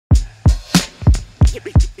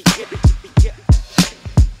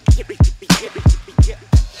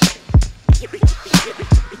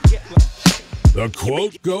The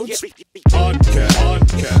Quote Goats Podcast.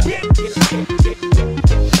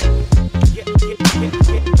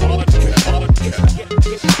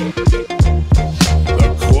 The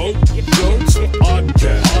Quote Goats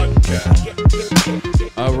Podcast.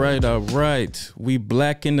 All right. We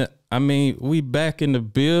back in the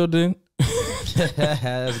building.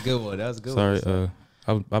 That's a good one. Sorry,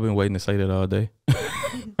 I've been waiting to say that all day.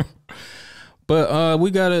 But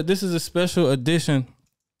this is a special edition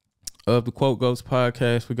of the Quote Goats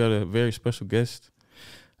Podcast. We got a very special guest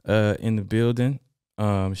in the building.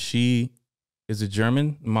 She is a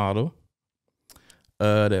German model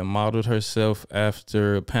that modeled herself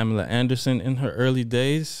after Pamela Anderson in her early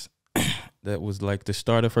days. That was like the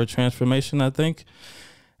start of her transformation, I think.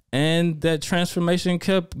 And that transformation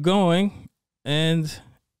kept going. And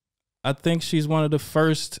I think she's one of the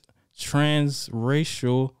first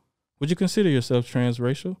transracial. Would you consider yourself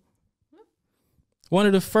transracial? One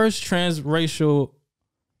of the first transracial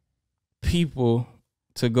people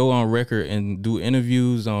to go on record and do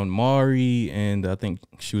interviews on Maury, and I think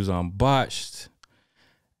she was on Botched.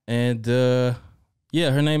 And her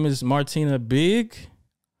name is Martina Big,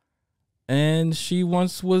 and she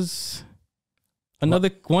once was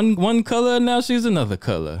another one color, and now she's another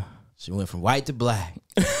color. She went from white to black.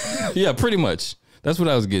 Yeah, pretty much. That's what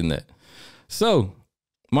I was getting at. So,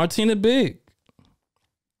 Martina Big,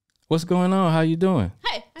 what's going on? How you doing?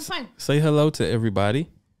 Hey, I'm fine. Say hello to everybody.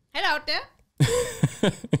 Hello out there.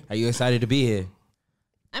 Are you excited to be here?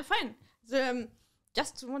 I'm fine.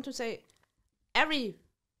 Just want to say, every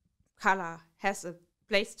color has a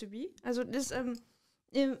place to be. Also this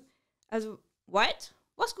white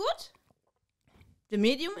was good. The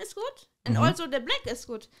medium is good, and also the black is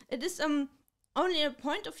good. It is only a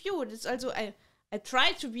point of view. It is also I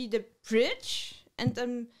try to be the bridge, and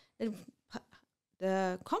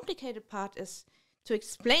the complicated part is to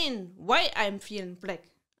explain why I'm feeling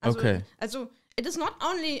black. Okay. Also it is not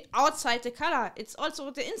only outside the color; it's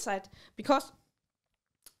also the inside, because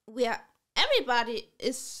everybody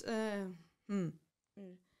is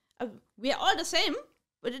we are all the same,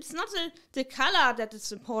 but it's not the color that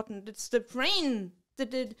is important. It's the brain,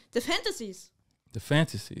 the fantasies. The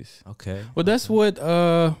fantasies. Okay. Well, that's what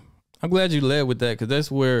I'm glad you led with that, because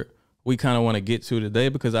that's where we kind of want to get to today,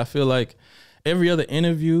 because I feel like every other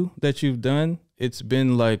interview that you've done, it's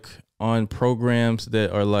been like on programs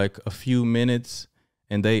that are like a few minutes,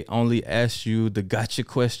 and they only ask you the gotcha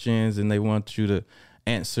questions, and they want you to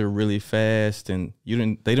answer really fast, and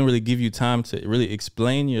they don't really give you time to really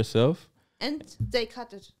explain yourself. And they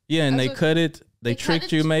cut it. Yeah, and they cut it. They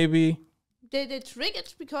tricked you, maybe. They trick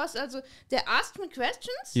it because they asked me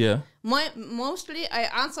questions. Yeah. Mostly I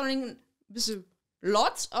answering with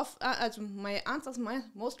lots of my answers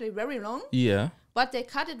mostly very long. Yeah. But they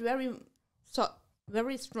cut it very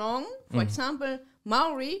strong. For example,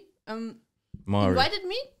 Maury invited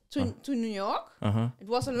me to New York. It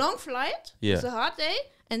was a long flight. Yeah. It was a hard day,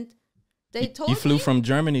 and they told me. You flew from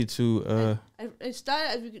Germany to. I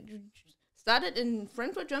started in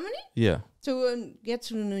Frankfurt, Germany. Yeah. To get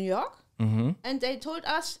to New York. And they told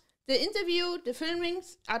us the interview, the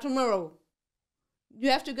filmings are tomorrow.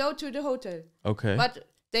 You have to go to the hotel. Okay. But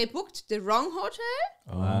they booked the wrong hotel.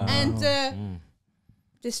 Oh. And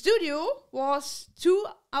the studio was 2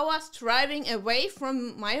 hours driving away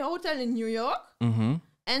from my hotel in New York.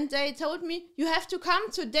 And they told me, you have to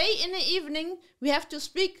come today in the evening. We have to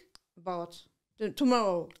speak about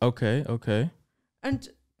tomorrow. Okay. And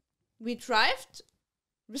we drove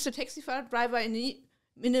with the taxi driver in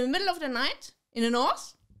the middle of the night in the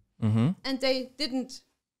north, and they didn't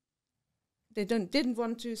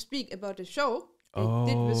want to speak about the show. They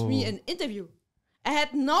did with me an interview. I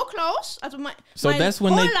had no clothes. My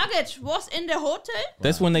whole luggage was in the hotel.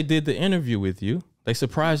 That's when they did the interview with you. They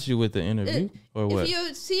surprised you with the interview, or what? If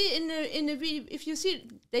you see in the video,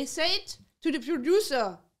 they said to the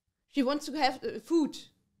producer, she wants to have food.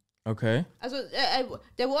 Okay.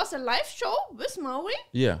 There was a live show with Maury.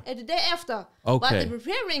 Yeah. The day after. Okay. But the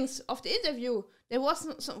preparings of the interview, there was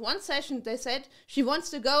one session. They said she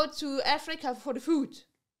wants to go to Africa for the food.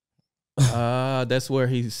 That's where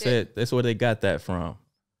he said. That's where they got that from.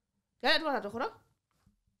 Ja, dat was dat toch,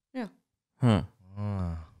 Yeah. Huh.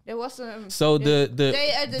 There was so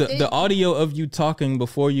the audio of you talking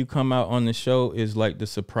before you come out on the show is like the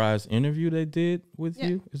surprise interview they did with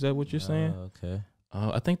you. Is that what you're saying? Okay.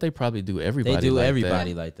 I think they probably do everybody. They do like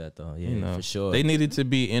everybody that. Like that, though. Yeah, for sure. They needed to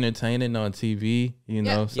be entertaining on TV, you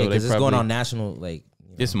know. So because it's going on national, like.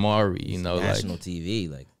 It's Maury, you know, national like, TV,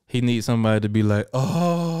 like. He needs somebody to be like,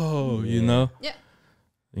 oh, you know. Yeah.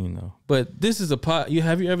 You know, but this is a pod.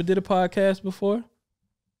 Have you ever did a podcast before?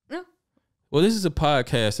 No. Well, this is a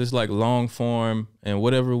podcast. It's like long form, and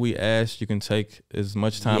whatever we ask, you can take as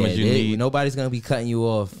much time as you need. Nobody's gonna be cutting you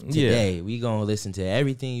off today. We gonna listen to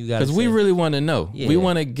everything you got. Because we really want to know. Yeah. We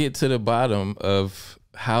want to get to the bottom of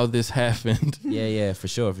how this happened. Yeah, for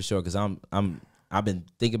sure. Because I've been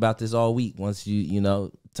thinking about this all week. Once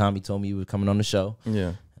Tommy told me you were coming on the show.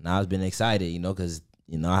 Yeah, and I've been excited. Because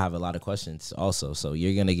I have a lot of questions also. So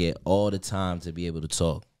you're gonna get all the time to be able to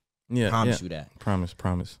talk. Yeah, promise you that.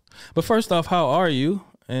 Promise. But first off, how are you?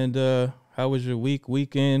 And how was your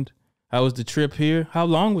weekend? How was the trip here? How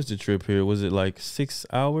long was the trip here? Was it like 6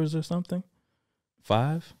 hours or something?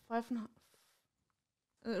 5? 5.5.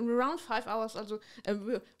 Around 5 hours. Also,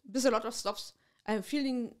 with a lot of stops. I'm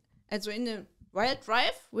feeling also in the wild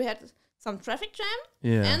drive. We had some traffic jam.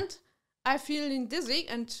 Yeah. And I feeling dizzy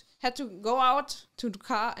and had to go out to the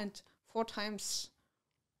car and 4 times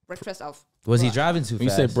breakfast off. Was he driving too fast? When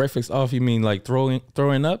you said breakfast off, you mean like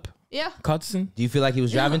throwing up? Yeah. Cotson? Do you feel like he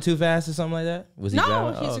was driving too fast or something like that? Was he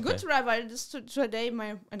driving? No, he's a good driver. Just today,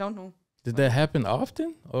 I don't know. Did that happen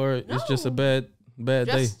often, or it's just a bad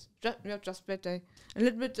day? Just bad day. A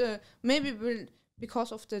little bit, maybe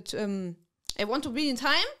because of the. I want to be in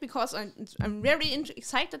time because I'm very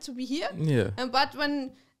excited to be here. Yeah. But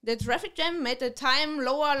when the traffic jam made the time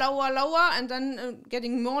lower, and then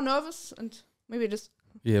getting more nervous, and maybe this.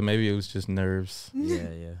 Yeah, maybe it was just nerves.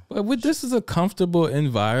 Yeah. But this is a comfortable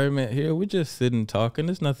environment here. We're just sitting talking.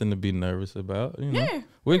 There's nothing to be nervous about. Yeah.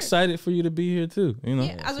 We're excited for you to be here too.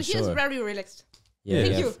 Yeah, also he's very relaxed. Yeah,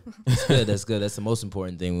 Thank you. That's good. That's the most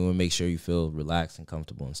important thing. We want to make sure you feel relaxed and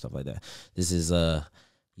comfortable and stuff like that. This is family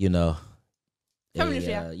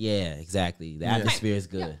affair. Yeah, exactly. The atmosphere is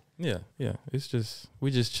good. Yeah. It's just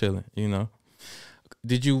we just chilling,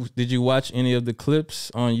 Did you watch any of the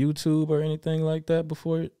clips on YouTube or anything like that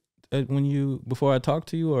before I talked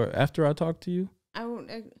to you or after I talked to you?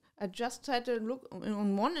 I just had to look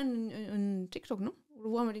on one in TikTok, no?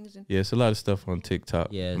 Yeah, it's a lot of stuff on TikTok.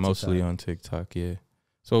 Yeah, mostly on TikTok. Yeah,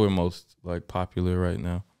 so we're most like popular right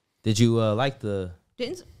now. Did you like the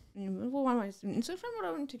Instagram or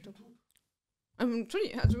on TikTok?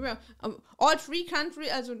 All 3 countries.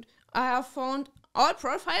 I have found all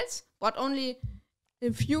profiles, but only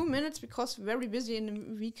a few minutes because very busy in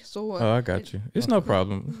the week. So I got you. It's no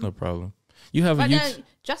problem. It's no problem. You have I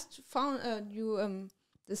just found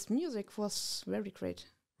this music was very great.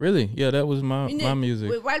 Really? Yeah, that was my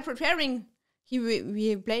music. While preparing,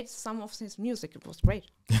 we played some of his music. It was great.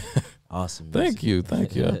 Awesome. Thank you. I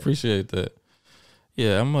appreciate that.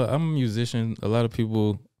 Yeah, I'm a musician. A lot of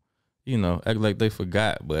people, act like they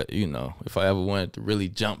forgot, but if I ever wanted to really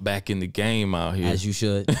jump back in the game out here, as you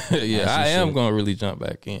should. Yeah, I am gonna really jump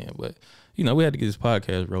back in, but we had to get this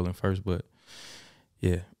podcast rolling first. But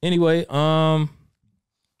yeah. Anyway, to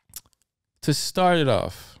start it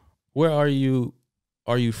off, where are you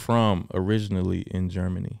from originally in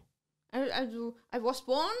Germany? I was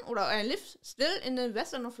born, or I live still in the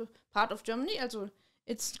western part of Germany. Also,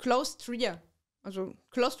 it's close to Trier, also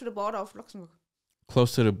close to the border of Luxembourg.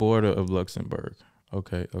 Close to the border of Luxembourg.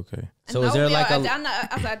 Okay. So is there like on the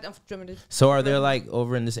other side of Germany? So are there like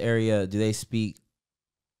over in this area? Do they speak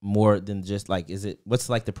more than just like? What's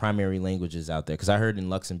like the primary languages out there? Because I heard in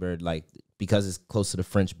Luxembourg, like because it's close to the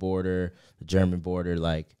French border, the German border,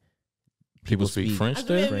 like people speak French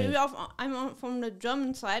there. I'm from the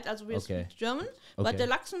German side, as we speak German, but the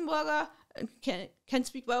Luxembourger can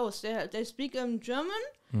speak both. They speak German,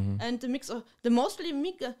 and the mostly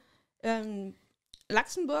mix.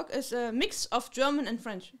 Luxembourg is a mix of German and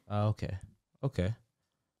French. Oh, okay.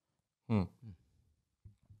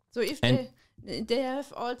 So if they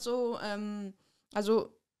have also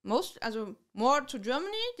more to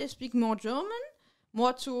Germany, they speak more German.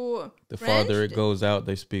 More to the French, farther it goes out,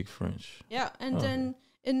 they speak French. Yeah, and then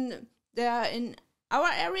in our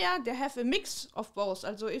area they have a mix of both.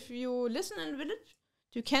 Also, if you listen in the village,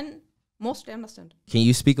 you can mostly understand. Can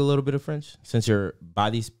you speak a little bit of French? Since you're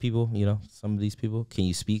by these people, some of these people, can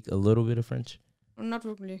you speak a little bit of French? Not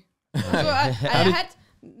really. So I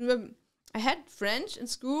had French in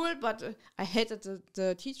school, but I hated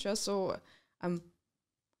the teacher. So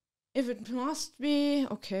if it must be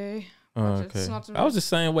okay. Okay. I was the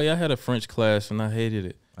same way. I had a French class and I hated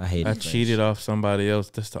it. I cheated off somebody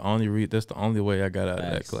else. That's the only way I got out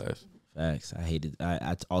of that class. Facts. I hated.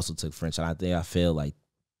 I also took French, and I think I failed like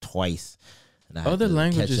twice. And other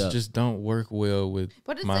languages just don't work well with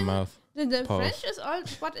my mouth. The French is all.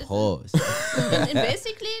 What is pause. And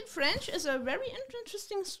basically, French is a very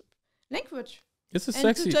interesting language. It's a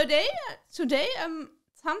sexy. Today,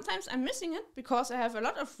 sometimes I'm missing it because I have a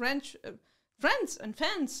lot of French friends and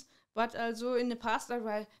fans. But also in the past,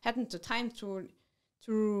 I hadn't the time to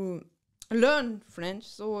learn French.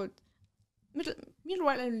 So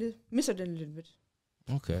meanwhile, I miss it a little bit.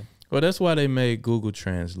 Okay. Well, that's why they made Google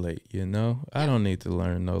Translate, you know? I don't need to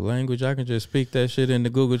learn no language. I can just speak that shit into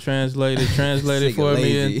Google Translate. It translated for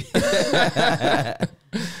me. And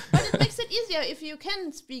But it makes it easier if you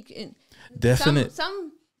can speak in. Definite.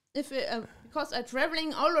 Because I'm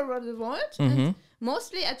traveling all over the world, Mm-hmm. and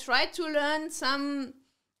mostly I try to learn some,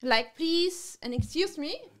 like please and excuse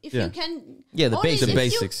me, if Yeah. you can. Yeah, the only basics. The if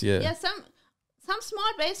basics, yeah. Yeah, some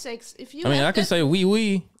small basics. If you. I mean, have I can that- say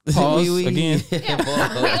oui. Pause Oui, oui. again. Yeah,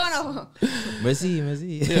 we don't know. Merci.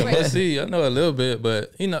 Yeah, let's see. I know a little bit,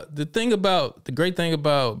 but you know, the great thing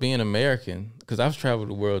about being American, because I've traveled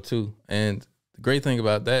the world too, and the great thing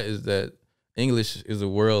about that is that English is a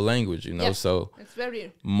world language, you know. Yeah. So It's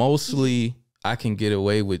very. mostly I can get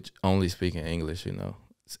away with only speaking English, you know.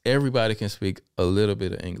 Everybody can speak a little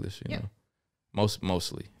bit of English, you Yeah. know.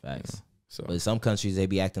 Mostly. Facts. You know? So But some countries they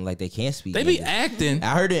be acting like they can't speak. they be English. acting.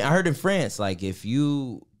 I heard in France, like if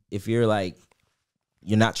you're like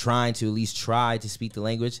you're not trying to at least try to speak the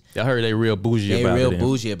language, I heard they real bougie they about real it.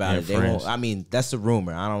 bougie about it. They France. won't. I mean, that's the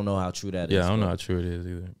rumor. I don't know how true that is. Yeah, I don't know but how true it is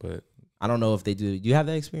either, but I don't know if they do. Do you have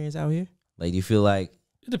that experience out here? Like, do you feel like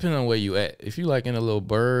it depends on where you at. If you like in a little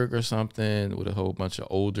burg or something with a whole bunch of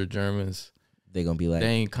older Germans, they're gonna be like, they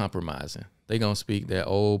ain't compromising. They gonna speak that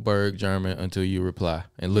old burg German until you reply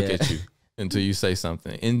and look Yeah. at you until you say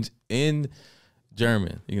something in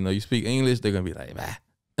German. You know, you speak English, they're gonna be like, bah.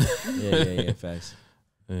 yeah, facts.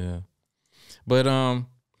 Yeah. But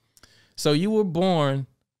so you were born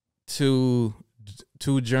to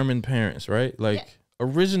two German parents, right? Like Yeah.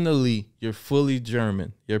 originally you're fully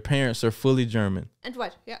German. Your parents are fully German And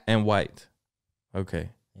what? Yeah. and white. Okay.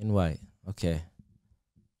 In white. Okay.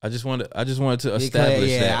 I just wanted to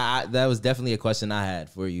establish that. That was definitely a question I had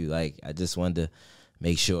for you. Like, I just wanted to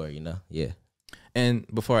make sure, you know. Yeah. And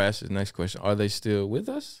before I ask the next question, are they still with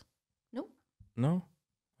us? No. No?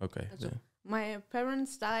 Okay. Also, then. my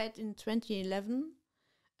parents died in 2011,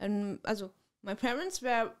 and my parents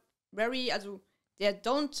were very they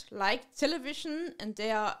don't like television, and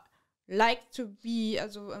they are like to be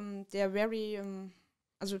they are very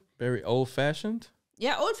Very old fashioned?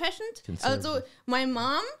 yeah, old fashioned. Also my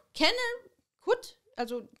mom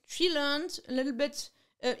she learned a little bit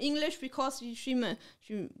English because she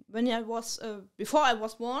when I was before I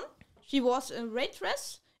was born, she was a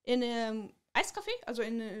waitress in a ice cafe,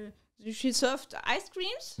 she served ice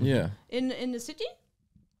creams Yeah. in the city,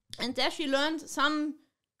 and there she learned some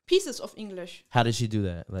pieces of English. How did she do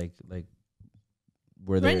that? Like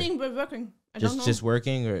were they Training, we're working. I don't know. just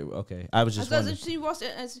working or okay? I was just wondering. She was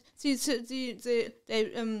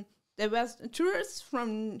they were tourists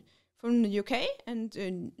from the UK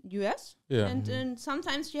and US, Yeah. and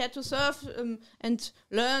sometimes she had to serve and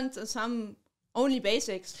learned some only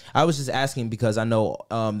basics. I was just asking because I know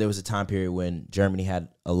there was a time period when Germany had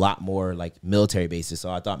a lot more like military bases, so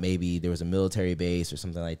I thought maybe there was a military base or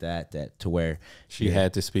something like that to where She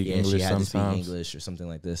had to speak English she had sometimes. to speak English or something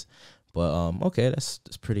like this. But okay, that's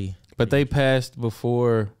pretty. But they passed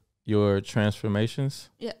before your transformations?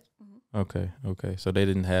 Yeah. Okay. So they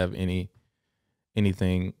didn't have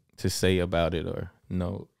anything to say about it or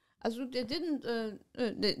no. They didn't.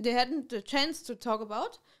 They hadn't the chance to talk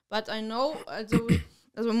about. But I know.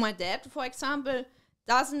 My dad, for example,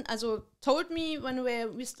 told me when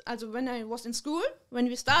when I was in school, when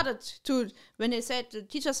they said the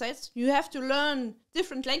teacher says you have to learn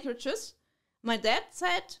different languages. My dad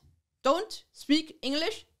said, "Don't speak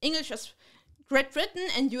English. English is Great Britain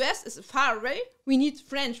and US is far away. We need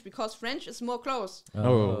French because French is more close."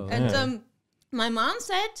 Oh, And yeah. my mom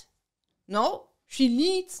said, "No, she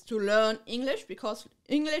needs to learn English because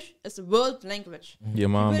English is a world language." Your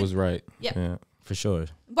mom was right. Yeah. For sure.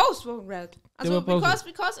 Both were right. They were both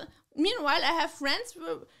Because meanwhile I have friends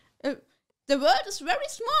who, the world is very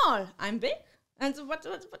small. I'm big. And what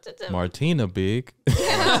Martina Big.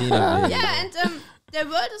 yeah, and the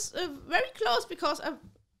world is very close because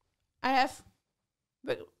I have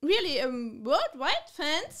really worldwide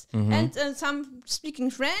fans and some speaking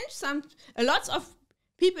French. Lots of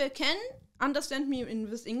people can understand me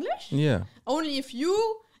with English. Yeah. Only if you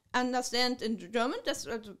understand in German. That's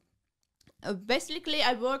basically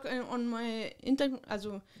I work on my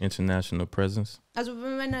International presence.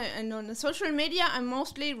 when I'm on the social media, I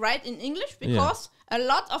mostly write in English because a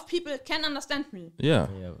lot of people can understand me. Yeah.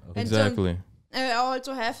 okay. Exactly. I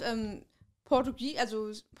also have Portuguese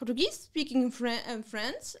speaking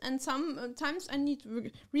friends, and sometimes I need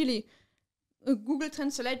really Google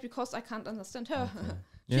Translate because I can't understand her. Okay.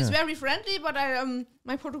 She's Yeah. very friendly, but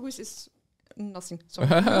my Portuguese is nothing. So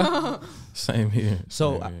Same here.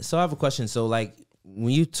 So Same here. I have a question. So like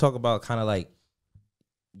when you talk about kind of like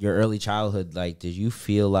your early childhood, like, did you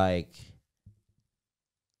feel like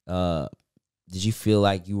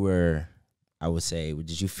you were, I would say,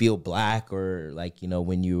 did you feel black, or like, you know,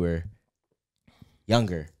 when you were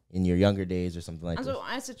younger, in your younger days or something like that? Also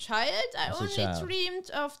as a child, I only dreamed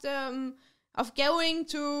of the of going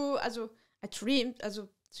to. I dreamed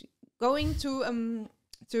going to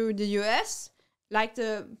the US, like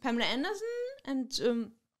the Pamela Anderson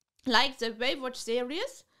and like the Baywatch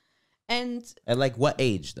series. And at like what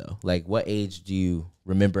age though? Like what age do you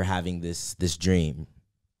remember having this dream?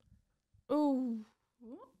 Oh,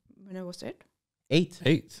 when I was 8. 8.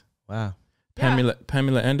 8. Wow.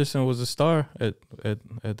 Pamela Anderson was a star at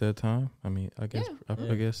that time. I mean, I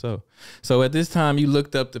guess so. So at this time, you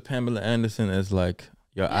looked up to Pamela Anderson as like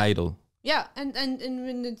your idol. Yeah, and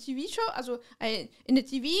in the TV show, in the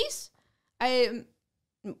TVs, I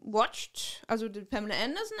watched the Pamela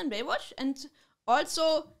Anderson and Baywatch, and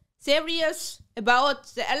also series about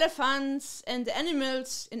the elephants and the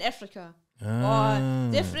animals in Africa or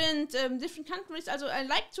different countries. Also, I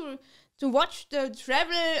like to watch the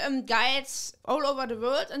travel guides all over the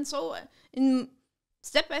world, and so in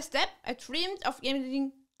step by step, I dreamed of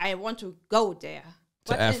getting. I want to go there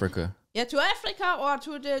to Africa. To Africa or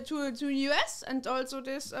to the US, and also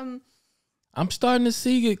this. I'm starting to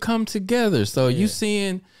see it come together. So you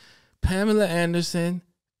seeing Pamela Anderson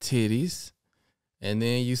titties, and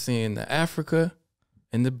then you seeing the Africa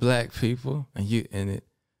and the black people, and it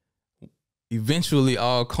eventually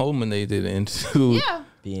all culminated into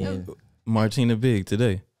being Martina Big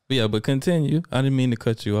today. But continue. I didn't mean to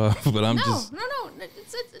cut you off, but I'm just no.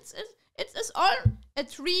 It's all a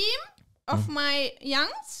dream of my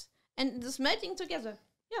youngs, and it's melting together.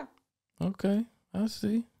 Yeah. Okay, I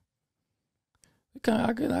see.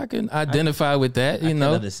 I can identify with that, you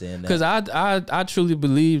know, because I truly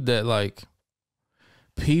believe that like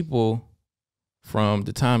people from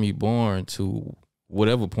the time you're born to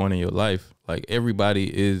whatever point in your life, like everybody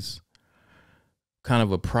is kind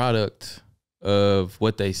of a product of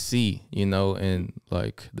what they see, you know, and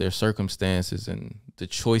like their circumstances and the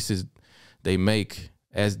choices they make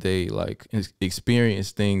as they like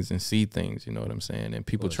experience things and see things, you know what I'm saying? And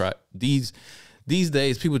people try these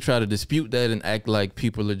days, people try to dispute that and act like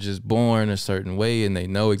people are just born a certain way and they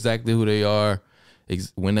know exactly who they are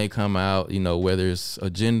when they come out, you know, whether it's a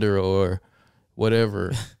gender or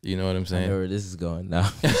whatever, you know what I'm saying? I know where this is going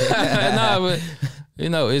now. No, but you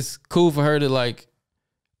know, it's cool for her to like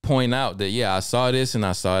point out that, yeah, I saw this and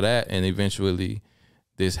I saw that, and eventually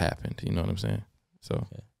this happened. You know what I'm saying? So,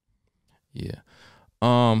 yeah.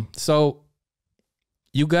 So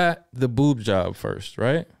you got the boob job first,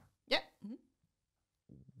 right? Yeah.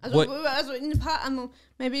 What? In the past,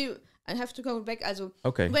 maybe I have to go back.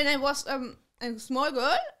 Okay. When I was a small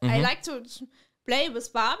girl, I liked to play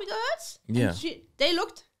with Barbie girls. Yeah. And they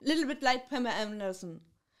looked a little bit like Pamela Anderson.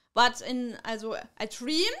 But I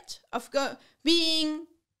dreamed of being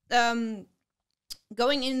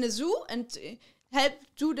going in the zoo and help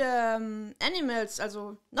to the animals. At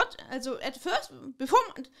first, before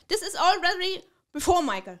this is already before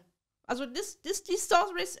Michael. These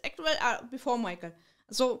stories actually are before Michael.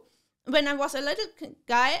 So when I was a little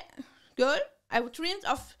girl, I dreamed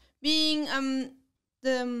of being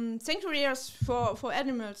the sanctuaries for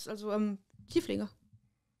animals, Tieflinge.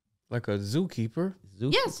 Like a zookeeper?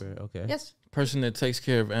 Yes. Okay. Yes. Person that takes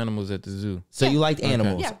care of animals at the zoo. So you liked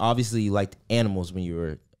animals. Yeah. Obviously, you liked animals when you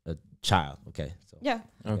were a child. Okay. So. Yeah.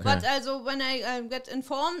 Okay. But when I get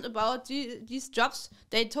informed about these jobs,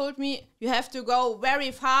 they told me you have to go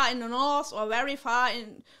very far in the north or very far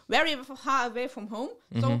away from home.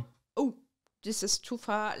 So, this is too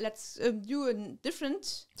far. Let's do a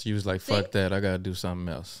different. She was like, "Fuck that! I gotta do something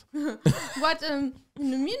else." But in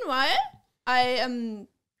the meanwhile, I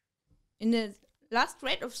in the last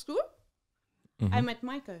grade of school, I met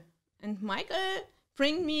Michael, and Michael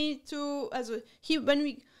bring me to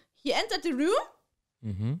he entered the room,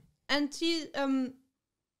 and he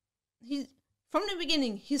from the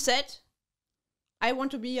beginning he said, "I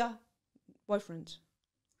want to be your boyfriend."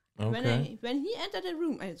 Okay. When he entered the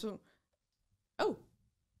room, I thought, "Oh,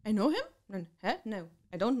 I know him?" And, no,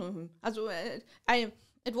 I don't know him.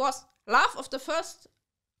 It was love of the first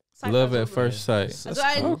sight. Love at first sight.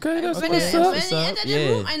 Okay, that's when what's he up. entered the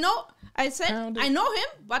room, I said, I know him,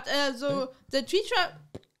 but the teacher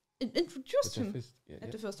introduced him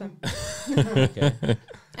at the first time. Okay.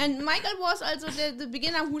 And Michael was also the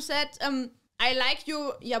beginner who said, I like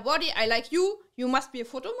your body, I like you, you must be a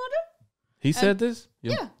photo model. He said this?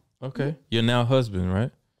 Yeah. Okay. You're now husband,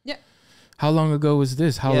 right? Yeah. How long ago was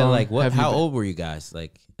this? How long? Like what? have you How been- old were you guys?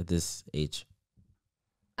 Like at this age?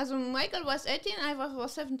 Also Michael was 18, I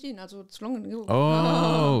was 17. Also it's long ago.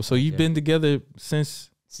 Oh, so you've been together since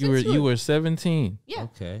you were 17. Yeah.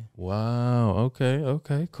 Okay. Wow.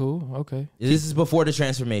 Okay. Cool. Okay. This is before the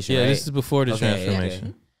transformation, Yeah, right? this is before the Okay,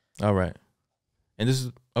 transformation. All right. And this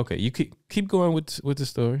is okay. You keep going with the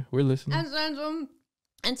story. We're listening. And then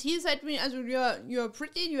and he said to me, also you're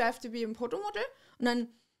pretty, you have to be a photo model. And then,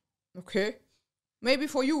 okay, maybe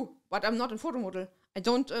for you, but I'm not a photo model. I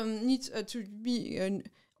don't need to be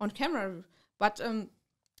on camera. But a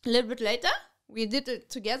little bit later, we did it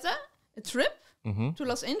together, a trip to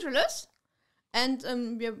Los Angeles. And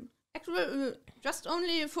we're actually just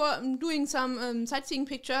only for doing some sightseeing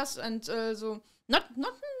pictures and so not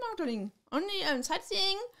modeling, only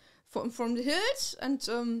sightseeing from the hills and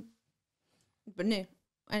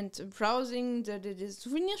browsing the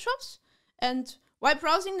souvenir shops. And while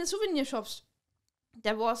browsing the souvenir shops,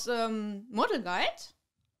 there was a model guide,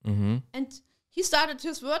 and he started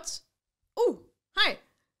his words. Oh, hi!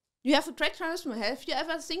 You have a great charisma. Have you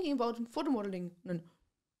ever thinking about photo modeling?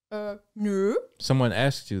 No. Someone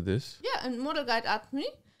asked you this. Yeah, and model guide asked me.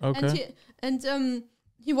 Okay. And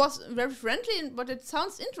he was very friendly, but it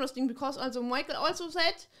sounds interesting because also Michael also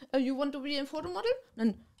said, you want to be a photo model?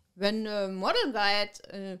 And when model guide...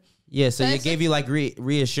 so it gave you like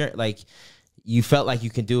reassurance, like you felt like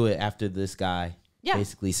you can do it after this guy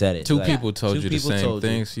basically said it. Two like, people told you the same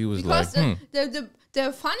thing. She was because like,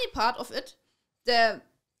 the funny part of it, the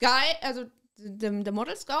guy, also the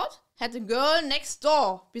model scout, had a girl next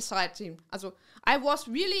door beside him. Also I was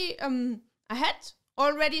really, I had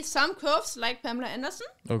already some curves like Pamela Anderson.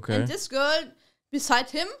 Okay. And this girl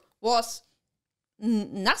beside him was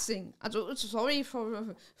nothing. Also, sorry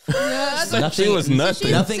for nothing. She was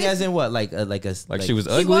nothing. Nothing as in what? Like she was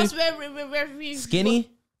she ugly. was very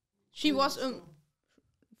skinny. She was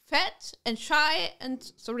fat and shy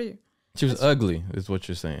and sorry. She was ugly, is what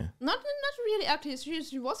you're saying. Not really ugly.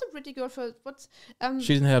 She was a pretty girl first, but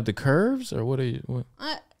she didn't have the curves, or what are you? What?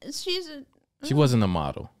 She wasn't a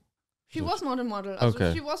model. She was not a model. Also,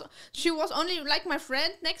 Okay. She was only like my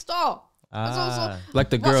friend next door. Like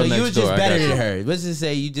the girl So next you were just door. better than her. Let's just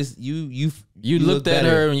say you looked at better.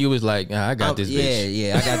 her and you was like, I got this bitch.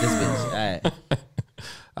 Yeah, I got this bitch. All right.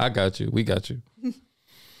 I got you. We got you.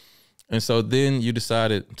 And so then you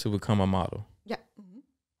decided to become a model. Yeah.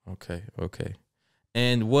 Okay.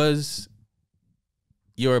 And was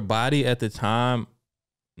your body at the time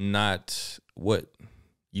not what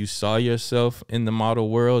you saw yourself in the model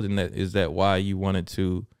world? And is that why you wanted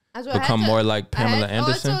to become more like Pamela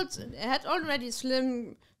Anderson? I had already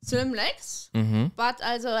slim legs, but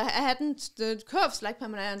also I hadn't the curves like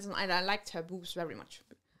Pamela Anderson. I liked her boobs very much.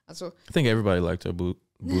 Also, I think everybody liked her boobs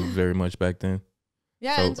very much back then.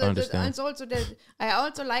 Yeah, So and also I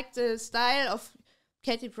also like the style of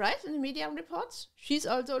Katie Price in the media reports. She's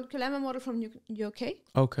also a glamour model from UK.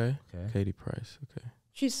 Okay. Katie Price. Okay.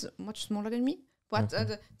 She's much smaller than me. But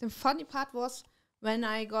the funny part was when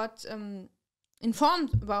I got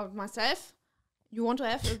informed about myself, you want to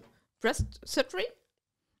have a breast surgery?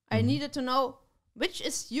 I needed to know which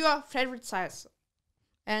is your favorite size.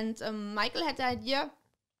 And Michael had the idea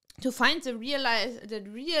to find the real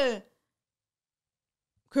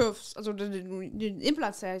curves, also the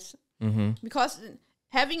implant size. Because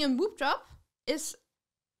having a boob job is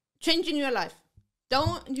changing your life.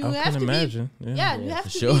 You have to imagine. be you have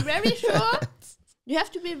to be very sure. You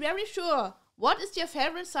have to be very sure what is your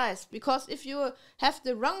favorite size, because if you have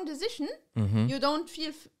the wrong decision, you don't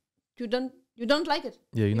feel you don't like it.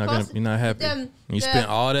 Yeah, you're not happy. You spent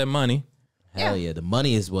all that money. Hell yeah, the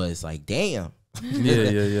money is what it's like. Damn.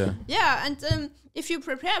 Yeah. Yeah, and if you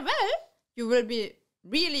prepare well, you will be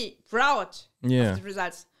really proud of the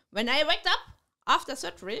results. When I waked up after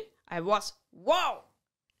surgery, I was wow.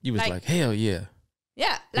 You was like hell yeah.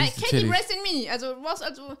 Yeah, like the Katie titties. Price and me. Also it was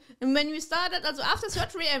also when we started. Also after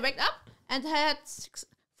surgery, I waked up and I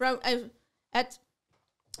had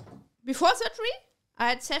before surgery I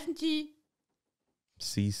had 70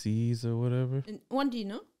 cc's or whatever. 1D,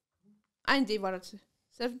 no? 1D war das.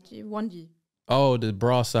 71D. Oh, the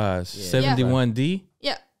bra size, 71D.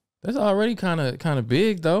 Yeah. That's already kind of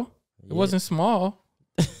big though. It wasn't small.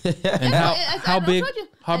 And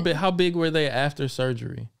how big were they after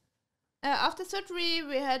surgery? After surgery,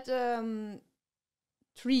 we had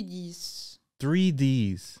 3Ds.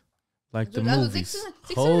 3Ds, like the movies.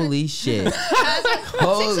 Holy shit!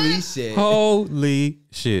 Holy shit! Holy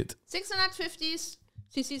shit! 650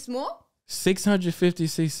 cc's more. 650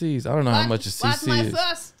 cc's. I don't know how much a cc is.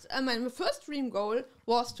 But my first dream goal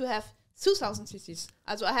was to have 2,000 cc's.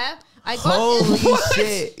 Also I got holy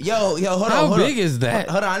shit! Yo, hold on. How big is that?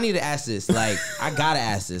 Hold on, I need to ask this. Like, I gotta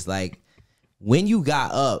ask this. Like, when you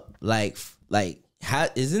got up, like how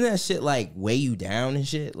isn't that shit like weigh you down and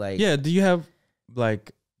shit? Like, Yeah, do you have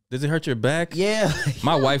like? Does it hurt your back? yeah.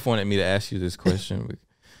 My wife wanted me to ask you this question.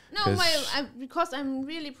 No, 'Cause- because I'm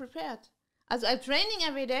really prepared. Also I'm training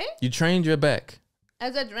every day. You trained your back.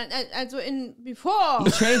 Also in before.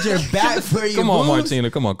 You trained your back for your Come on, boobs?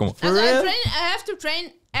 Martina. Come on. Also real? I have to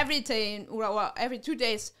train every day or every 2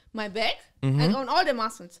 days my back Mm-hmm. and on all the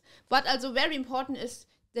muscles. But also very important is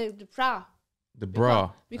the bra. The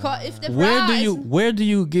bra. Because if the bra Where do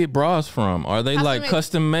you get bras from? Are they like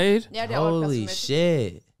custom made? Yeah, they're all Holy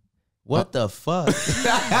custom-made. shit. What the fuck?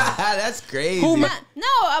 That's crazy. Who ma-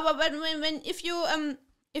 No, but when if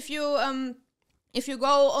you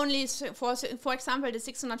go only for example the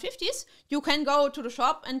 650s, you can go to the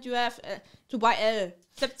shop and you have to buy L.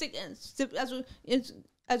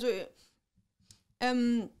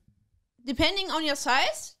 Depending on your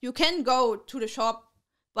size, you can go to the shop.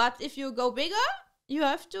 But if you go bigger, you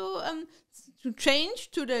have to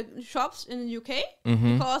change to the shops in the UK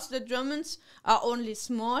because the Germans are only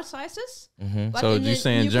small sizes. But So in you the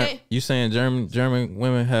saying UK, you saying German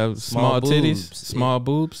women have small Small titties, boobs. small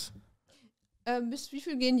boobs? bis wie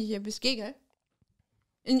viel gehen die hier? Bis G, gell?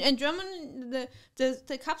 In German,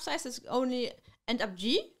 the cup size is only end up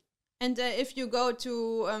G. And if you go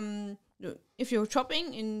to, if you're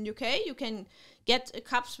shopping in UK, you can get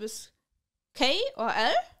cups with K or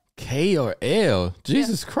L. K or L?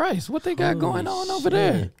 Jesus Christ, what they got going on over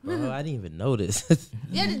there? Bro, I didn't even notice.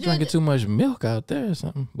 Yeah, Drinking too much milk out there or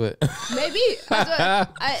something. But maybe. Also,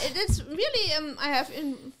 it's really, I have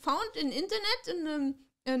found in internet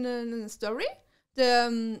in a story,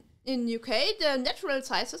 in UK, the natural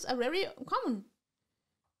sizes are very common.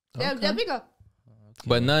 They're bigger.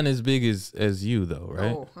 but none as big as you though,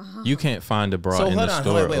 right? No. You can't find a bra So in hold the on,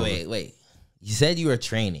 store. wait. You said you were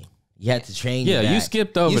training. You had to train. Yeah, your you back.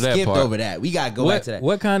 skipped over that You skipped part. over that. We gotta go back to that.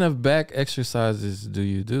 What kind of back exercises do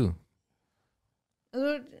you do?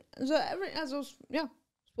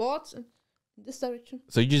 Sports in this direction.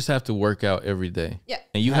 So you just have to work out every day. Yeah.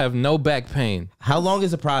 And you have no back pain. How long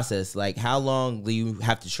is the process? Like, how long do you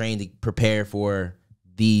have to train to prepare for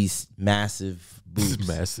these massive boobs?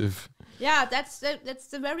 Massive. Yeah, that's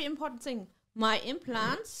the very important thing. My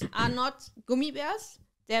implants are not gummy bears.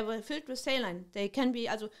 They were filled with saline. They can be.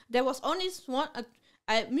 Also, there was only one.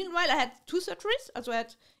 Meanwhile, I had 2 surgeries. Also, I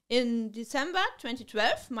had in December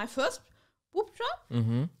 2012 my first boob job.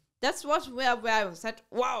 Mm-hmm. That was where I said,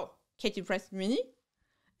 "Wow, Katie pressed Vinnie."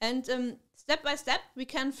 And step by step, we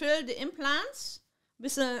can fill the implants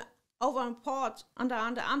with a over a port under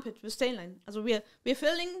armpit with saline. Also, we're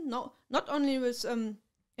filling not only with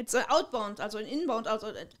it's an outbound, also an inbound.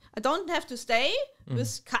 Also, I don't have to stay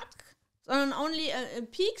with cut, sondern only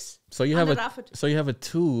peaks. So you under have the armpit. so you have a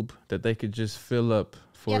tube that they could just fill up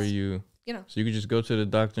for Yes. you. You know. So you could just go to the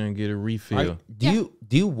doctor and get a refill. Do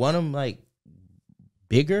you want them like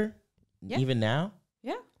bigger Yeah. even now?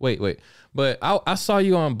 Yeah. Wait. But I saw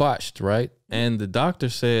you on Botched, right? And the doctor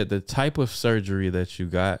said the type of surgery that you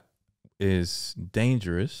got is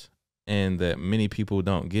dangerous and that many people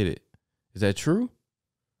don't get it. Is that true?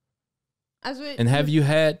 Also, And have you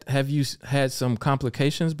had some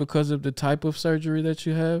complications because of the type of surgery that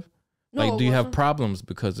you have? No, Like, do you have wasn't- problems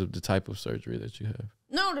because of the type of surgery that you have?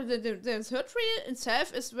 No, the surgery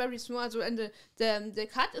itself is very small, so, and the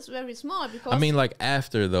cut is very small because I mean, like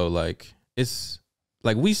after though, like it's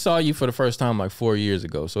like we saw you for the first time like 4 years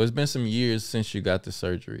ago. So it's been some years since you got the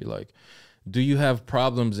surgery. Like, do you have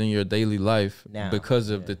problems in your daily life Now, because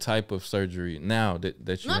of the type of surgery now that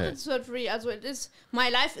you not had? the surgery. Also, it is my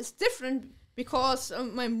life is different because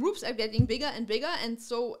my boobs are getting bigger and bigger, and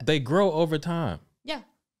so They grow over time. yeah.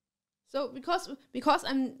 So because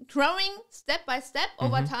I'm growing step by step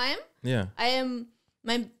over time, Yeah.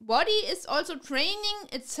 my body is also training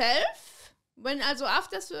itself. When also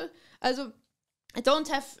after I don't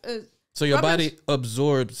have So your problems. body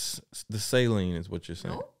absorbs the saline, is what you're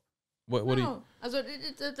saying. No. What do you? No. Also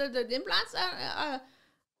the implants are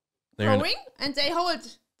They're in- growing and they hold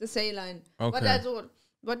the saline. But Okay. also,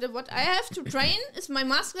 what I have to train is my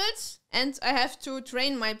muscles, and I have to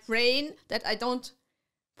train my brain that I don't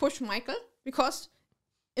push Michael, because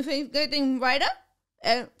if I'm getting wider,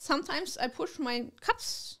 sometimes I push my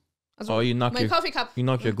cups. Also Oh, you knock my your coffee cup. you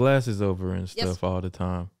knock your glasses over and Yes. stuff all the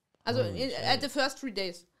time. Also at the first 3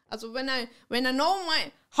 days. Also when I know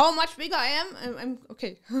how much bigger I am, I'm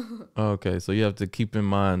okay. Okay, so you have to keep in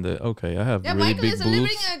mind that okay, I have Yeah, really Michael big is boobs.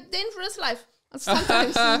 living a dangerous life.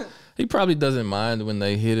 Sometimes. He probably doesn't mind when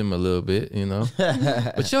they hit him a little bit, you know.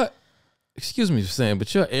 But excuse me for saying,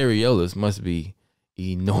 but your areolas must be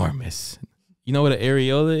enormous. You know what an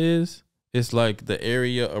areola is? It's like the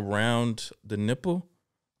area around the nipple,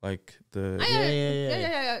 like the.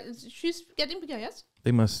 Yeah. She's getting bigger, yes.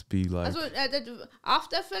 They must be like. Also,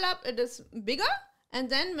 after fill up, it is bigger, and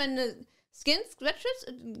then when the skin scratches,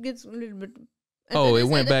 it gets a little bit. Oh, it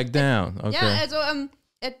went back down. Okay. Yeah, also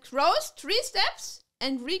it grows 3 steps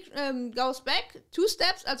and goes back 2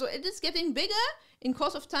 steps. Also, it is getting bigger in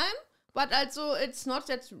course of time, but also it's not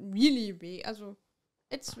that really big. Also,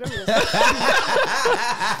 it's very.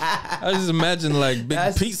 I just imagine like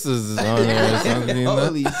big pieces on there or something. You know?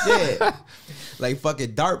 Holy shit. Like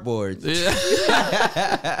fucking dartboards.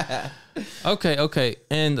 Yeah. Okay.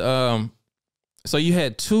 And so you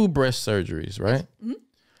had 2 breast surgeries, right? Mm-hmm.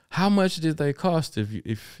 How much did they cost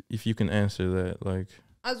if you can answer that? Like,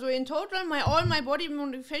 Also in total, all my body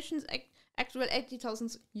modifications actual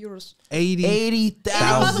 80,000 euros.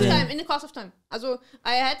 80,000. In the course of time. Also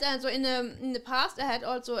I had in the past I had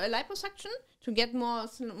also a liposuction to get more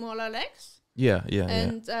smaller legs. Yeah.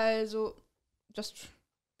 And so just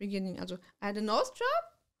beginning. Also I had a nose job.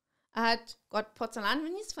 I had got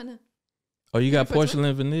Porzellanveneers von der. Oh, you got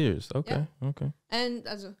porcelain veneers. Okay. And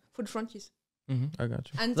also for the front teeth. I got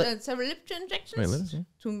you. And several lip injections Wait, let me see.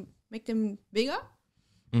 to make them bigger.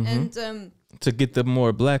 Mm-hmm. And to get the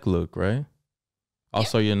more black look, right?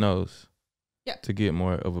 Also your nose. Yeah. To get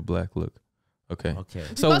more of a black look. Okay.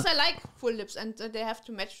 So because I like full lips and they have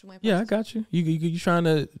to match to my breast. yeah, I got you.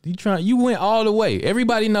 You went all the way.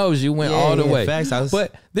 Everybody knows you went all the way. Facts.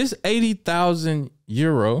 But this 80,000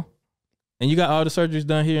 euro, and you got all the surgeries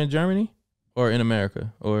done here in Germany or in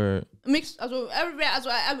America or Mixed, also everywhere. Also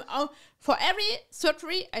I for every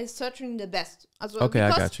surgery, I searching the best. Also okay, I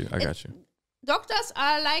got you. Doctors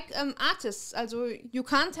are like artists. Also you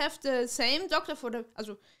can't have the same doctor for the.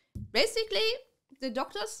 Also basically, the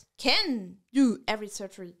doctors can do every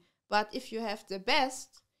surgery, but if you have the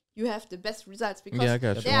best, you have the best results because I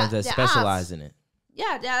got you. The ones that specialize arts. in it.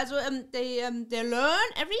 Yeah, they also they learn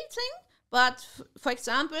everything. But for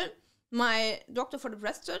example, my doctor for the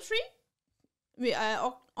breast surgery, we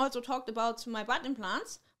also talked about my butt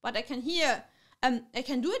implants. But I can I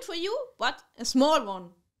can do it for you, but a small one.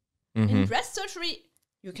 Mm-hmm. In breast surgery,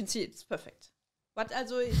 you can see it's perfect. But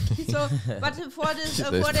also, but for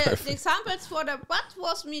the examples for the butt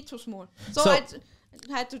was me too small. So I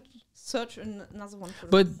had to search another one for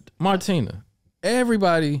But Martina,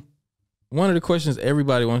 one of the questions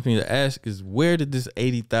everybody wants me to ask is where did this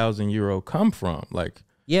 80,000 euro come from? Like,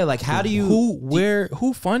 yeah, like how do you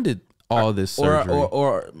who funded all this surgery?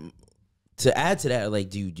 Or to add to that, like,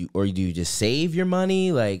 do you just save your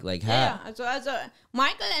money? Like how? Yeah, also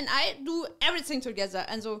Michael and I do everything together.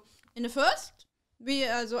 And so in the first, we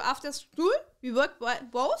after school we worked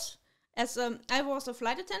both. As I was a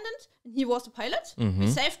flight attendant and he was a pilot. Mm-hmm. We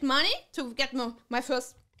saved money to get my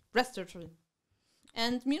first breast surgery.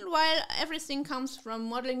 And meanwhile, everything comes from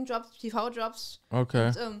modeling jobs, TV jobs.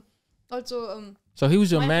 Okay. And, also. So he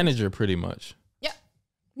was your manager, pretty much. Yeah,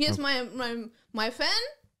 he is my fan.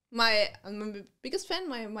 My biggest fan,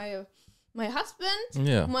 my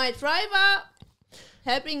husband, my driver,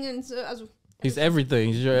 helping and he's everything.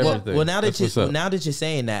 He's your everything. Well, now that you're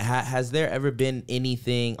saying that, has there ever been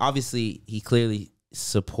anything? Obviously, he clearly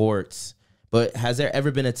supports, but has there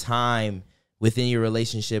ever been a time within your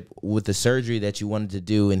relationship with the surgery that you wanted to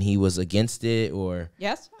do and he was against it, or?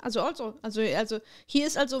 Yes, also he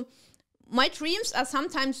is also. My dreams are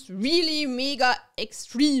sometimes really mega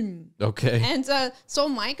extreme. Okay. And so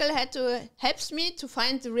Michael had to help me to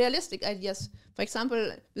find the realistic ideas. For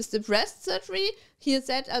example, with the breast surgery, he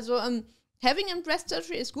said, having a breast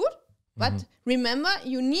surgery is good, but remember,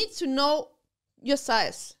 you need to know your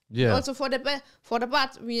size. Yeah. Also for the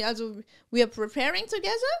butt, we are preparing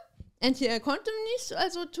together, and he accompanies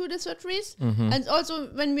also to the surgeries, and also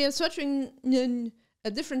when we are searching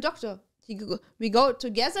a different doctor. We go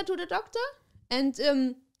together to the doctor and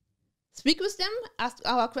speak with them, ask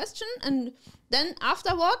our question, and then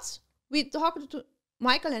afterwards we talk to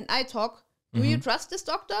Michael and I talk. Do you trust this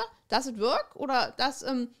doctor? Does it work? Or does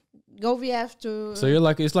we have to? So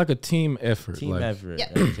it's like a team effort. Effort.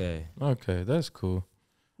 Yeah. Okay. Okay, that's cool.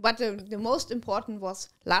 But the most important was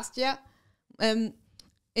last year. If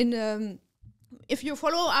you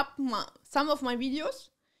follow up some of my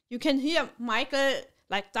videos, you can hear Michael.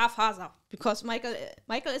 Like da Faser, because Michael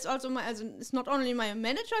is also it's not only my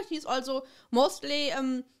manager, he's also mostly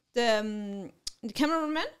the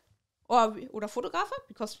cameraman or photographer,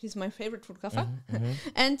 because he's my favorite photographer.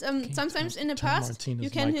 And sometimes in the past Martina's you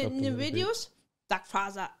can hear mic up in the a little videos da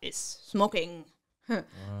Faser is smoking.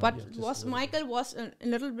 But Michael was a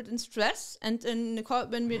little bit in stress, and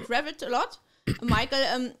when we traveled a lot,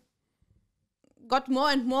 Michael got more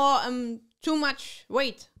and more too much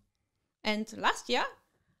weight. And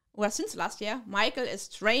since last year, Michael is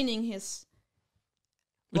training his.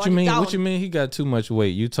 What body you mean? down. What you mean? He got too much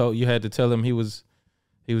weight. You had to tell him he was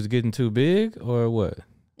getting too big, or what?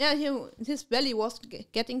 Yeah, his belly was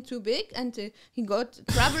getting too big, and he got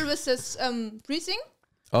trouble with his breathing.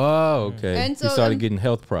 Oh, okay. And so, he started getting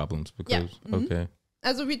health problems because okay.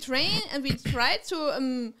 Also we train and we try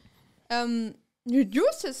to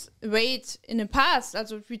reduce his weight in the past.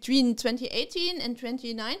 Also between 2018 and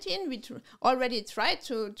 2019, we already tried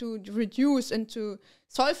to reduce and to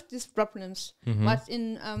solve these problems. But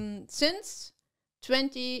in since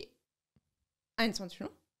 2021, no?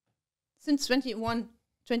 Since 21,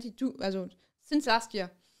 22, also since last year.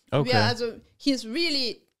 Okay. He's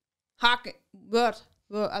really hard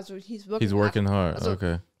he's working. He's working hard. Also,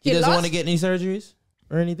 okay. He doesn't want to get any surgeries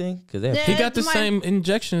or anything because He got the same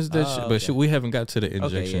injections but we haven't got to the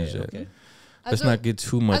injections yet. Okay. Let's not get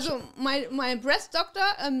too much. Also, my breast doctor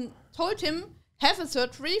told him have a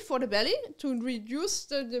surgery for the belly to reduce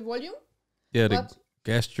the volume. Yeah, the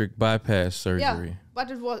gastric bypass surgery. Yeah,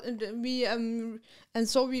 but it was and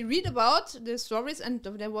so we read about the stories, and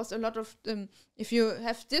there was a lot of if you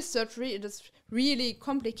have this surgery, it is really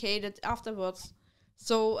complicated afterwards.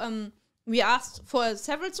 So we asked for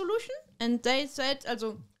several solutions, and they said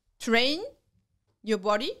also train your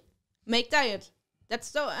body, make diet. That's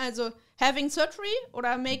so having surgery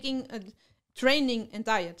or making a training and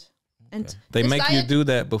diet. And they make you do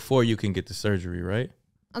that before you can get the surgery, right?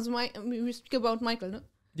 Also we speak about Michael, no?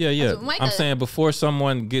 Yeah. Also, Michael, I'm saying before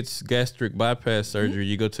someone gets gastric bypass surgery,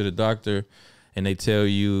 you go to the doctor and they tell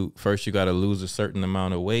you first you got to lose a certain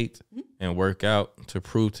amount of weight and work out to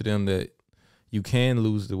prove to them that you can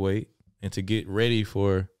lose the weight and to get ready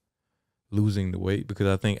for losing the weight. Because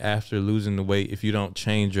I think after losing the weight, if you don't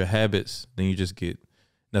change your habits, then you just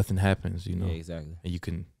nothing happens, you know. Yeah, exactly. And you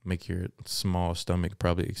can make your small stomach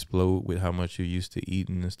probably explode with how much you're used to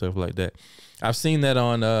eating and stuff like that. I've seen that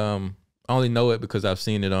on, I only know it because I've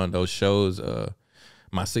seen it on those shows,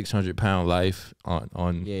 My 600 Pound Life on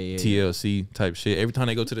TLC type shit. Every time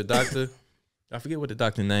they go to the doctor, I forget what the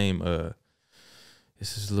doctor name,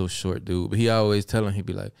 this is a little short dude, but he always tell him, he'd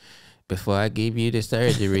be like, before I give you the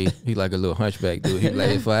surgery, he like a little hunchback dude. He be like,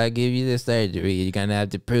 before I give you the surgery, you're gonna have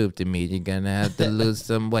to prove to me you're gonna have to lose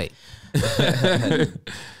some weight.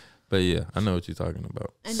 But yeah, I know what you're talking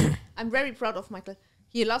about. And I'm very proud of Michael.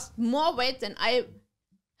 He lost more weight than I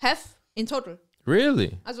have in total.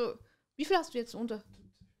 Really? Also, wie viel hast du jetzt unter?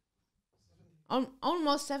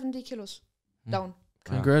 Almost 70 kilos down.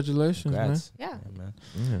 Congratulations, man. Yeah. man.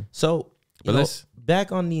 Yeah. So, But let's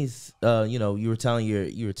back on these, you were telling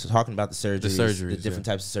you were talking about the surgeries, the different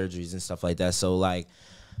types of surgeries and stuff like that. So, like,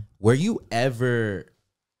 were you ever,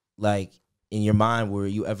 like, in your mind, were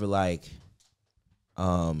you ever like,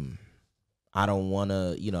 I don't want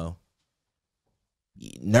to,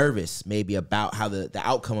 nervous maybe about how the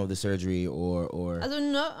outcome of the surgery or?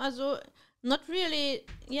 Also not really.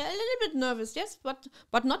 Yeah, a little bit nervous, yes,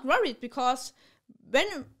 but not worried because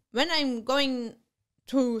when I'm going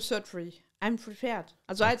to surgery, I'm prepared.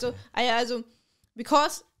 Also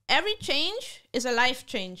because every change is a life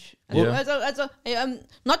change. Yeah. Also I am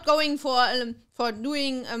not going for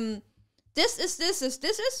doing this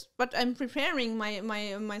is, but I'm preparing my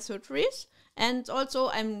surgeries, and also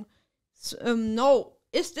I'm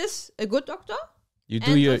is this a good doctor? You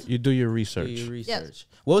do your research. Yes.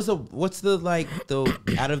 What's the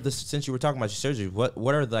out of the, since you were talking about your surgery, what's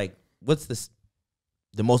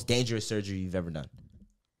the most dangerous surgery you've ever done?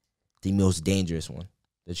 The most dangerous one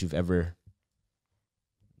that you've ever,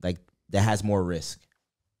 like, that has more risk?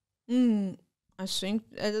 I think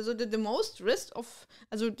the most risk of,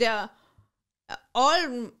 they're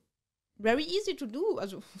all very easy to do.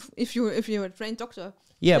 If you're a trained doctor.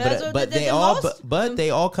 Yeah, but they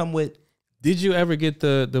all come with. Did you ever get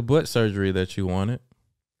the butt surgery that you wanted?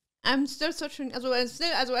 I'm still searching.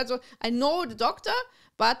 I know the doctor,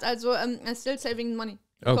 but I'm still saving money.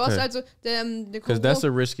 Because because that's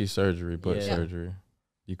a risky surgery, butt surgery.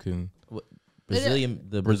 You can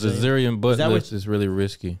Brazilian butt lift is really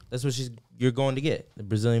risky. That's what you're going to get, the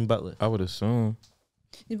Brazilian butt lift. I would assume.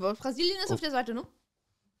 Brasilien ist auf der Seite, ne?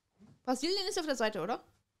 Brasilien ist auf der Seite, oder?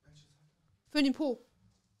 Für den Po.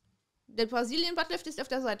 Der Brazilian butt lift ist auf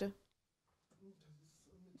der Seite.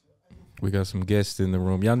 We got some guests in the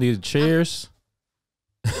room. Y'all need chairs?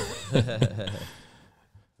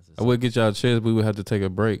 I would get y'all chairs, but we would have to take a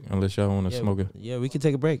break unless y'all want to smoke it. Yeah, we could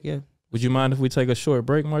take a break, yeah. Would you mind if we take a short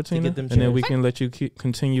break, Martina? And then we can let you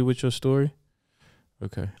continue with your story?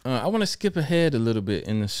 Okay. I want to skip ahead a little bit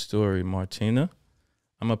in the story, Martina.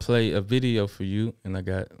 I'm gonna play a video for you, and I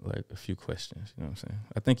got like a few questions. You know what I'm saying?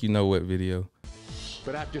 I think you know what video.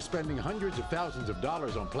 But after spending hundreds of thousands of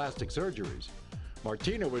dollars on plastic surgeries,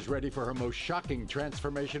 Martina was ready for her most shocking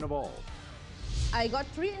transformation of all. I got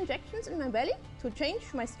 3 injections in my belly to change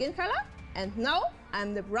my skin color, and now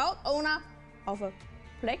I'm the proud owner of a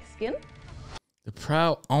black skin. The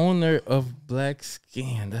proud owner of black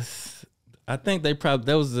skin. I think they probably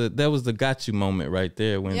that was the got you moment right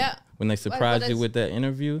there when they surprised you with that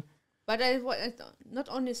interview. But I not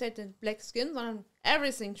only said the black skin, but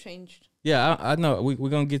everything changed. Yeah, I know. We're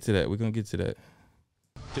gonna get to that. We're gonna get to that.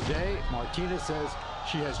 Today, Martina says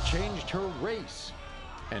she has changed her race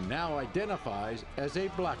and now identifies as a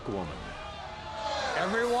black woman.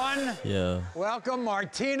 Everyone, welcome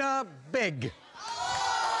Martina Big.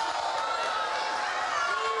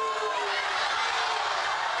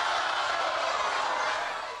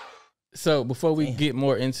 So before we get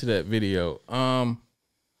more into that video,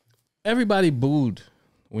 everybody booed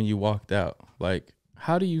when you walked out. Like,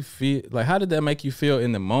 how do you feel? Like, how did that make you feel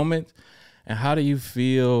in the moment? And how do you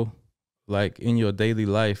feel like in your daily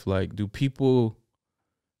life? Like, do people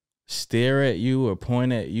stare at you or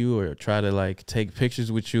point at you or try to like take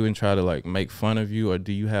pictures with you and try to like make fun of you? Or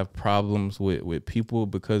do you have problems with people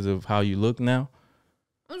because of how you look now?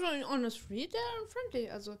 Also on the street, they're friendly.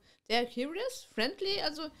 Also they're curious, friendly.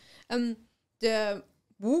 Also the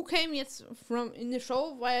Wu came jetzt from in the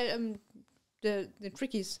show while the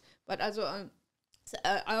trickies, but also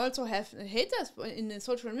I also have haters in the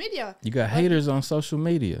social media. You got haters on social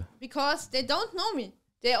media because they don't know me.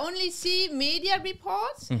 They only see media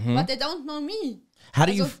reports, but they don't know me. How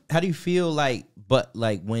do you feel like? But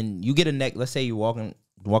like when you get a let's say you're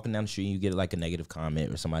walking down the street and you get like a negative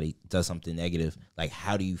comment or somebody does something negative, like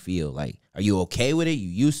how do you feel? Like, are you okay with it? You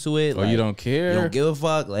used to it? Or like, you don't care? You don't give a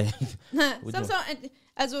fuck? Like,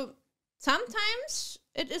 sometimes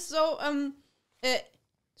it is so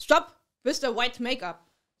stop with the white makeup.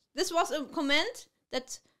 This was a comment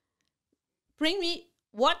that bring me,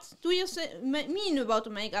 what do you mean about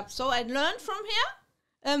the makeup? So I learned from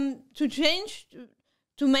here to change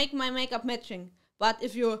to make my makeup matching. But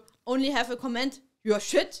if you only have a comment, you're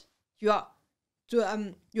shit, you're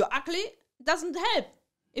ugly, it doesn't help.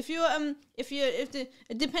 If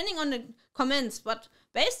depending on the comments, but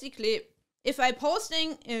basically if I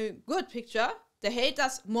posting a good picture, the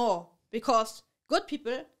haters more, because good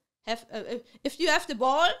people have if you have the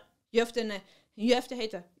ball, you have the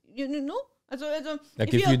hater. You know?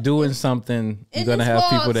 Like if you're doing something, you're gonna have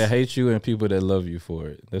people that hate you and people that love you for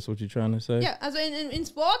it. That's what you're trying to say? Yeah, also in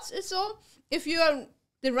sports it's so, if you're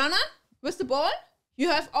the runner with the ball, you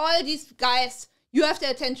have all these guys, you have the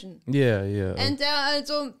attention. Yeah, yeah. And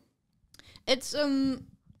also it's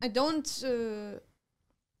I don't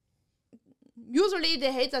usually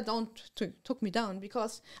the hater don't took me down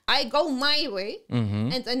because I go my way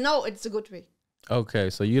and I know it's a good way. Okay,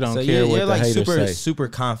 so you don't care what the haters say. Super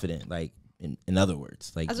confident, like in other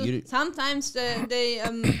words, like sometimes they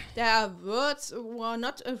their words were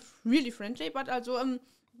not really friendly, but also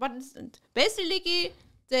but basically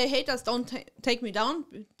the haters don't take me down;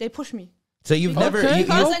 they push me. So you've never,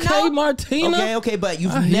 Martina. Okay, but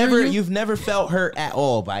you've never felt hurt at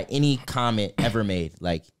all by any comment ever made.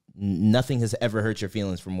 Like nothing has ever hurt your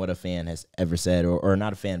feelings from what a fan has ever said, or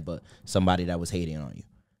not a fan, but somebody that was hating on you,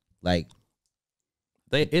 like.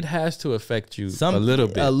 It has to affect you a little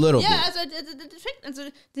bit. Yeah,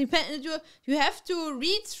 you have to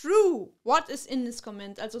read through what is in this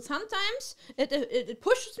comment. Also sometimes it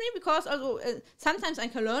pushes me because sometimes I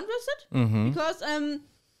can learn with it because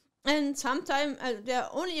and sometimes there are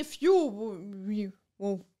only a few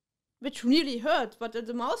which really hurt, but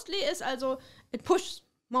the mostly is also it pushes.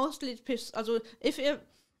 Mostly it pushes. Also if you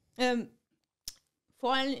I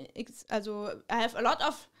have a lot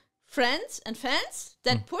of friends and fans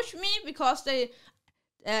that push me because they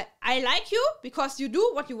I like you because you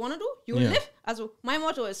do what you want to do. You live. Also my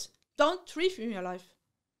motto is don't dream your life.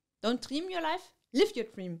 Don't dream your life. Live your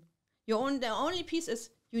dream. The only piece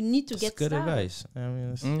is you need to get good started. Advice. I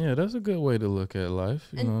mean, that's a good way to look at life.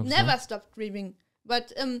 You know and never stop dreaming.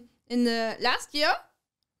 But in the last year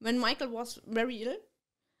when Michael was very ill,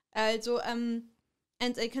 and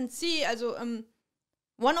I can see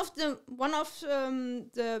one of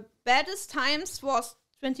the baddest times was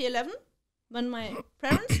 2011 when my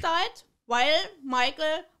parents died while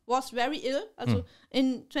Michael was very ill.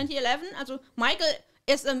 In 2011, Michael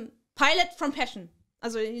is a pilot from passion.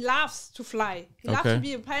 He loves to fly. He loves to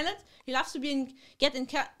be a pilot. He loves to get in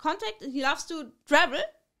contact. He loves to travel.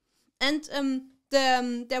 And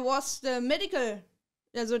there was the medical.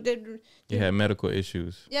 You had medical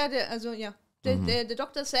issues. Yeah, The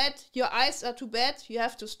doctor said, your eyes are too bad, you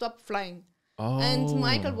have to stop flying. Oh. And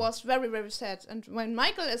Michael was very, very sad. And when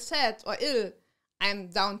Michael is sad or ill, I'm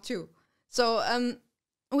down too. So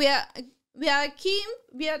we are a team.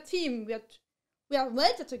 We are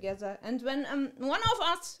welded together. And when one of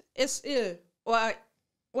us is ill or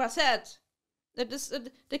sad, that is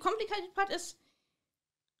the complicated part is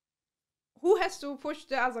who has to push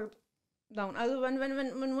the other down. Also when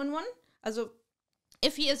one, also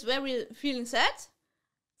if he is very feeling sad,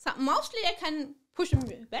 mostly I can push him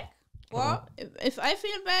back. Or if I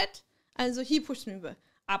feel bad, also he pushes me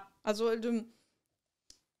up. Also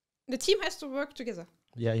the team has to work together.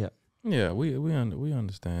 Yeah. Yeah, we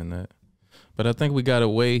understand that. But I think we got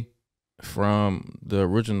away from the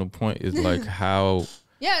original point is like how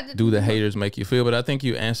do the haters make you feel? But I think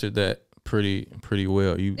you answered that pretty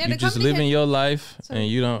well. You just living your life and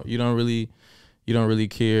you don't really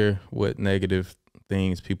care what negative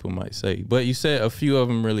things people might say. But you said a few of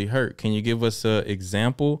them really hurt. Can you give us an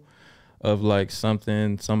example of like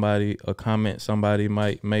a comment somebody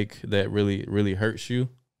might make that really hurts you?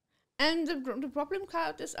 And the problem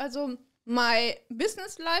card is also my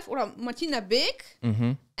business life or Martina Big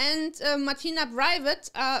and Martina Private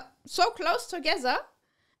are so close together.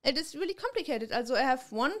 It is really complicated. Also I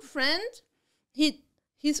have one friend,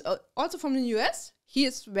 he's also from the US. He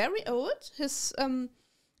is very old.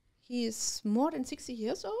 He is more than 60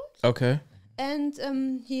 years old. Okay.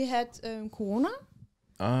 And he had Corona.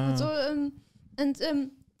 So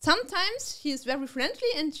sometimes he is very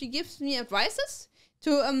friendly and she gives me advices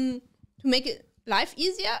to make it life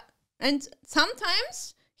easier. And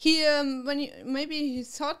sometimes maybe he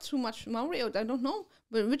saw too much Mario. I don't know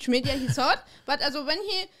which media he saw. But also when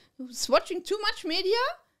he was watching too much media,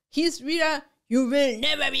 he's wieder, you will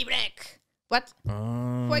never be black. But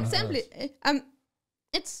for example,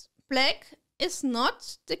 it's black is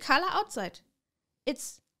not the color outside.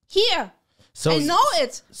 It's here. So I know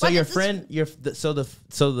it. So your friend,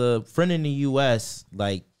 the friend in the U.S.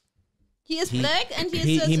 like he is black and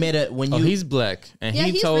he made it when you he's black and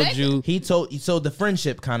he told you so the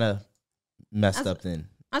friendship kind of messed up then.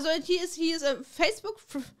 Also he is a Facebook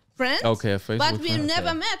friend. Okay, a Facebook but we friend.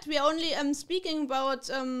 never met. We only speaking about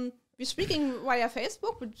we're speaking via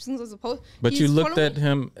Facebook, but you looked at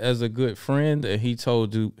him as a good friend, and he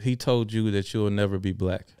told you that you'll never be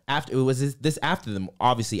black. After it was this after the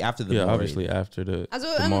obviously after the Maury. Obviously after the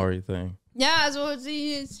Maury thing. Yeah, also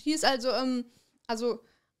he's also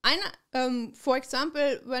for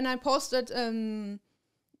example, when I posted also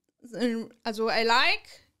I like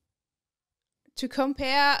to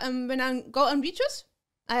compare when I go on beaches.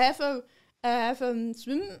 I have a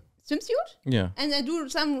swimsuit. Yeah, and I do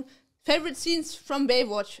some favorite scenes from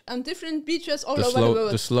Baywatch on different beaches all over the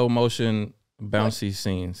world. The slow motion bouncy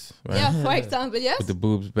scenes, right? Yeah, for example, yes. With the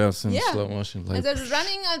boobs bouncing in slow motion. Like, and they're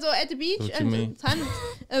running also at the beach and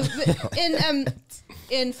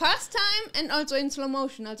in fast time and also in slow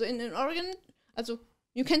motion. Also in Oregon, also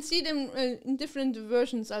you can see them in different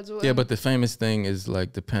versions. Also yeah, but the famous thing is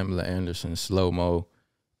like the Pamela Anderson slow mo,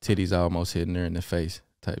 titties almost hitting her in the face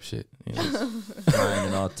type shit. You know? Flying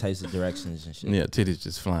in all types of directions and shit. Yeah, titties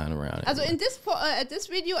just flying around. Also in this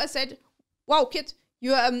video, I said, "Wow, kid,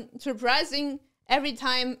 you are surprising every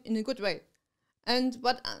time in a good way."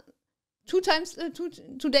 But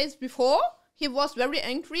 2 days before, he was very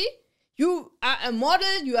angry. You are a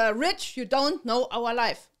model. You are rich. You don't know our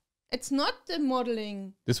life. It's not the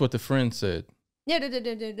modeling. This is what the friend said. Yeah,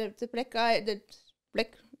 the black guy, the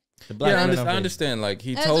black. Yeah, I understand. Like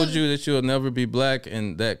he told you that you'll never be black,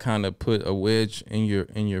 and that kind of put a wedge in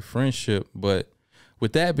your friendship. But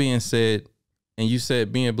with that being said, and you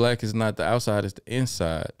said being black is not the outside, it's the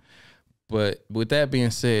inside. But with that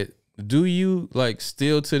being said, do you like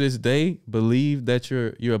still to this day believe that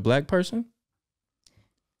you're a black person?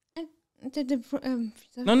 No. I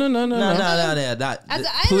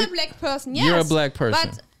am a black person. Yes, you're a black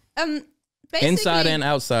person. But basically, inside and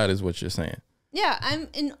outside is what you're saying. Yeah, I'm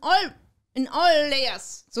in all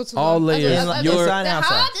layers. Sozusagen. All layers. The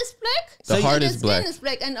heart is black. The heart is black. Skin is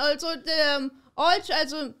black, and also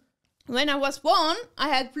when I was born, I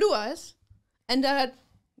had blue eyes, and I had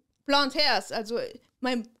blonde hairs. Also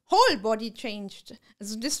my whole body changed.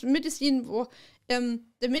 Also this medicine, the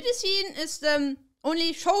medicine is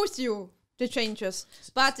only shows you the changes,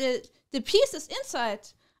 but the pieces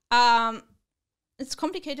inside, it's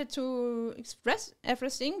complicated to express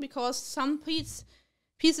everything because some pieces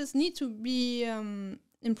need to be in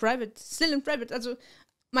private, still in private. Also,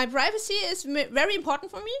 my privacy is very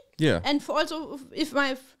important for me. Yeah. And for also if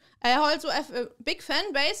my I also have a big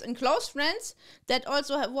fan base and close friends that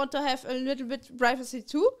also want to have a little bit privacy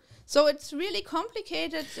too. So it's really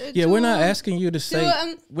complicated. We're not asking you to say.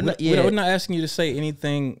 We're not asking you to say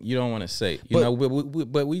anything you don't want to say.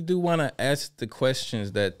 But we do want to ask the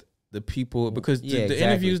questions that the people, because the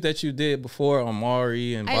interviews that you did before on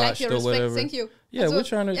Maury and Botched or whatever. Thank you. Yeah, we're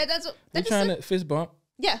trying to fist bump.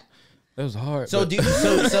 Yeah. That was hard. So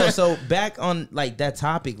so back on like that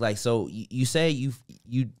topic, like, so you say you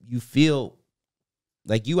feel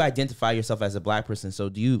like you identify yourself as a black person. So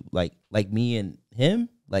do you like me and him,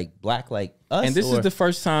 like black like us? And this is the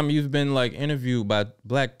first time you've been like interviewed by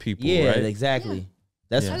black people, right? Yeah, exactly.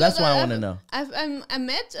 That's why I want to know. I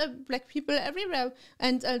met black people everywhere,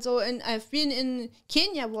 and also I've been in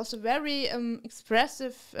Kenya. Was a very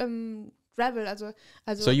expressive travel.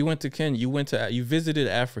 So you went to Kenya. You visited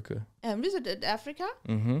Africa. I visited Africa,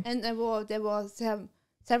 and there were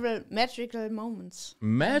several magical moments.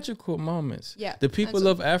 Magical moments. Yeah. The people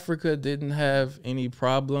of Africa didn't have any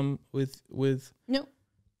problem with no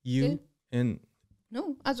you and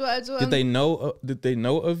no. Did they know? Did they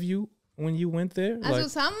know of you when you went there?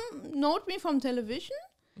 Some know me from television,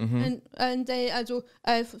 and they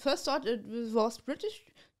I first thought it was British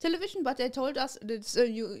television, but they told us it's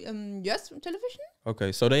US television.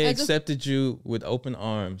 Okay, so they accepted you with open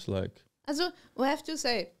arms, like. We have to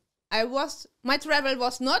say, my travel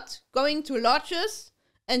was not going to lodges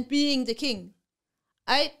and being the king.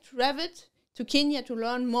 I traveled to Kenya to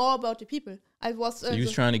learn more about the people. I was. So you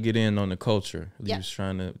was trying to get in on the culture. Yeah. You was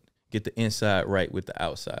trying to get the inside right with the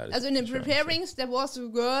outside. In the preparings, there was a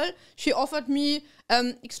girl. She offered me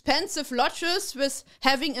expensive lodges with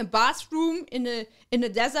having a bathroom in a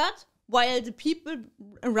desert, while the people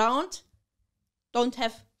around don't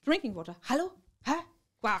have drinking water. Hello? Huh?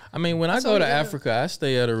 Wow. I mean, when I go to Africa, I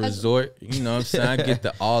stay at a resort. You know what I'm saying? I get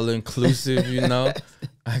the all-inclusive, you know.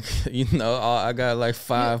 I got like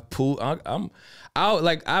 5 pool.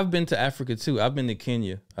 I've been to Africa too. I've been to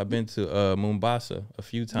Kenya. I've been to Mombasa a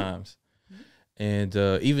few times. And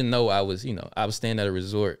even though I was staying at a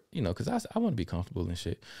resort, because I want to be comfortable and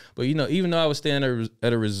shit. But, even though I was staying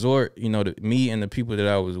at a resort, me and the people that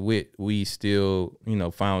I was with, we still,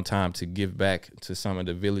 found time to give back to some of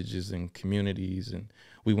the villages and communities. And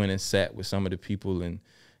we went and sat with some of the people and,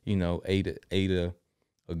 ate a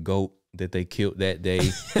goat that they killed that day.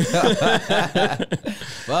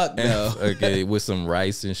 Fuck no. Okay, with some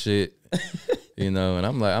rice and shit, and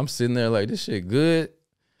I'm sitting there like, this shit good.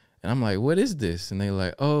 And I'm like, what is this? And they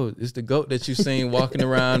like, oh, it's the goat that you seen walking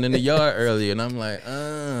around in the yard earlier. And I'm like,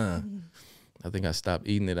 I think I stopped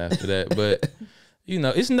eating it after that. But,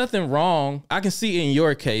 it's nothing wrong. I can see in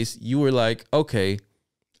your case, you were like, okay,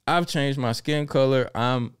 I've changed my skin color.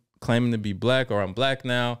 I'm claiming to be black, or I'm black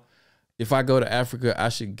now. If I go to Africa, I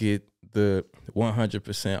should get the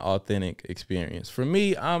 100% authentic experience. For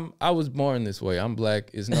me, I was born this way. I'm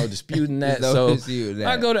black. There's no disputing that.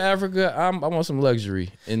 I go to Africa, I want some luxury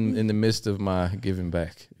in the midst of my giving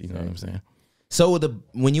back. You know what I'm saying? So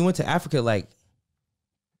when you went to Africa, like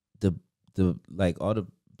the all the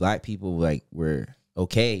black people like were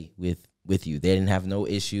okay with you. They didn't have no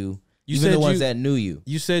issue. Even the ones that knew you.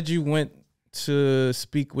 You said you went to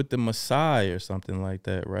speak with the Maasai or something like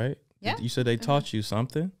that, right? Yeah. You said they taught you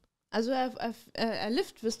something? I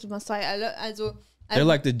lived with the Maasai. They're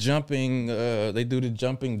like the jumping, they do the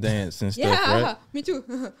jumping dance and stuff, right? Yeah, me too.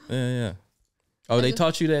 Yeah. Oh, they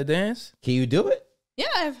taught you that dance? Can you do it? Yeah,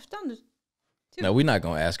 I've done it too. No, we're not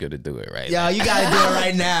going to ask her to do it right now. You got to do it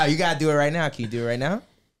right now. You got to do it right now. Can you do it right now?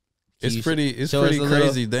 It's pretty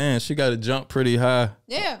crazy dance. She got to jump pretty high.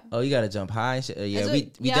 Yeah. Oh, you got to jump high? Yeah, we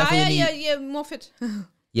definitely need... Yeah, more fit.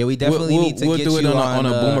 Yeah, we definitely need to get do it you on a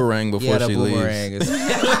boomerang before she leaves.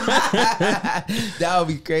 That would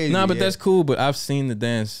be crazy. Nah, but that's cool. But I've seen the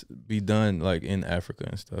dance be done like in Africa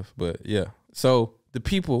and stuff. But yeah, so the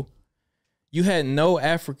people, you had no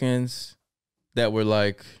Africans that were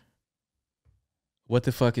like, what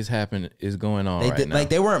the fuck is going on right now? Like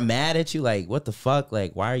they weren't mad at you. Like, what the fuck?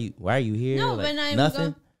 Like, why are you here? No, like, when I'm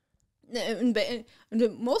nothing. The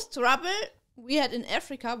most trouble we had in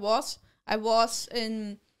Africa was I was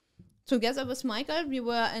together with Michael. We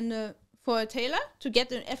were for a tailor to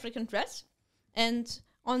get an African dress, and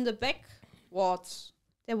on the back wards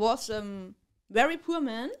there was very poor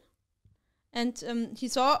man, and he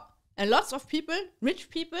saw lots of people, rich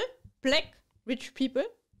people, black rich people,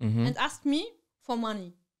 and asked me for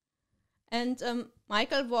money, and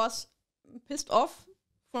Michael was pissed off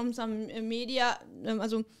from some media. There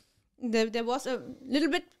was a little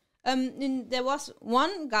bit. There was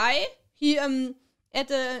one guy. He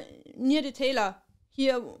near the tailor.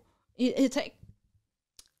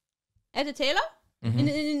 At the tailor,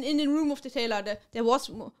 in the room of the tailor. There was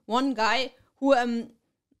one guy who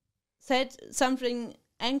said something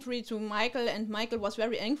angry to Michael, and Michael was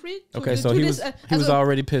very angry. Okay, so he was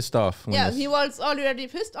already pissed off. Yeah, he was already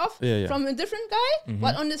pissed off from a different guy.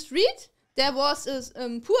 But on the street, there was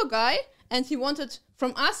a poor guy, and he wanted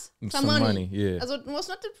from us some money. Yeah, also it was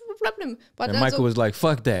not the problem. But and Michael was like,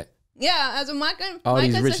 "Fuck that." Yeah, also Michael. All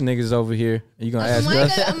Michael these rich niggas over here. Are you gonna ask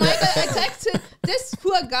us? Michael attacked this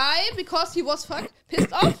poor guy because he was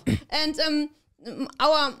pissed off, and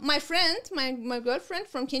my friend, my girlfriend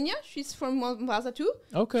from Kenya, she's from Mombasa too.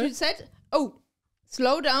 Okay. She said, "Oh,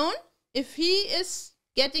 slow down. If he is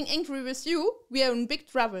getting angry with you, we are in big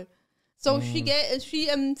trouble." So she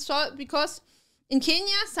saw, because in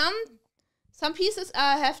Kenya some pieces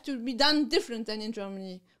have to be done different than in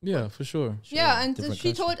Germany. Yeah, for sure. Yeah, and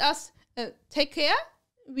she told us, take care.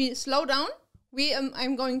 We slow down.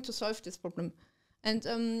 I'm going to solve this problem. And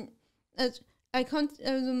I can't.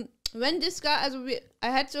 When this guy,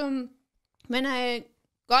 when I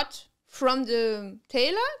got from the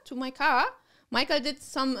tailor to my car, Michael did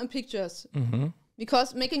some pictures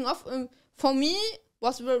because making off for me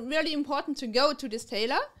was really important to go to this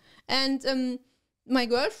tailor, and my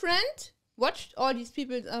girlfriend watched all these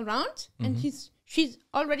people around, and she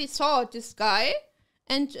already saw this guy,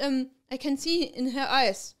 and I can see in her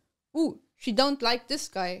eyes, ooh, she don't like this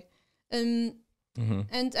guy, and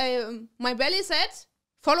my belly said,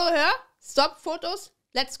 follow her, stop photos,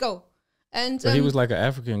 let's go. And so he was like an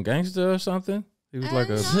African gangster or something. He was like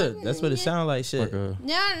a. That's what it sounded like. Shit. No,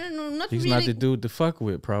 not he's really. Not the dude to fuck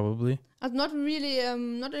with, probably. Not really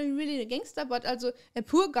a gangster, but also a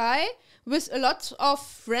poor guy with a lot of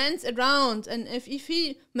friends around. And if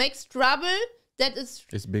he makes trouble, that is...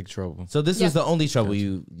 It's big trouble. So this was the only trouble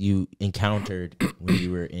you encountered when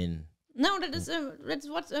you were in... No, that's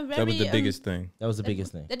what's a very... That was the biggest thing. That was the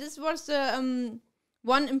biggest thing. That was the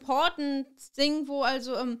one important thing wo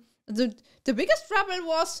also... the biggest trouble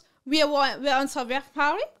was we were on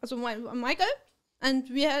safari, also Michael, and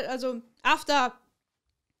we had after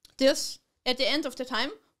this, at the end of the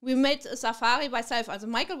time, we made a safari by self. Also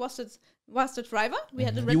Michael was the driver. We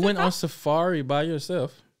had the rental You went car. on safari by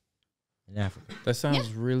yourself in Africa. That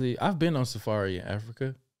sounds really. I've been on safari in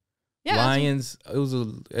Africa. Yeah, lions.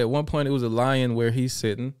 At one point it was a lion where he's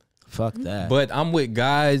sitting. Fuck that. But I'm with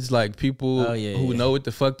guys like people who know what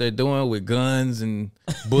the fuck they're doing with guns and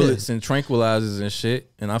bullets and tranquilizers and shit.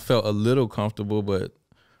 And I felt a little comfortable, but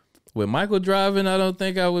with Michael driving, I don't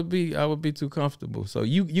think I would be too comfortable. So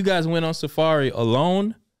you guys went on safari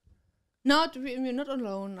alone? We're not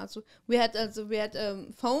alone. We had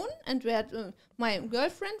phone, and we had my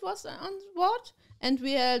girlfriend was on board, and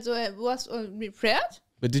we had was prepared.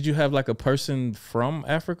 But did you have like a person from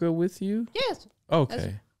Africa with you? Yes.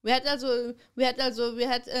 Okay. We had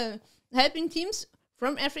helping teams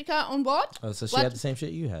from Africa on board. Oh, so she had the same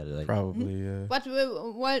shit you had, like. Probably, yeah. But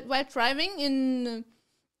while driving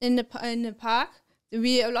in the park,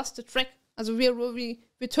 we lost the track. Also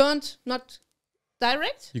we turned not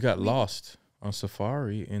direct. You got lost on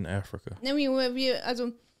safari in Africa. Then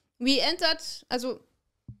we entered. Also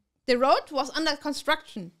the road was under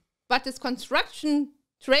construction, but this construction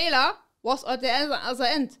trailer was at the other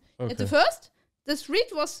end. Okay. At the first, the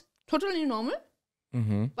street was totally normal,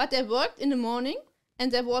 but they worked in the morning,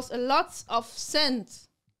 and there was a lot of sand.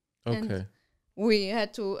 Okay. And we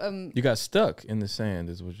had to. You got stuck in the sand,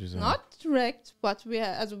 is what you're saying. Not direct, but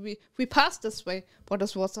we passed this way, but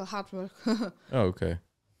this was a hard work. Oh, okay.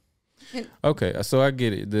 Okay, so I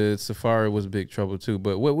get it. The safari was big trouble too,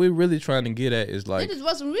 but what we're really trying to get at is like it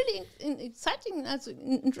was really exciting,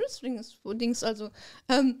 interesting things. Also,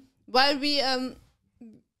 while we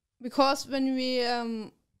because when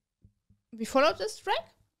we followed this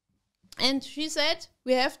track, and she said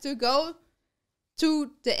we have to go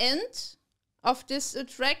to the end of this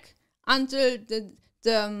track until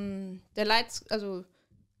the lights. Also,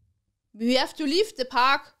 we have to leave the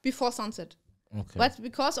park before sunset. Okay. But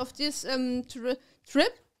because of this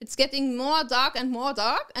trip, it's getting more dark and more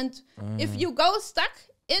dark. And if you go stuck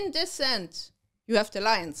in this sand, you have the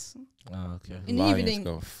lions. Oh, okay. In the lions evening.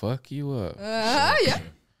 Gonna fuck you up. Yeah.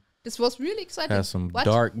 This was really exciting. Have some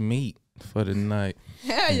dark meat for the night.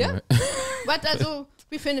 Yeah. But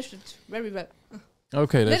we finished it very well.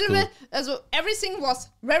 Okay, that's cool. Bit, everything was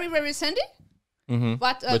very, very sandy.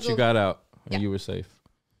 But you got out and you were safe.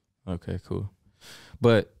 Okay, cool.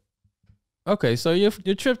 But okay, so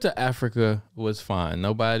your trip to Africa was fine.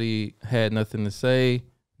 Nobody had nothing to say.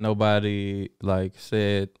 Nobody like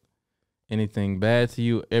said anything bad to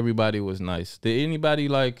you. Everybody was nice. Did anybody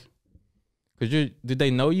like? Did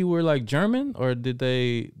they know you were like German, or did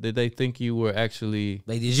they think you were actually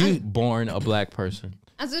like born a black person?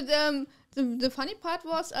 Also the funny part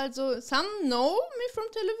was also some know me from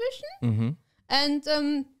television, and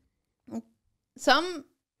some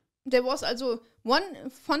there was also one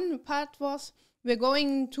fun part was we're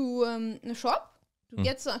going to a shop to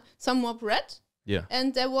get some more bread. Yeah,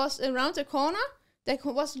 and there was around the corner there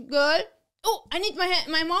was a girl. Oh, I need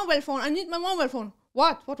my mobile phone. I need my mobile phone.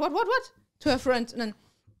 What? To her friend, and then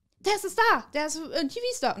there's a star. There's a TV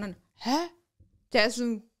star, and then there's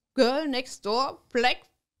a girl next door, black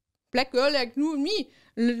girl like you and me,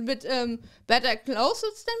 a little bit better clothes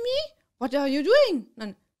than me. What are you doing?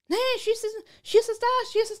 And then, she's a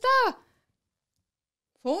star.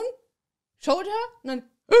 Phone showed her, and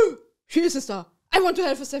then she is a star. I want to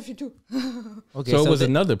have a selfie too. Okay, so it was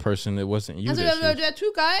another person. It wasn't you. Also, there were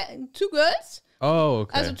two girls. Oh,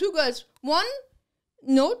 okay. Also two girls. One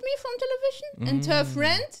knowed me from television, and her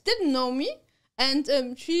friend didn't know me, and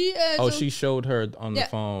she. She showed her on the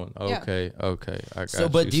phone. Okay, I got you.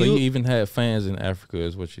 But you even had fans in Africa,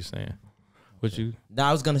 is what you're saying? Now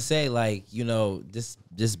I was gonna say, like, this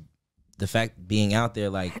the fact being out there,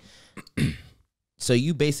 like, so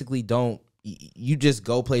you basically don't. You just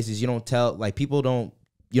go places. You don't tell people don't.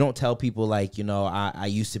 You don't tell people like I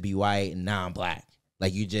used to be white and now I'm black.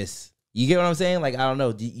 Like you get what I'm saying? Like I don't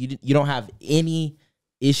know. You don't have any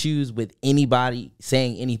issues with anybody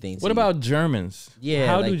saying anything. What about Germans? Yeah.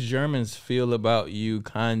 How do Germans feel about you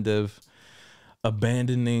kind of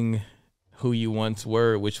abandoning who you once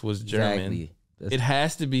were, which was German? Exactly. It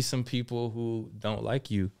has to be some people who don't like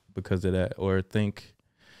you because of that, or think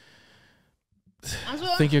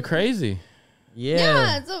you're crazy.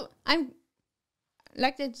 Yeah, so I'm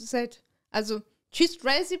like they said. Also, she's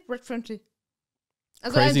crazy but friendly.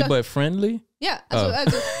 Crazy but friendly. Yeah.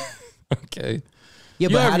 Okay. Yeah,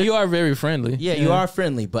 but you are very friendly. Yeah, you are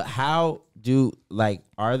friendly. But how do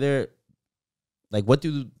are there what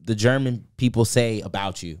do the German people say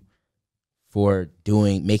about you for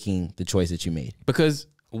making the choice that you made? Because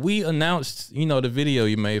we announced, the video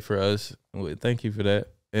you made for us. Thank you for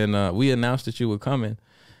that. And we announced that you were coming.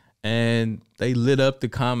 And they lit up the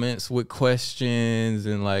comments with questions,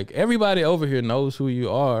 and everybody over here knows who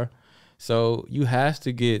you are. So you have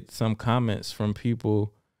to get some comments from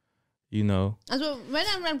people, Also, when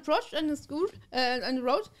I approached on the school, on the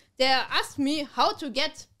road, they asked me how to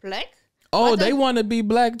get black. Oh, they want to be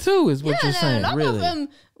black too, is what you're saying. Yeah, really? Of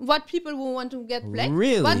what people who want to get black.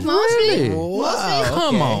 Really? But mostly, Wow,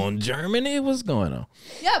 Come on, Germany, what's going on?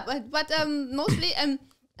 Yeah, but mostly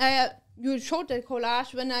you showed the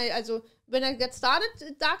collage when I get started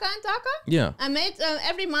darker and darker. Yeah. I made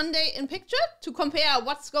every Monday a picture to compare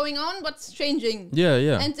what's going on, what's changing.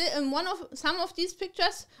 Yeah. And some of these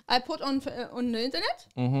pictures I put on the internet.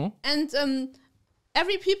 Mm-hmm. And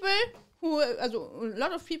every people a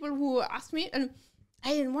lot of people who ask me,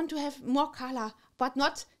 I want to have more color, but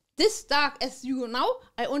not this dark as you now.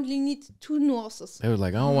 I only need 2 nuances. They were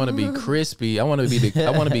like, I don't want to be crispy. I want to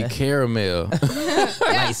be caramel.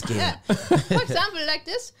 Light skin. Yeah. For example, like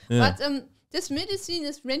this. Yeah. But this medicine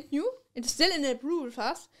is brand new. It's still in the approval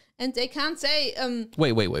phase, and they can't say.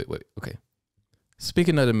 Wait. Okay.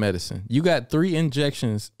 Speaking of the medicine, you got 3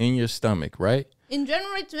 injections in your stomach, right? In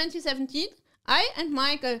January 2017, I and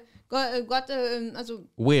Michael got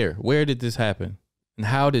Where did this happen? And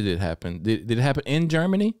how did it happen? Did it happen in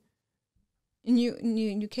Germany? In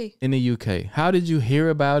UK. In the UK. How did you hear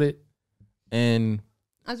about it? And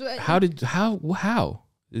how? Also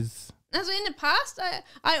in the past,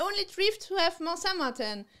 I only tried to have more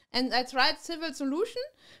summertime, and I tried several solutions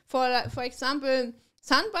for example,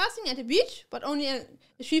 sunbathing at the beach, but only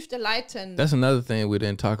achieved a light tan. That's another thing we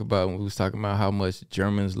didn't talk about when we was talking about how much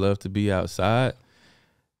Germans love to be outside.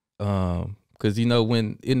 Because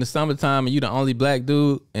when in the summertime and you the only black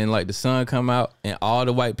dude and the sun come out and all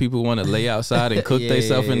the white people want to lay outside and cook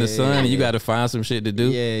themselves in the sun and you got to find some shit to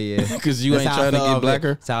do. Yeah. Because you ain't trying to get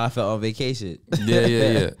blacker. That's how I felt on vacation.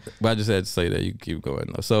 Yeah. But I just had to say that. You can keep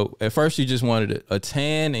going though. So at first you just wanted a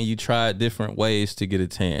tan and you tried different ways to get a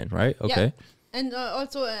tan, right? Okay. Yeah. And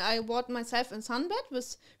also I bought myself a sunbed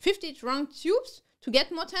with 50 drunk tubes to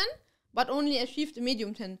get more tan, but only achieved a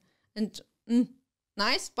medium tan. And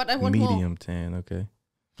nice, but I want medium more. Tan, okay.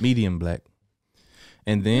 Medium black.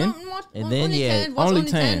 And then? Only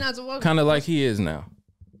tan. Kind of like he is now.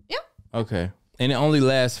 Yeah. Okay. And it only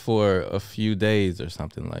lasts for a few days or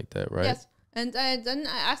something like that, right? Yes. And then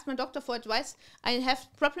I asked my doctor for advice. I have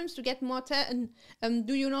problems to get more tan.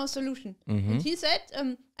 Do you know a solution? Mm-hmm. And he said,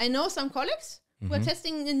 I know some colleagues who are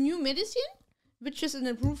testing a new medicine, which is an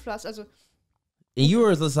approved class. Also, and you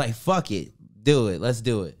were just like, fuck it. Do it. Let's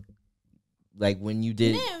do it. Like when you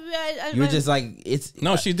did, I you were just like it's.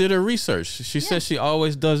 No, she did her research. She said she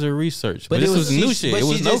always does her research, but it this was new shit. But it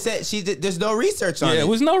was she no, just said she did, there's no research on it. Yeah, it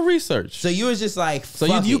was no research. So you was just like, so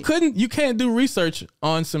you can't do research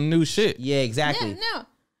on some new shit. Yeah, exactly. Yeah, no,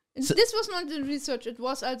 so, this was not the research. It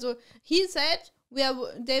was also he said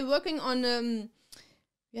they're working on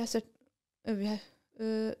yes, like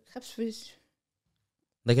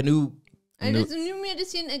a new. It's a new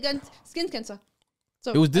medicine against skin cancer.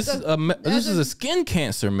 So this is a skin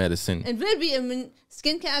cancer medicine. It will be a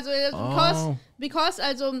skin cancer because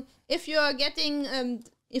also if you're getting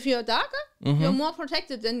if you're darker, you're more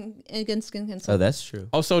protected than against skin cancer. Oh, that's true.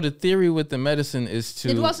 Also, the theory with the medicine is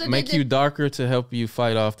to make you darker to help you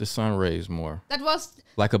fight off the sun rays more. That was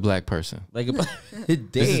like a black person. Like a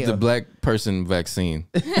This is the black person vaccine.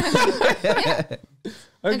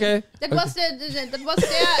 Okay. That was their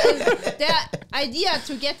idea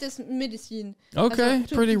to get this medicine. Okay,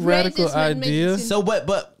 pretty radical idea. Medicine. So,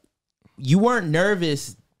 but you weren't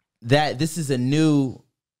nervous that this is a new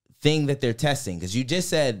thing that they're testing, because you just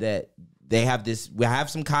said that they have this. We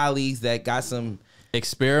have some colleagues that got some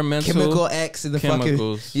experimental chemical X in the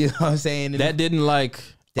chemicals. fucking. You know what I'm saying? That didn't like.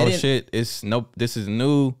 Shit! It's nope. This is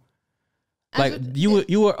new. Like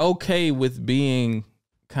you were okay with being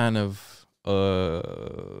kind of a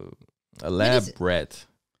lab rat.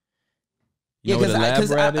 You know what a lab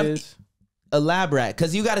rat is? A lab rat,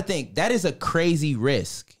 because you got to think that is a crazy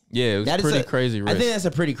risk. Yeah, it was pretty crazy risk. I think that's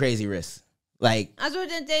a pretty crazy risk. Like,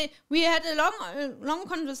 we had a long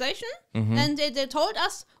conversation, and they told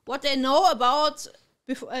us what they know about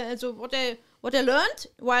before, what they learned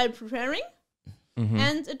while preparing,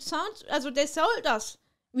 and it sounds they told us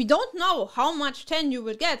we don't know how much 10 you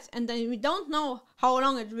will get, and then we don't know how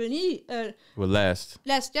long it will last.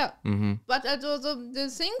 Yeah, but the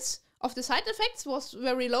things of the side effects was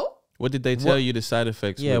very low. What did they tell you the side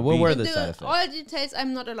effects? Yeah, what were the side effects? All details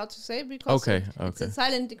I'm not allowed to say because it's a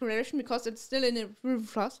silent declaration because it's still in a review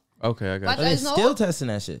class. Okay, I got it. They're still testing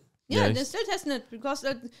that shit. Yeah, they're still testing it because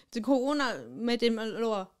the corona made them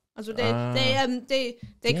lower. Also they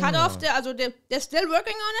cut off they're still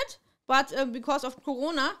working on it, but because of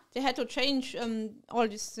corona they had to change all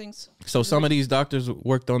these things. So some of these doctors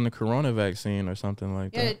worked on the corona vaccine or something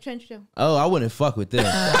like that. Yeah, they changed them. Oh, I wouldn't fuck with them.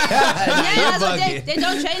 They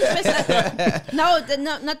don't change this. No,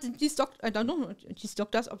 not these doctors. I don't know these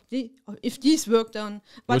doctors if these worked on.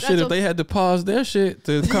 But well, shit, if they had to pause their shit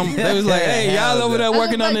to come, they was like, "Hey, y'all over there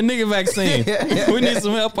working on the nigga vaccine. We need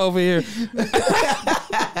some help over here."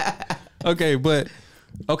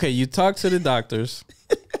 Okay, you talk to the doctors.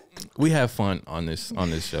 We have fun on this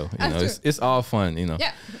show. You know, it's all fun. You know.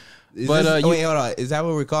 Yeah. But wait, hold on. Is that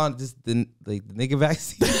what we're calling this? The nigga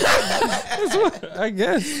vaccine? That's what, I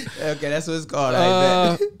guess. Okay, that's what it's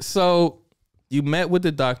called. So you met with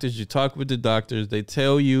the doctors. You talk with the doctors. They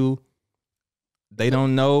tell you they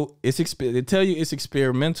don't know. They tell you it's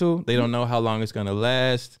experimental. They don't know how long it's gonna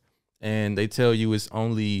last, and they tell you it's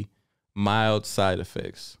only mild side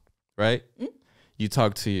effects. Right? Mm-hmm. You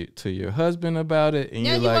talk to your husband about it, and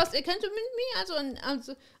he like, was acquainted with me,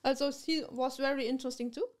 also he was very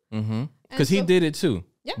interesting too. Mm-hmm. Because he did it too,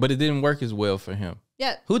 but it didn't work as well for him.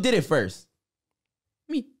 Yeah. Who did it first?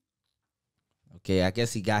 Me. Okay, I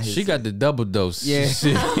guess he got his. She got the double dose. Yeah.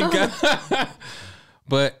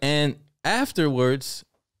 But afterwards,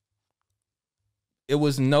 it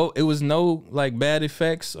was no like bad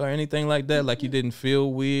effects or anything like that. Like you didn't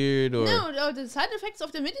feel weird or no. The side effects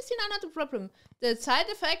of the medicine are not a problem. The side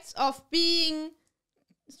effects of being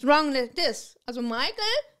strong like this. Also Michael,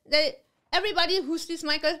 everybody who sees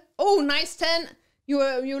Michael, oh nice 10,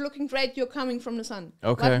 you're looking great. You're coming from the sun.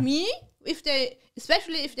 Okay. But me,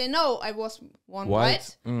 especially if they know I was one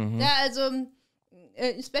white,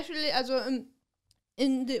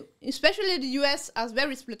 especially the US are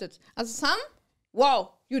very splitted. As some.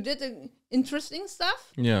 Wow, you did interesting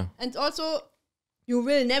stuff. Yeah. And also, you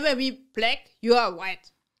will never be black, you are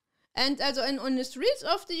white. And also on the streets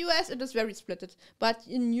of the US, it is very splitted. But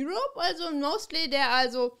in Europe, also mostly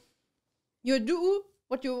you do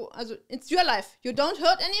what it's your life. You don't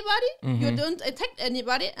hurt anybody, you don't attack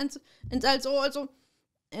anybody. And also,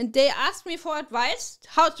 and they asked me for advice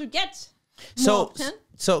how to get more.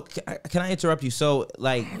 So can I interrupt you? So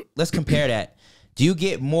like, let's compare that. Do you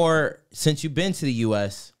get more, since you've been to the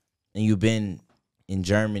U.S. and you've been in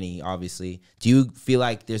Germany, obviously, do you feel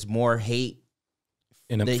like there's more hate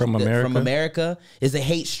from America? From America? Is the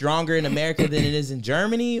hate stronger in America than it is in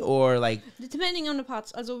Germany, or like? Depending on the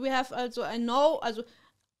parts. Also, we have, I know,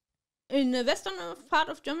 in the western part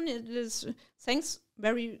of Germany, it is things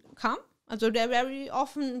very calm. Also they're very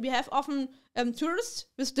often, we have often tourists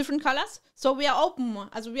with different colors, so we are open more.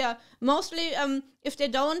 Also we are mostly, if they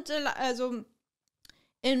don't, also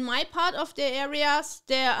in my part of the areas,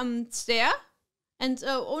 they stare and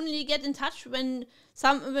only get in touch when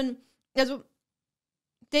also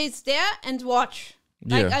they stare and watch.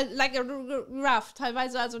 Like a giraffe,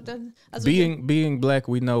 teilweise. Also being black,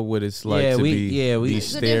 we know what it's like to be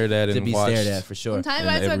stared at and watched. Stared at for sure. And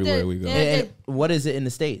everywhere we go. And what is it in the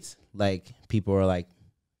States? Like people are like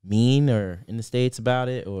mean or in the States about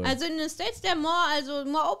it, or also in the States they're more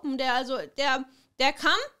open. They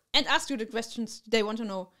come and ask you the questions they want to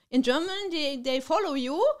know. In German, they follow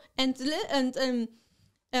you and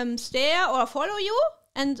stare or follow you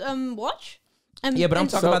and watch. Yeah, but I'm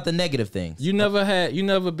talking about the negative things. You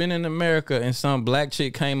never been in America and some black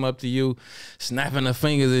chick came up to you, snapping her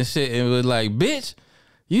fingers and shit, and was like, "Bitch,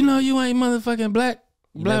 you know you ain't motherfucking black."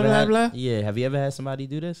 Blah blah blah. Yeah, have you ever had somebody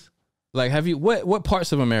do this? Like, have you? What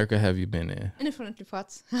parts of America have you been in? In the friendly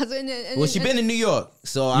parts. Well, she been in New York,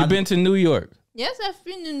 so you've been to New York. Yes, I've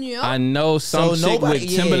been in New York. I know some chick with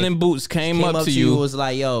Timberland boots came up to you. Was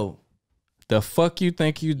like, "Yo, the fuck you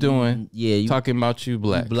think you doing? You talking about you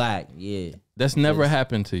black? You black, yeah." That's never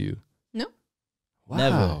happened to you. No. Wow.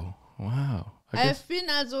 Never. Wow. I've been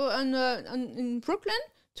also in Brooklyn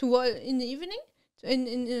in the evening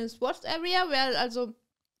in a sports area where also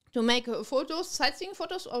to make photos, sightseeing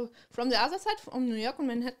photos from the other side, from New York and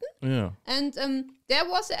Manhattan. Yeah. And there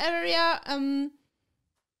was an area,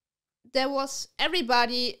 there was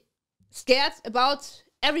everybody scared about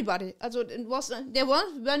everybody. Also it was, they were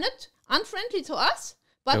not unfriendly to us,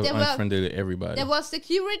 but they were unfriendly to everybody. There was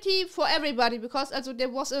security for everybody because also there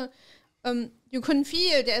was you can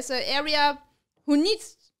feel there's an area who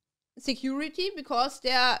needs security because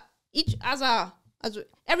they are each other. Also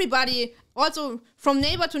everybody, also from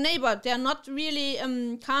neighbor to neighbor, they are not really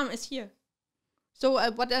calm as here.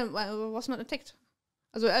 So, but I was not attacked.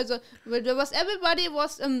 Also there was everybody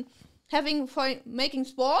was having for making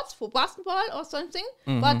sports for basketball or something.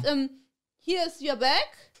 But here's your bag,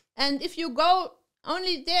 and if you go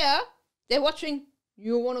only there, they're watching.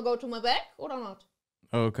 You want to go to my bag or not?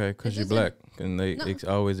 Okay, because you're black, and they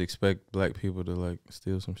always expect black people to like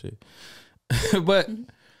steal some shit. But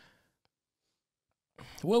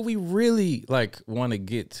what we really like want to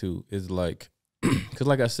get to is like, because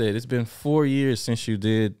like I said, it's been 4 years since you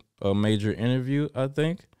did a major interview, I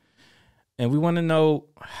think, and we want to know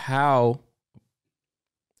how,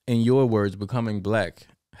 in your words, becoming black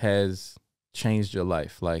has changed your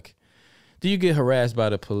life. Like, do you get harassed by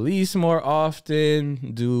the police more often?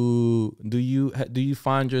 Do you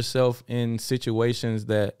find yourself in situations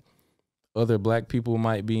that other black people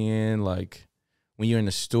might be in? Like when you're in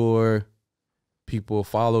the store, people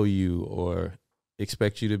follow you or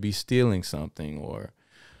expect you to be stealing something, or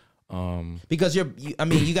because I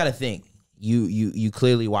mean, you got to think. You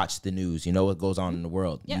clearly watch the news. You know what goes on in the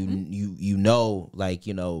world. Yeah. You know, like,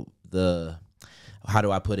 you know, the, how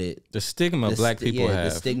do I put it? The stigma black people have.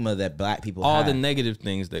 The stigma that black people have. All have. the negative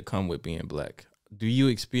things that come with being black. Do you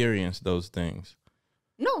experience those things?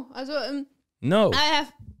 No. Also, no. I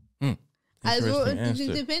have. Also,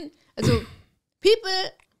 also, people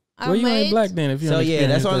are well, you ain't black then if you don't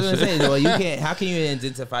experience that's what I was gonna say. Well, you can't. How can you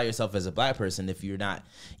identify yourself as a black person if you don't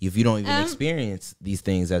even experience these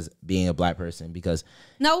things as being a black person? Because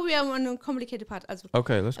now we are on a complicated part. Also,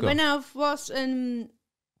 okay, let's go. When I was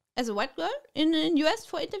as a white girl in the US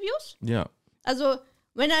for interviews. Yeah. Also,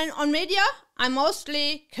 when I'm on media, I'm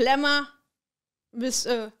mostly glamour with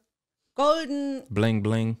golden bling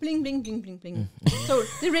bling. Bling bling bling bling bling. So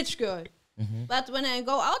the rich girl. But when I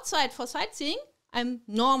go outside for sightseeing, I'm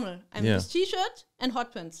normal. I'm with t-shirt and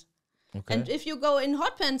hot pants. Okay. And if you go in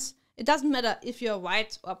hot pants, it doesn't matter if you're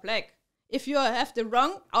white or black. If you have the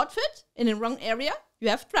wrong outfit in the wrong area, you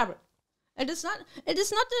have trouble. It is not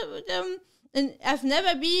and I've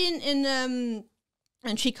never been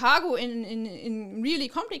in Chicago in really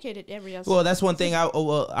complicated areas. Well, that's one thing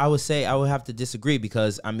I would say I would have to disagree,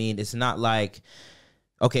 because I mean, it's not like,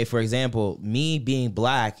 okay, for example, me being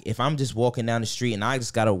black, if I'm just walking down the street and I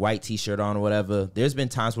just got a white t-shirt on or whatever, there's been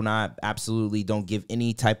times when I absolutely don't give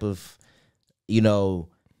any type of, you know,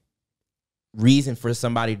 reason for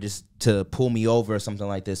somebody just to pull me over or something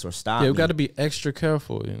like this or stop me. Yeah, we got to be extra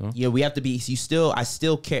careful, you know? Yeah, we have to be, I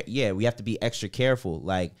still care. Yeah, we have to be extra careful.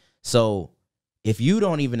 Like, so if you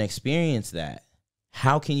don't even experience that,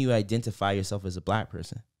 how can you identify yourself as a black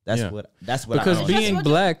person? That's what because being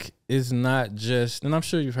black is not just, and I'm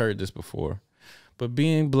sure you've heard this before, but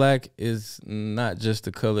being black is not just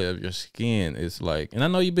the color of your skin. It's like, and I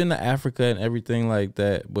know you've been to Africa and everything like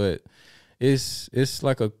that, but it's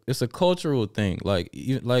like it's a cultural thing. Like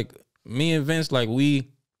me and Vince, like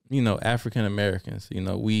we, African Americans,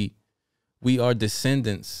 we are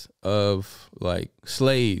descendants of like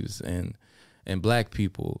slaves and black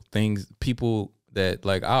people, people that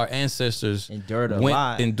like our ancestors endured a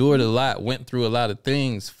lot, went through a lot of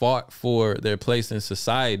things, fought for their place in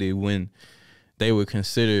society when they were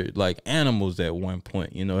considered like animals at one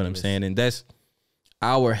point. You know what I'm saying? And that's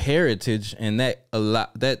our heritage, and that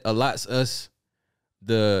allots us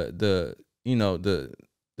the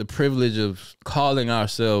privilege of calling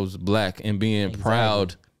ourselves black and being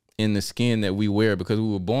proud in the skin that we wear because we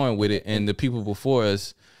were born with it, and the people before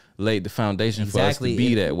us laid the foundation for us to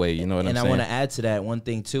be that way. You know what I'm saying? And I want to add to that one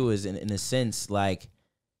thing too is in a sense like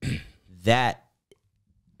that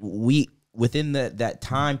we within that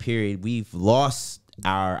time period we've lost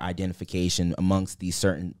our identification amongst these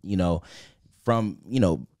certain from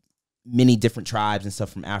many different tribes and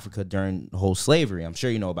stuff from Africa during the whole slavery. I'm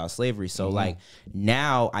sure you know about slavery. So like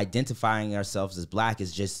now identifying ourselves as black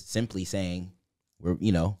is just simply saying we're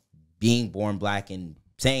being born black and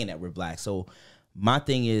saying that we're black. So my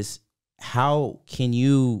thing is, how could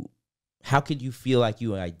you feel like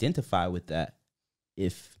you identify with that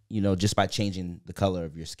if, just by changing the color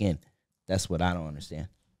of your skin? That's what I don't understand.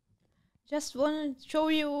 Just want to show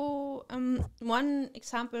you one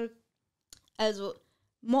example. Also,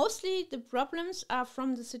 mostly the problems are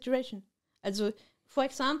from the situation. Also, for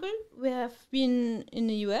example, we have been in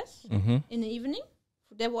the US in the evening.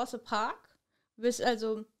 There was a park with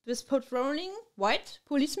patrolling white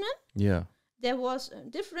policemen. Yeah. There was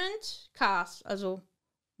different cars. Also,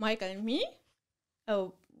 Michael and me,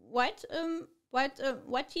 white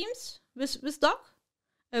teams with dog,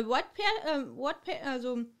 white pair,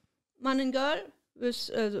 also man and girl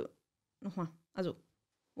with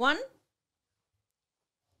one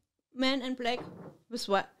man and black with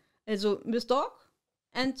white, with dog,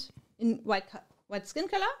 and in white skin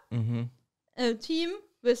color. A team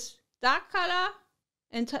with dark color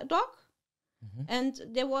and dog. And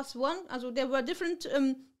there was there were different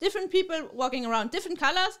people walking around, different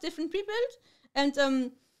colors, different people,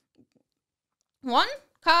 and one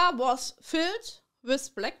car was filled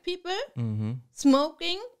with black people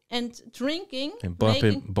smoking and drinking and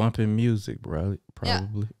bumping music, probably.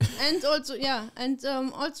 Yeah. And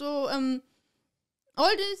also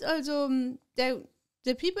all this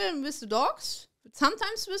the people with the dogs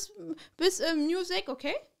sometimes with music,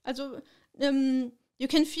 okay, also you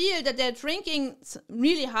can feel that they're drinking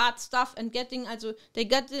really hard stuff and they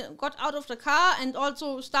got out of the car and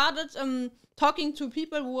also started talking to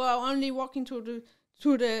people who are only walking to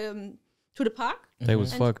the park. They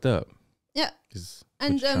was fucked up. Yeah.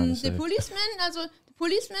 And the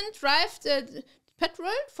policemen drive the patrol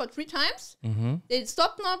for 3 times. They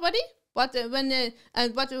stopped nobody, but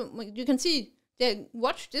you can see they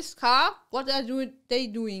watch this car. What are they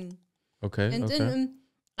doing? Okay. And then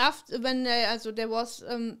after when there was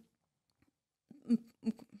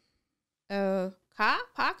car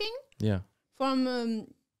parking. Yeah. From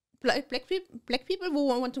black people who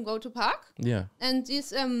want to go to park. Yeah. And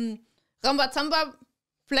this Rambazamba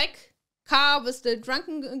black car with the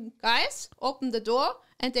drunken guys opened the door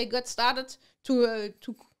and they got started to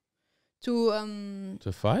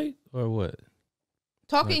fight or what?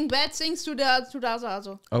 Talking bad things to the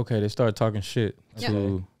other. Okay, they started talking shit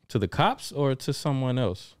to the cops or to someone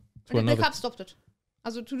else. The cops stopped it.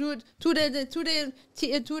 Also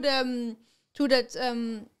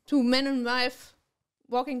to men and wife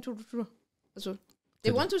walking to. Also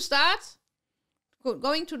they want to start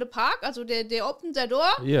going to the park. Also they opened their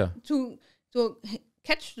door. Yeah. To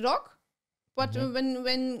catch the dog, but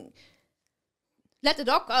when let the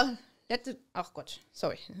dog let the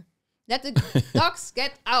dogs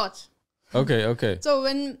get out. Okay. So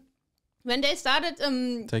when they started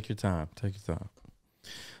take your time.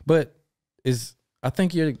 But I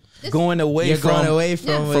think you're going away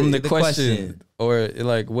from the question or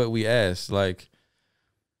like what we asked, like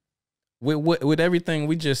with everything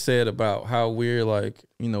we just said about how we're like,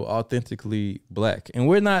 authentically black, and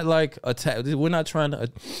we're not like we're not trying to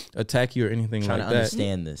attack you or anything like that. Trying to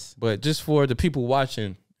understand this, but just for the people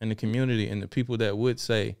watching in the community and the people that would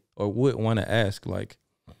say or would want to ask, like,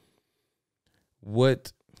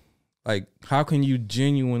 how can you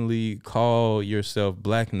genuinely call yourself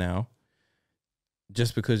black now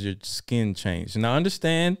just because your skin changed? And I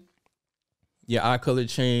understand your eye color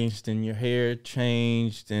changed and your hair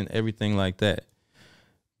changed and everything like that,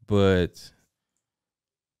 but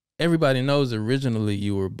everybody knows originally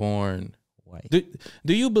you were born white.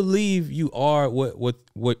 Do you believe you are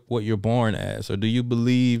what you're born as, or do you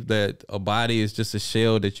believe that a body is just a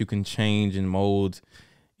shell that you can change and mold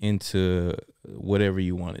into whatever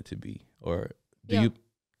you want it to be? Or do you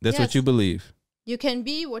That's what you believe. You can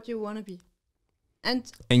be what you want to be.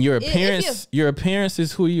 And your appearance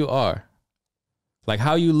is who you are. Like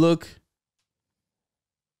how you look,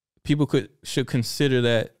 people should consider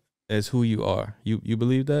that as who you are. You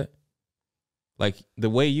believe that? Like the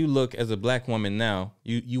way you look as a black woman now,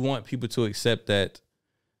 you want people to accept that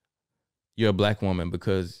you're a black woman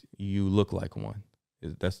because you look like one.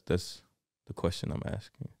 That's the question I'm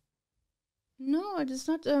asking. No, it is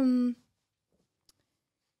not.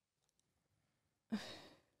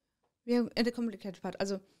 We are in the complicated part.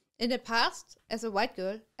 Also, in the past, as a white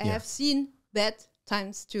girl, I have seen bad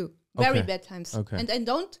times too. Very bad times. Okay. And I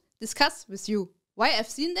don't discuss with you why I've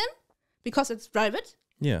seen them, because it's private.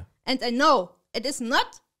 Yeah. And I know it is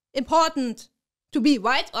not important to be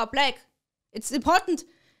white or black. It's important.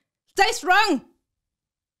 Stay strong.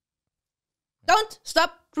 Don't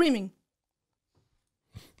stop dreaming.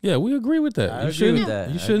 Yeah, we agree with that. You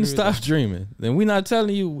shouldn't stop dreaming. Then we're not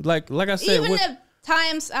telling you, like I said. Even if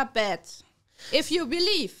times are bad, if you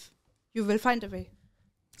believe, you will find a way.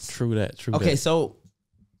 True that. Okay, so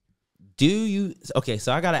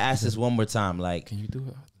so I gotta ask this one more time. Like, can you do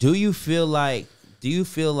it? Do you feel like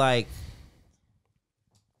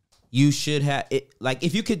you should have it? Like,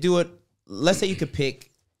 if you could do it, let's say you could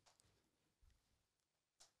pick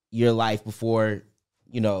your life before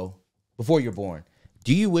you're born.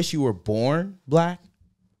 Do you wish you were born black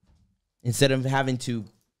instead of having to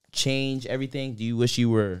change everything? Do you wish you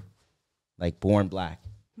were like born black?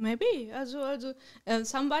 Maybe. Also,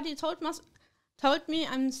 somebody told me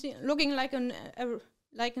I'm looking like an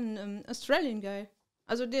Australian guy.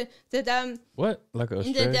 Also what? Like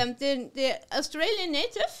Australian? The Australian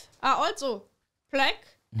native are also black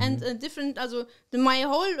and different. Also my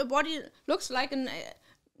whole body looks like an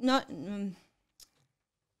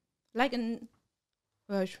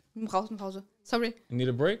ich brauche eine Pause. Sorry. You need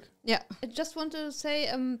a break? Yeah. I just want to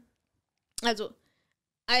say,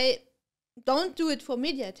 I don't do it for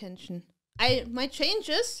media attention. My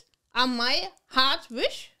changes are my heart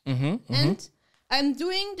wish, and I'm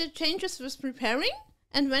doing the changes with preparing.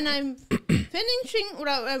 And when I'm finishing or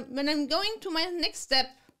when I'm going to my next step,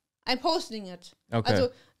 I'm posting it. Okay.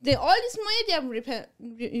 Also, all this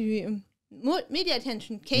media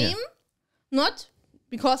attention came not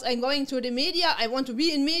because I'm going to the media, I want to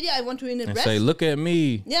be in media, I want to be in the press. Say, look at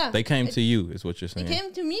me. Yeah. They came to you, is what you're saying. They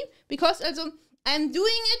came to me because I'm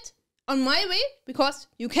doing it on my way because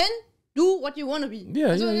you can do what you want to be.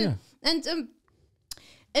 Yeah, yeah. And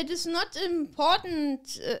it is not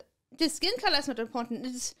important, the skin color is not important,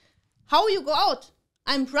 it's how you go out.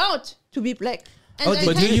 I'm proud to be black. And I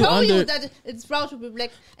can show you that it's proud to be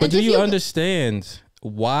black. But do you understand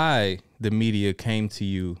why the media came to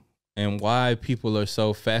you? And why people are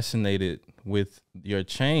so fascinated with your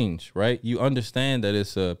change, right? You understand that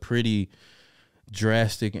it's a pretty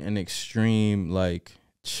drastic and extreme, like,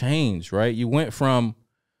 change, right? You went from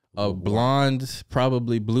a blonde,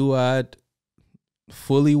 probably blue-eyed,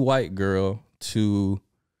 fully white girl to...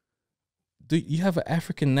 you have an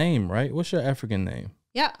African name, right? What's your African name?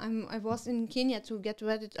 Yeah, I was in Kenya to get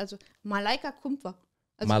ready. Also, Malaika Kumfa.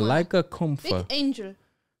 Malaika Kumfa. Big angel.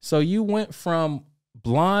 So you went from...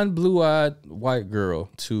 blonde, blue-eyed white girl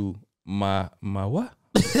to my what?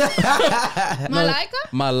 Malaika?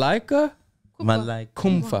 Malaika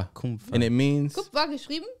Kumfa. And it means? Kumfa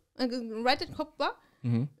geschrieben, write it Kumfa,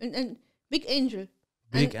 and big angel.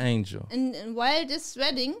 Big angel. And while this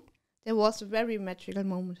wedding, there was a very magical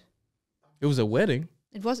moment. It was a wedding?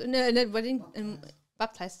 It was a wedding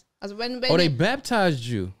baptized. Also when they baptized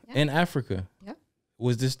you in Africa? Yeah.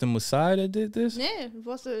 Was this the Messiah that did this? Yeah, it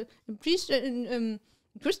was a priest,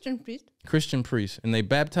 Christian priest. Christian priest. And they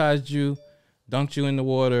baptized you, dunked you in the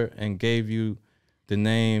water, and gave you the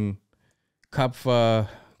name Kapfa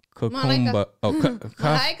Kakumba.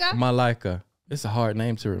 Malaika. It's a hard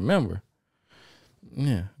name to remember.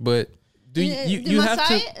 Yeah, but you have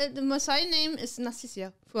to... The Messiah name is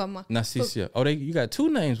Nassisia. Nassisia. You got two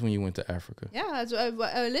names when you went to Africa. Yeah, so I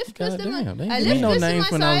lived with them. I lived with the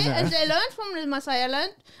Messiah, and I learned from the Messiah.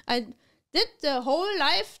 I did the whole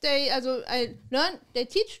life. They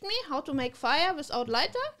taught me how to make fire without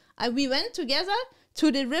lighter. We went together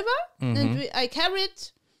to the river, and I carried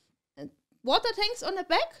water tanks on the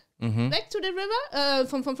back to the river,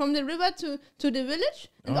 from the river to the village.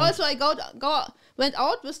 And also I went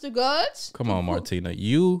out with the girls. Come on, Martina.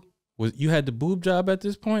 You had the boob job at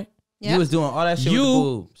this point? Yeah. You was doing all that shit with the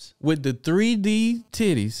boobs. With the 3D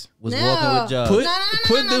titties. Was walking with jugs.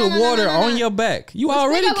 Put the water on your back. You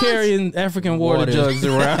already carrying African water jugs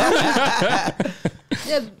around.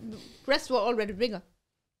 The breasts were already bigger.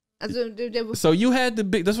 So you had the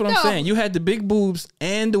big. That's what I'm saying. You had the big boobs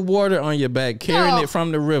and the water on your back, carrying it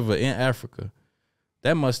from the river in Africa.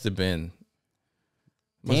 That must have been.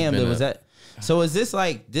 Damn, was that? So is this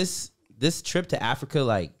like this trip to Africa?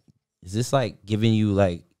 Like, is this like giving you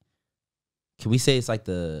like? Can we say it's like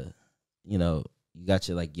the, you got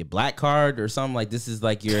your like your black card or something? Like this is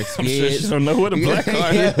like your experience. I'm sure you don't know what a black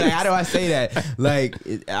card is. Like, how do I say that? Like,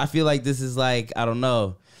 I feel like this is like, I don't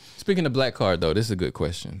know. Speaking of black card, though, this is a good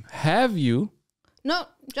question. Have you? No,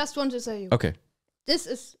 just want to say. Okay. This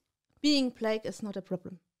is being black is not a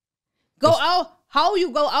problem. Go out. How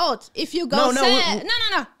you go out? If you go sad,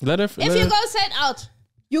 no. If you go sad out,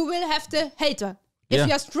 you will have the hater. If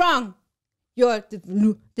you're strong, you're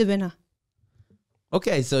the winner.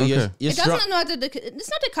 Okay, so you're it doesn't matter. It's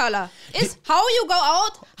not the color. It's how you go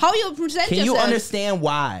out, how you present yourself. Can you understand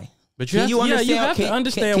why? But you have to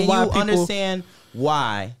understand why. Can you understand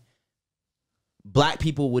why black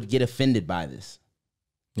people would get offended by this?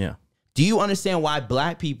 Yeah. Do you understand why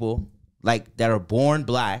black people, like that are born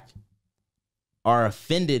black, are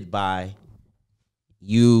offended by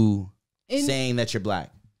you saying that you're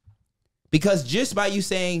black? Because just by you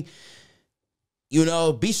saying,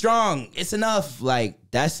 be strong, it's enough, like,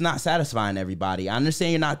 that's not satisfying everybody. I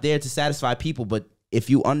understand you're not there to satisfy people, but if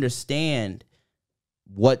you understand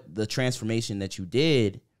what the transformation that you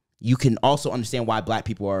did, you can also understand why black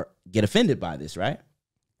people get offended by this, right?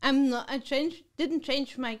 Didn't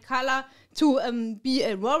change my color to be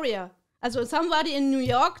a warrior. Also somebody in New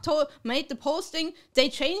York made the posting. They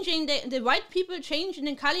changing the white people changing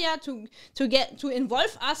the color to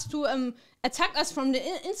involve us to attack us from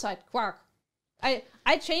the inside. Quark.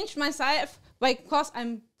 I changed myself because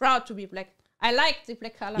I'm proud to be black. I like the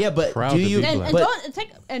black color. Yeah, but proud do you and don't attack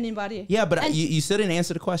anybody? Yeah, but you still didn't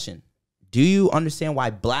answer the question. Do you understand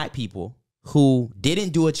why black people who didn't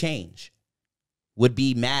do a change would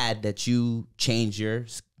be mad that you change your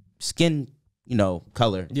skin,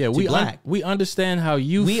 color? Yeah, to black. We understand how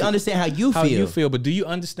you. We understand how you feel. But do you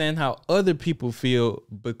understand how other people feel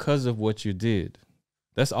because of what you did?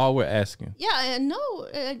 That's all we're asking. Yeah, I know.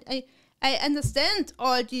 I understand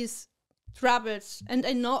all these troubles, and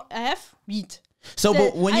I know I have read. So,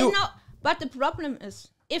 but the problem is,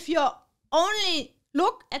 if you only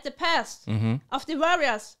look at the past of the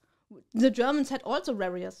warriors, the Germans had also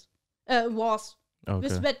warriors, wars.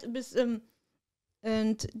 Okay.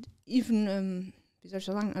 And even, wie soll ich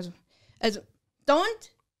das sagen? Also,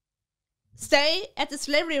 don't stay at the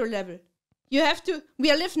slavery level. You have to,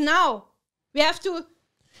 we live now. We have to.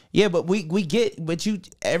 Yeah, but we get, but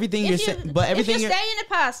everything you're saying, but everything if you stay in the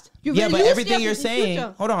past, you yeah, will but lose everything you're saying,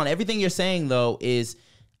 future. Hold on, everything you're saying though is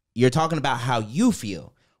you're talking about how you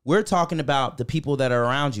feel. We're talking about the people that are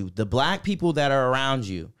around you, the black people that are around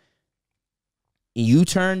you. You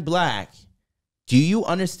turn black. Do you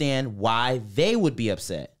understand why they would be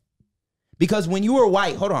upset? Because when you were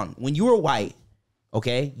white, when you were white,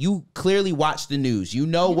 okay, you clearly watch the news. You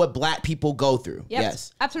know what black people go through.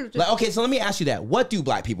 Yes, absolutely. Okay, so let me ask you that. What do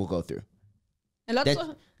black people go through? A lot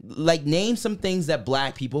of. Like, name some things that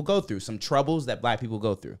black people go through, some troubles that black people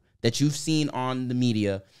go through that you've seen on the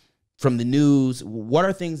media, from the news. What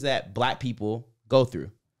are things that black people go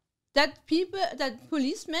through? That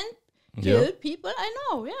policemen kill people, I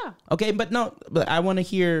know, yeah. Okay, but I want to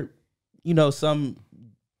hear, some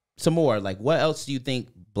more. Like, what else do you think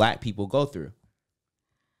black people go through?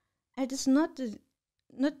 It is not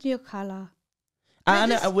your color. I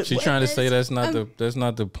know. She's trying to say that's not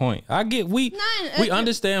the point. I get we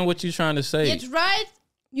understand what you're trying to say. It's right.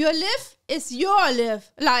 Your life is your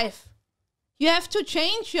life. You have to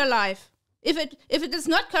change your life. If it is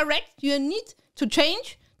not correct, you need to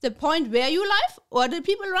change the point where you live or the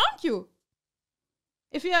people around you.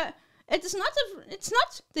 It's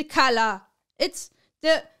not the color. It's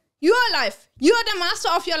your life. You are the master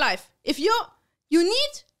of your life. If you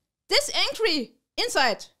need this angry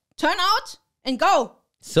inside, turn out and go.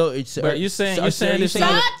 So it's. But you're saying it's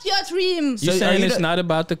not your dream. You're saying it's not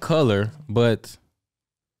about the color, but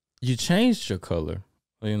you changed your color.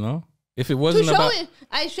 If it wasn't about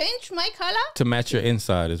I changed my color to match your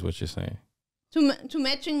inside, is what you're saying. To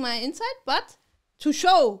matching my inside, but to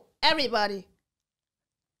show everybody,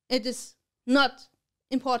 it is not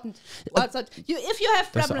important. If you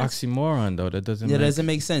have problems, that's an oxymoron, though. That doesn't. Yeah, doesn't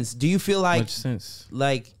make sense. Do you feel like much sense?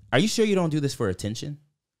 Like, are you sure you don't do this for attention?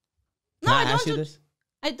 No, I don't do this.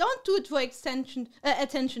 I don't do it for attention.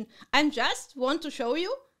 I just want to show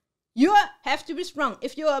you. You have to be strong.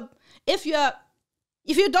 If you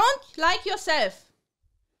don't like yourself,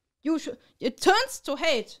 it turns to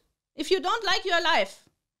hate. If you don't like your life,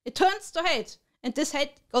 it turns to hate, and this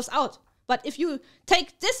hate goes out. But if you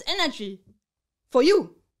take this energy for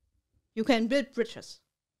you, you can build bridges.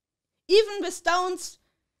 Even with stones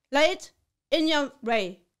laid in your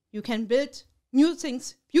way, you can build new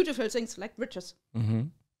things, beautiful things like bridges. Mm-hmm.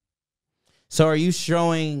 So are you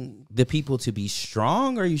showing the people to be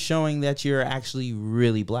strong, or are you showing that you're actually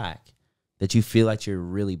really black? That you feel like you're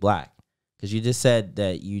really black? Because you just said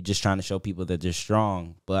that you're just trying to show people that they're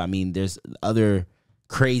strong. But, I mean, there's other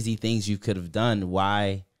crazy things you could have done.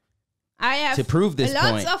 Why? I have to prove this lots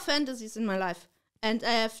point. of fantasies in my life. And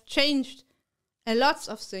I have changed a lots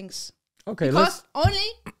of things. Okay, because only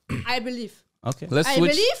I believe. Okay. I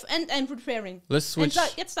believe and I'm preparing. Let's switch.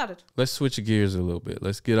 Get started. Let's switch gears a little bit.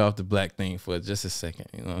 Let's get off the black thing for just a second.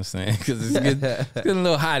 You know what I'm saying? Because it's getting a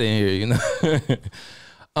little hot in here, you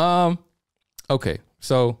know? Okay,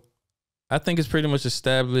 so I think it's pretty much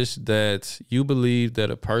established that you believe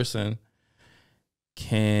that a person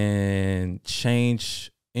can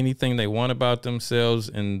change anything they want about themselves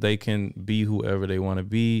and they can be whoever they want to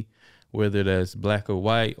be, whether that's black or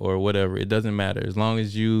white or whatever. It doesn't matter. As long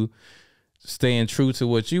as you staying true to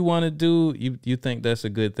what you want to do, you think that's a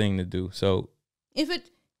good thing to do. So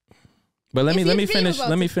let me finish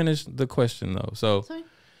the question though.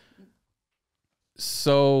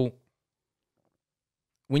 So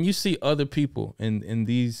when you see other people in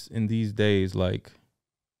these days, like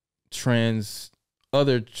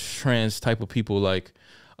other trans type of people, like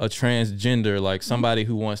a transgender, like somebody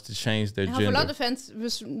who wants to change their gender. I have a lot of friends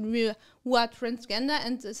who are transgender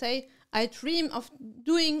and they say, I dream of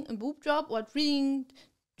doing a boob job or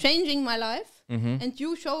changing my life. Mm-hmm. And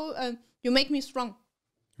you show, you make me strong.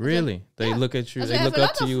 Really? They look at you, they look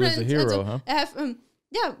up to you as a hero, huh? I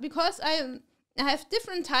have, because I have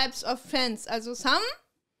different types of friends. Also some,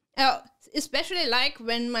 especially like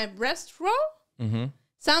when my breasts grow. Mm-hmm.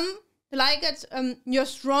 Some like it, you're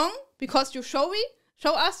strong because you show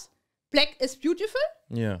us black is beautiful.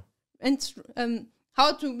 Yeah. And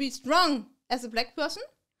how to be strong as a black person.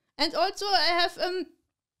 And also I have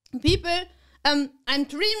people, I'm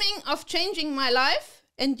dreaming of changing my life.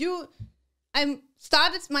 And I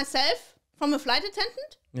started myself from a flight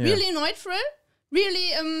attendant. Yeah. Really neutral.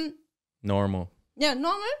 Really normal. Yeah,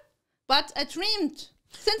 normal. But I dreamed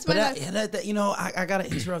since my life. You know, I got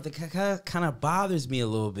to interrupt. It kind of bothers me a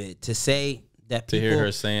little bit to say that people... To hear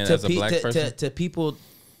her saying as a black person? To people,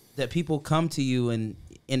 that people come to you and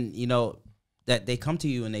you know... that they come to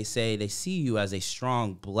you and they say they see you as a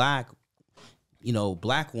strong black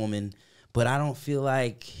woman, but I don't feel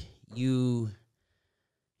like you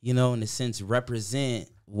know, in a sense, represent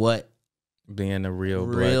what being a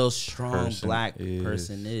real strong black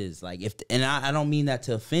person is. Like, I don't mean that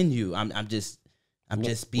to offend you. I'm just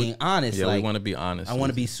being honest. Yeah, like, we want to be honest. I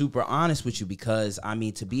want to be super honest with you because I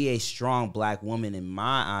mean, to be a strong black woman in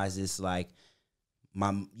my eyes is like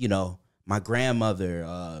my grandmother,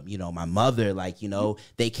 my mother, like,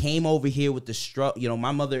 they came over here with the struggle.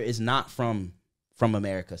 My mother is not from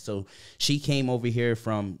America. So she came over here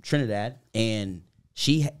from Trinidad and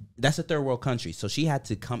that's a third world country. So she had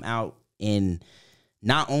to come out and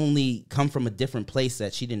not only come from a different place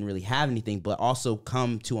that she didn't really have anything, but also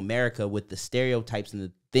come to America with the stereotypes and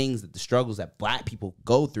the things that the struggles that black people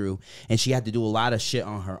go through. And she had to do a lot of shit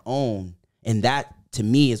on her own. And that, to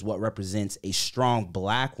me, is what represents a strong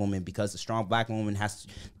black woman, because a strong black woman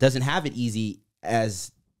doesn't have it easy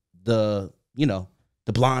as the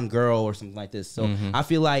blonde girl or something like this. So I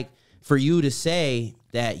feel like for you to say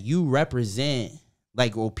that you represent,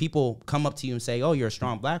 like, well, people come up to you and say, "Oh, you're a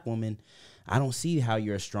strong black woman," I don't see how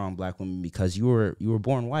you're a strong black woman because you were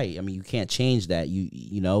born white. I mean, you can't change that.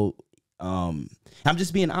 I'm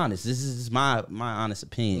just being honest. This is my honest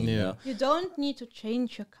opinion. Yeah. You don't need to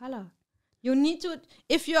change your color. You need to,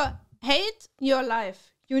 if you hate your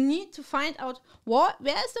life, you need to find out where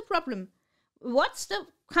is the problem. What's the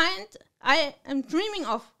kind I am dreaming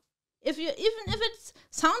of? Even if it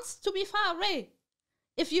sounds to be far away,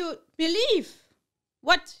 if you believe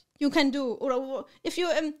what you can do, or if you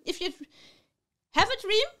have a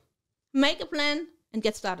dream, make a plan and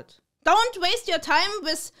get started. Don't waste your time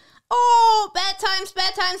with bad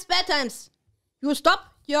times. You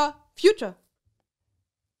stop your future.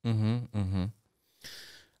 I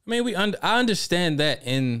mean, I understand that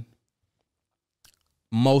in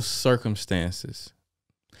most circumstances,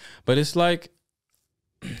 but it's like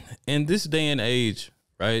in this day and age,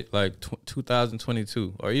 right? Like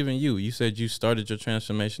 2022, or even you said you started your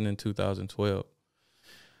transformation in 2012.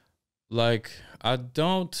 Like,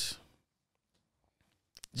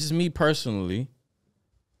 just me personally,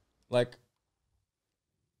 like,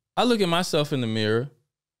 I look at myself in the mirror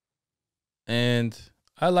and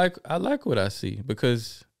I like what I see,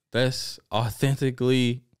 because that's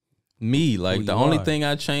authentically me. Like, the only thing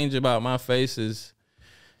I change about my face is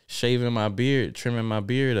shaving my beard, trimming my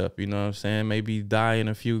beard up, you know what I'm saying? Maybe dyeing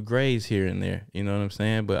a few grays here and there, you know what I'm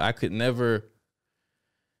saying? But I could never,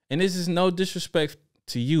 and this is no disrespect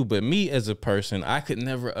to you, but me as a person, I could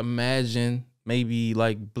never imagine maybe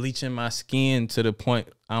like bleaching my skin to the point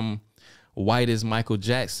I'm white as Michael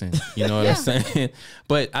Jackson, you know what I'm saying?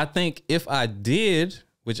 But I think if I did,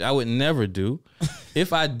 which I would never do,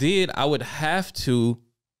 if I did, I would have to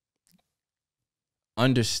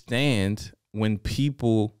understand when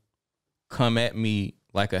people come at me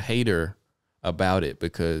like a hater about it,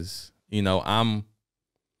 because, you know,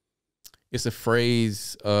 it's a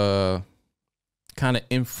phrase, kind of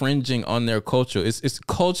infringing on their culture. It's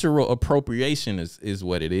cultural appropriation is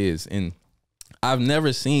what it is. And I've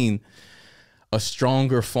never seen a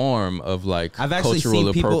stronger form of like cultural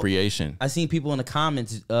appropriation. I've seen people in the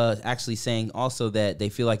comments actually saying also that they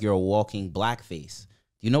feel like you're a walking blackface.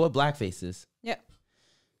 Do you know what blackface is? Yeah.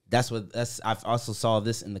 I've also saw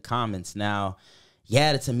this in the comments. Now,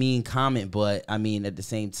 yeah, it's a mean comment, but I mean, at the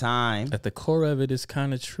same time, at the core of it is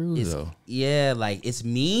kind of true though. Yeah, like it's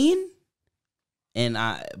mean.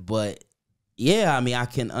 But yeah, I mean, I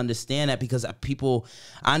can understand that because I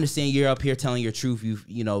understand you're up here telling your truth.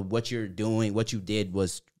 You know, what you're doing, what you did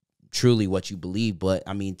was truly what you believe. But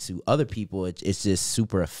I mean, to other people, it's just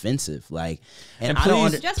super offensive. Like, and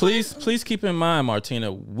please keep in mind,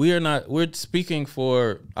 Martina, we're speaking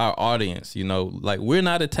for our audience. You know, like we're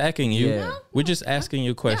not attacking you. Yeah. We're just asking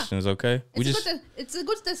you questions. Yeah. Okay. It's a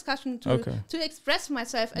good discussion to express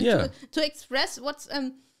myself and to express what's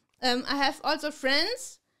I have also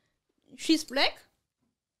friends. She's black.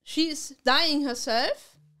 She's dyeing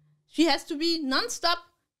herself. She has to be non-stop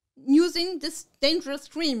using this dangerous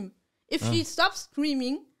cream. If she stops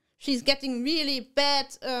screaming, she's getting really bad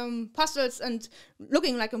pustules and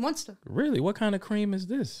looking like a monster. Really? What kind of cream is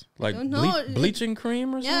this? Like bleaching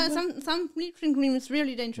cream or something? Yeah, some bleaching cream is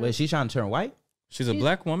really dangerous. Wait, she's trying to turn white? She's a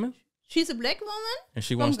black woman? She's a black woman. And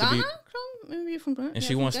she wants to be...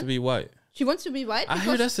 she wants to be white. She wants to be white. I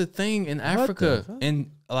hear that's a thing in Africa,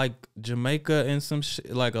 in like Jamaica, and some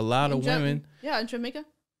like a lot of women. Yeah, in Jamaica.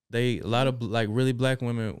 A lot of like really black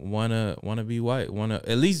women wanna be white.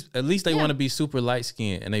 At least they wanna be super light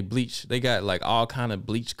skinned, and they bleach. They got like all kind of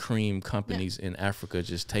bleach cream companies in Africa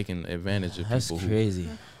just taking advantage of people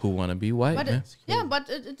who wanna be white. But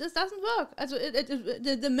it this doesn't work. Also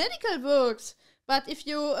the medical works, but if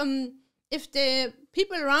you if the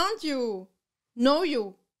people around you know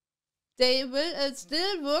you, they will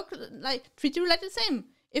still work treat you like the same.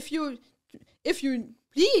 If you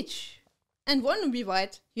bleach and want to be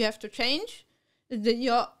white, you have to change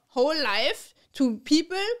your whole life to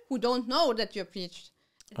people who don't know that you're bleached.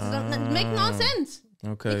 It doesn't make no sense.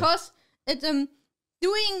 Okay. Because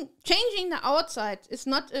changing the outside is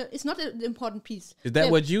not an important piece. Is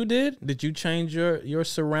that what you did? Did you change your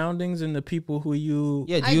surroundings and the people who you?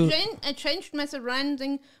 Yeah. I changed my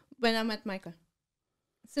surrounding when I met Michael.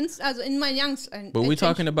 Since in my youngs, but I'm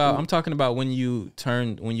talking about when you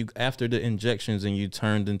after the injections and you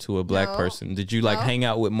turned into a black person. Did you hang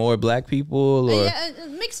out with more black people or? Yeah,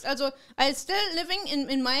 mixed. Also, I still living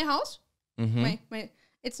in my house. Mm-hmm. My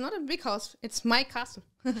it's not a big house. It's my castle.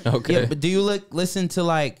 Okay. Yeah, but do you listen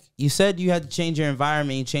to you said you had to change your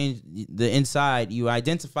environment, you change the inside. You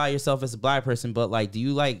identify yourself as a black person, but do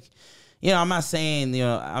you I'm not saying,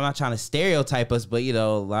 I'm not trying to stereotype us, but, a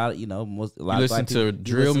lot of listen to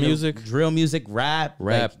drill music, rap.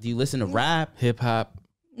 Do you listen to rap? Hip hop?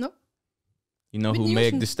 Nope. You know who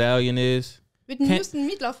Meg Thee Stallion is? Whitney Houston,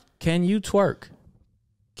 Meatloaf. Can you twerk?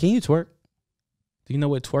 Do you know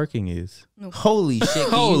what twerking is? No. Holy shit.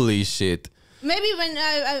 Holy shit. Maybe when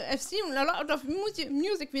I've seen a lot of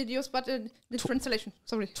music videos, but the translation,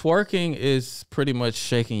 sorry. Twerking is pretty much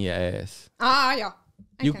shaking your ass. Yeah.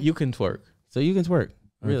 You can twerk. So you can twerk.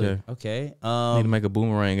 Really? Okay. Need to make a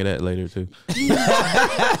boomerang of that later too.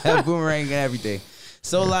 Boomerang and everything.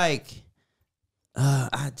 So I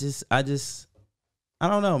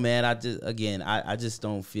don't know, man. I just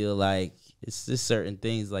don't feel like it's just certain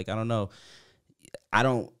things. I don't know. I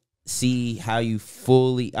don't see how you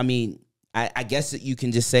fully. I mean, I guess that you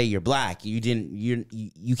can just say you're black. You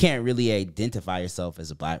can't really identify yourself as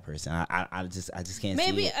a black person. I just can't.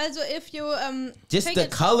 Maybe see it. Also if you just the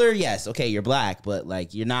color, yes, okay, you're black, but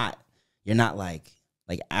you're not like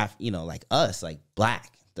us,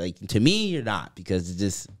 black. To me, you're not, because it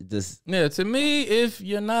just yeah. To me, if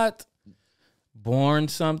you're not born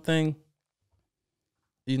something,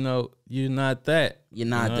 you're not that. You're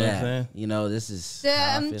not that. This is the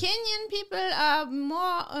Kenyan people are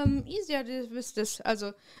more easier with this.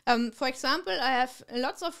 Also, for example, I have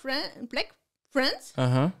lots of black friends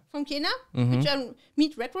from Kenya, which I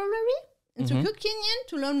meet regularly into Kenyan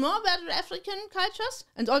to learn more about the African cultures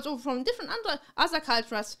and also from different other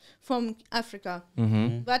cultures from Africa.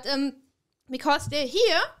 But because they're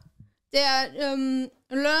here, they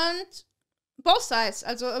learned both sides.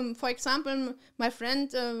 Also, for example, my friend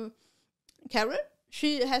Carol,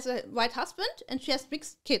 she has a white husband and she has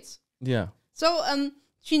mixed kids. Yeah. So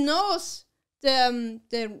she knows the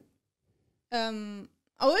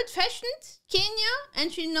old-fashioned Kenya,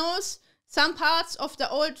 and she knows some parts of the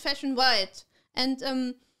old-fashioned white.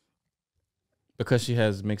 And because she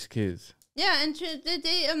has mixed kids. Yeah, and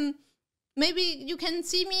they maybe you can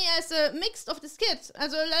see me as a mix of the kids.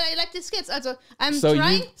 Also, like the kids. Also, I'm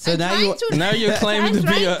trying. Now you're claiming to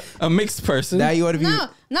be a mixed person. Now you want to be.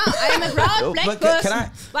 No, I'm a proud black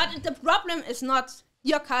person. But the problem is not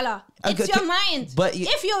your color. It's your mind. But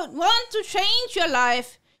if you want to change your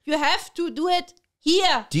life, you have to do it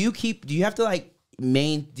here. Do you have to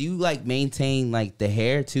maintain like the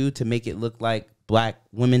hair too to make it look like black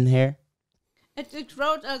women hair?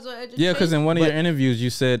 Yeah, because in one of your interviews you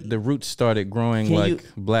said the roots started growing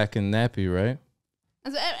black and nappy, right?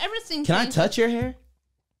 Everything. Can I touch your hair?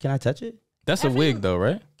 Can I touch it? That's a wig though,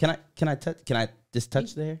 right? Can I just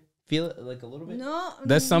touch the hair? Feel it like a little bit? No.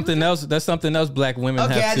 That's something else. That's something else black women have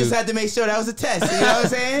to. Okay, I just had to make sure that was a test. You know what I'm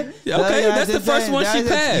saying? Okay, that's the first one she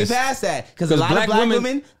passed. You passed that. Because a lot of black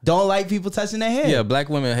women don't like people touching their hair. Yeah, black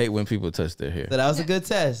women hate when people touch their hair. So that was a good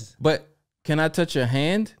test. But can I touch your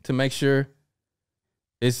hand to make sure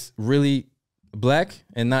it's really black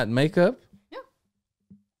and not makeup? Yeah.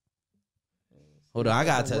 Hold on, I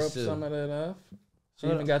got to touch rub too. some of that off. She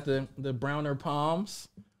even got the browner palms.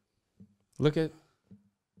 Look at.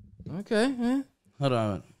 Okay. Man. Hold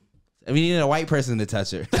on. We needed a white person to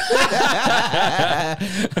touch her.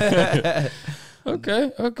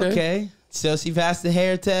 Okay. So she passed the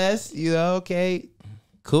hair test. You know, okay.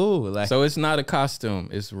 Cool. Like, so it's not a costume.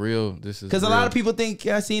 It's real. This is because a lot of people think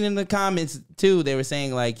I seen in the comments too. They were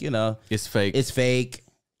saying like, you know, it's fake. It's fake.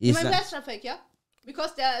 My breasts are fake, yeah.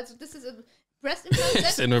 Because this is a breast implant.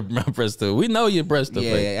 It's in her breast too. We know your breasts are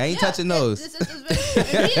fake. Yeah, I ain't touching those. This is a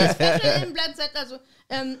really special implant that also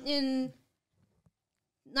in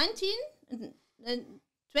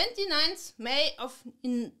 29th May of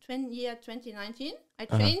year 2019, I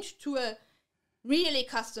changed to a really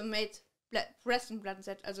custom-made breast implant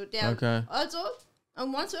set. Also, they're also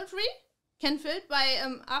one surgery can filled by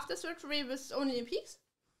after surgery with only peaks,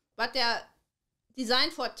 but they're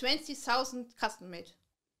designed for 20,000 custom-made.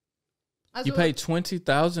 Also, you pay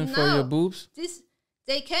 20,000 for your boobs?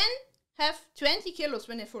 They can have 20 kilos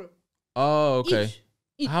when they're full. Oh, okay.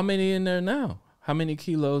 Each. How many in there now? How many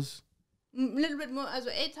kilos? A little bit more, also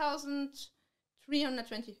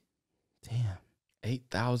 8,320. Damn.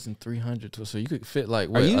 8,300. So you could fit like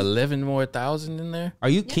what, 11 more thousand in there? Are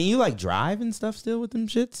you? Can you like drive and stuff still with them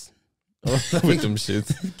shits? With them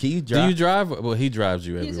shits. Can you drive? Do you drive? Well, he drives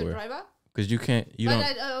you everywhere. He's a driver. Because you can't.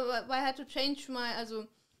 I had to change my. Also,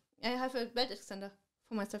 I have a belt extender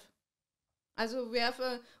for myself. Also, we have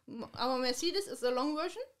our Mercedes is a long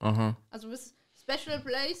version. Also with special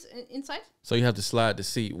place inside. So you have to slide the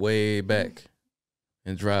seat way back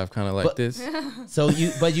and drive kind of like this.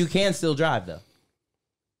 But you can still drive though.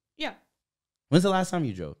 Yeah. When's the last time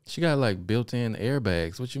you drove? She got like built-in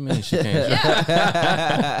airbags. What you mean she can't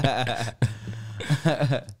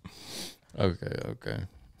drive? Okay.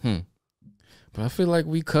 But I feel like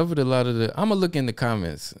we covered a lot of the. I'm gonna look in the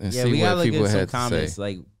comments and see what people had to say.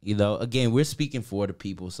 Like, you know, again, we're speaking for the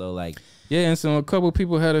people, so like, yeah. And so a couple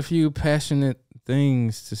people had a few passionate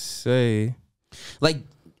things to say. Like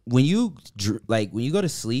when you go to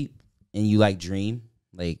sleep and you like dream,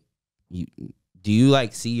 like do you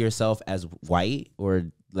like see yourself as white or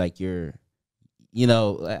like you're, you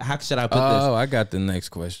know, how should I put this? Oh, I got the next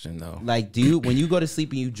question though. Like, when you go to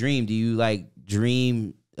sleep and you dream, do you like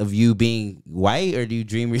dream of you being white or do you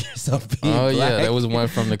dream of yourself being black? Yeah, that was one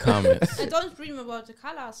from the comments. I don't dream about the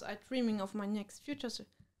colors. I'm dreaming of my next future.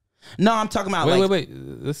 No, I'm talking about wait.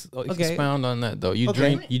 Let's expound on that though. You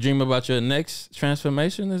dream about your next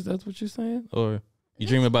transformation? Is that what you're saying? Or you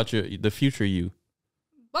dream about the future you?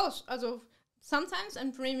 Both. Also, sometimes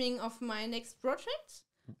I'm dreaming of my next projects,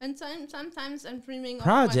 and sometimes I'm dreaming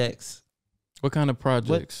projects. Of what kind of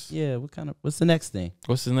projects? What's the next thing?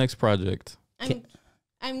 What's the next project?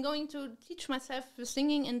 I'm going to teach myself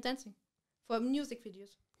singing and dancing for music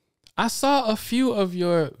videos. I saw a few of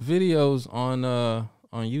your videos on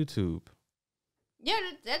YouTube. Yeah,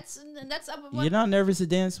 that's You're not nervous to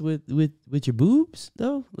dance with your boobs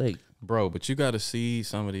though, like, bro. But you got to see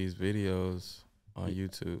some of these videos on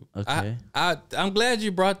YouTube. Okay, I'm glad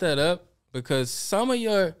you brought that up because some of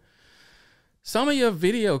your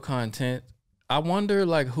video content, I wonder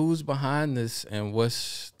like who's behind this and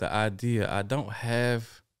what's the idea. I don't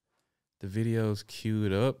have the videos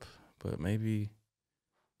queued up, but maybe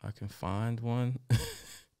I can find one.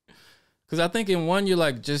 Because I think in one you're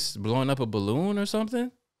like just blowing up a balloon or something,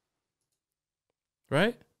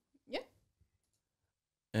 right? Yeah.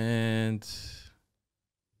 And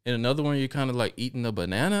in another one you're kind of like eating a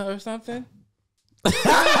banana or something. Nah,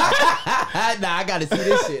 I gotta see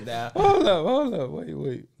this shit now. Hold up.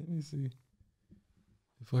 Wait. Let me see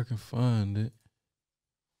if I can find it.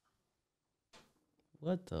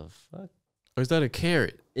 What the fuck? Or is that a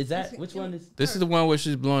carrot? Is that which one is? This is the one where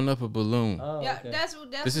she's blowing up a balloon. Oh, Yeah, okay. that's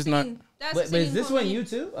This is singing. not- That's But is singing this for one me. you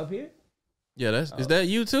too up here? Yeah, is that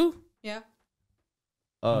you too? Yeah.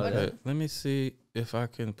 Oh, Okay, let me see if I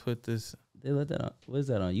can put this. they let that on. What is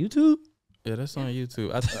that on YouTube? Yeah, that's on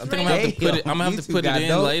YouTube. I think I'm gonna have to put it. I'm gonna have to YouTube put it got in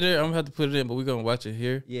dope. later. I'm gonna have to put it in, but we're gonna watch it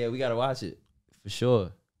here. Yeah, we gotta watch it for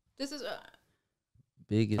sure. This is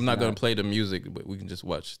Big. Is I'm not gonna play the music, but we can just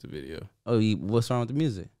watch the video. Oh, what's wrong with the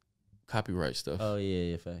music? Copyright stuff. Oh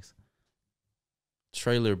yeah, facts.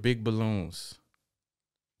 Trailer, big balloons.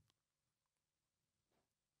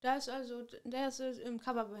 there's a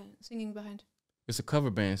cover band singing behind. It's a cover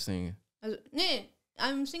band singing. Also, nee,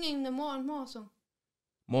 I'm singing the More and More song.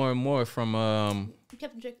 More and more from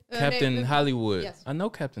Captain Jack. Captain Hollywood. Yes. I know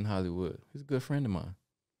Captain Hollywood. He's a good friend of mine.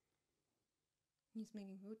 He's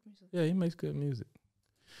making good music. Yeah, he makes good music.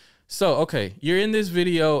 So, okay, you're in this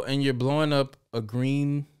video and you're blowing up a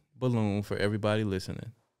green balloon for everybody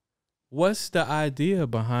listening. What's the idea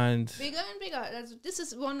behind? Bigger and bigger. Also, this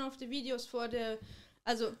is one of the videos for the.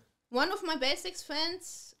 Also, one of my basics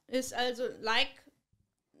fans is also like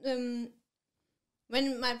when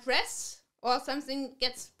my press or something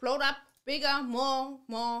gets blown up bigger, more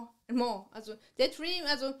and more. Also, they dream.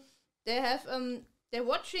 Also, they have they're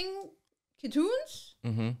watching cartoons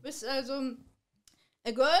with also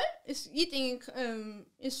a girl is eating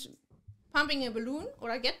is pumping a balloon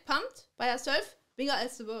or get pumped by herself bigger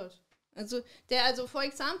as the world. Also, they also for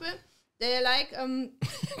example they like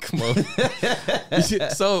Come on.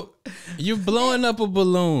 So you're blowing up a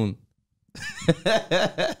balloon,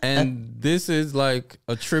 and this is like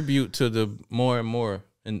a tribute to the More and More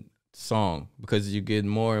in song because you get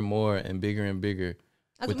more and more and bigger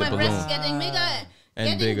also with my the breast is balloon getting bigger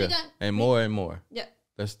and bigger and more. Yeah.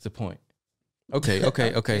 That's the point. Okay.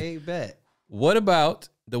 Okay, bet. What about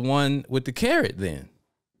the one with the carrot then?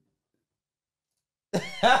 They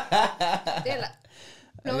like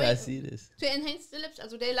I gotta see this. to enhance the lips.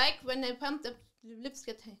 Also they like when they pump the lips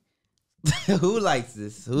get Who likes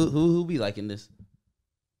this? Who be liking this?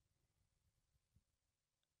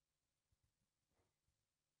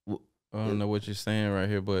 I don't know what you're saying right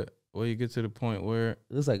here, but well, you get to the point where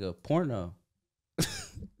It looks like a porno.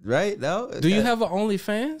 Right? No? do you have an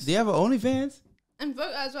OnlyFans? Do you have an OnlyFans? and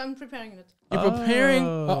work. Also I'm preparing it. You're preparing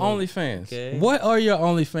an OnlyFans. Okay. What are your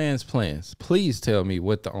OnlyFans plans? Please tell me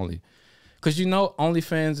what the only, because you know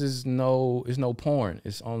OnlyFans is no porn.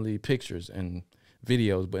 It's only pictures and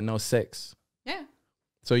videos, but no sex. Yeah.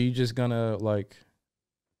 So you just gonna like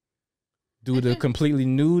do the completely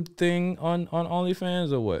nude thing on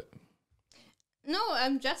OnlyFans or what? No,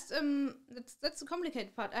 I'm just that's the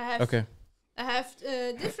complicated part. I have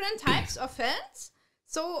different types of fans.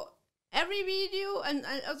 So every video and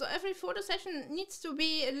also every photo session needs to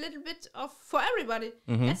be a little bit of for everybody.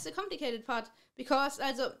 That's the complicated part because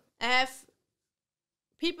also I have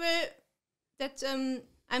people that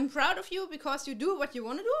I'm proud of you because you do what you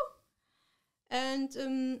want to do,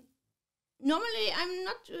 and normally I'm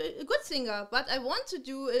not a good singer, but I want to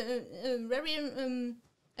do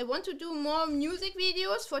I want to do more music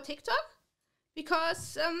videos for TikTok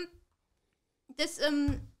because this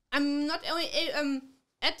I'm not only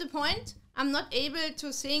at the point I'm not able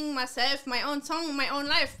to sing myself my own song my own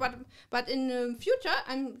life, but in the future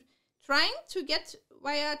I'm trying to get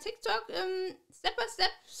via TikTok step by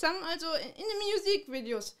step some also in the music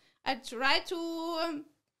videos. I try to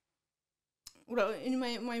oder in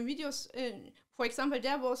my videos for example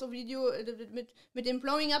there was a video mit dem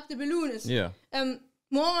blowing up the balloon is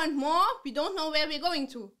more and more we don't know where we're going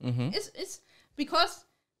to. It's because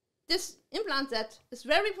this implant set is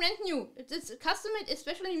very brand new. It's custom made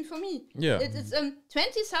especially for me. Yeah. It's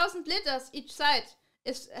 20,000 liters each side.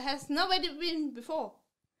 It has nobody been before.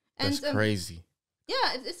 And, That's crazy.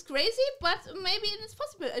 Yeah, it's crazy, but maybe it's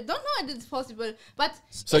possible. I don't know if it's possible, but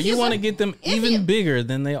So you want to get them even bigger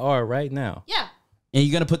than they are right now? Yeah. And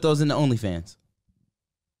you're gonna put those in the OnlyFans.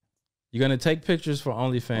 You're gonna take pictures for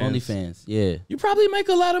OnlyFans. OnlyFans, yeah. You probably make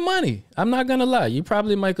a lot of money. I'm not gonna lie. You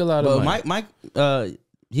probably make a lot of money. Mike,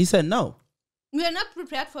 he said no. We are not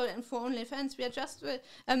prepared for OnlyFans. We are just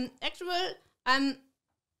actual I'm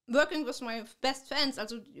working with my best fans.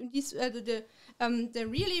 Also the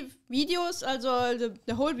really videos, also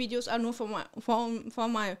the whole videos are nur for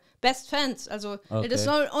my best fans. Also it is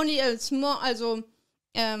not only a small, also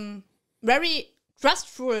very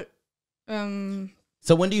trustful.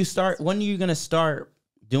 So when are you gonna start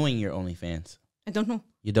doing your OnlyFans? I don't know.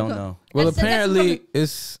 You don't know. Well, apparently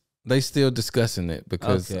they still discussing it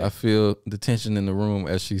because I feel the tension in the room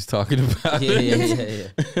as she's talking about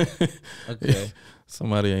it. Yeah. Okay.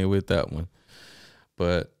 Somebody ain't with that one.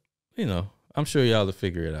 But, I'm sure y'all will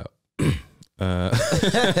figure it out. The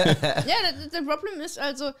problem is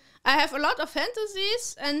also I have a lot of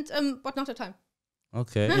fantasies and but not the time.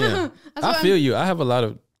 Okay. Yeah. I feel you. I have a lot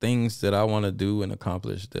of things that I want to do and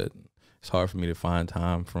accomplish that it's hard for me to find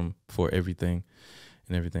time for everything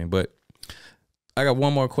and everything. But I got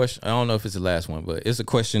one more question. I don't know if it's the last one, but it's a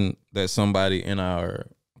question that somebody in our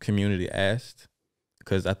community asked,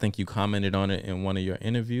 because I think you commented on it in one of your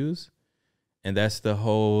interviews. And that's the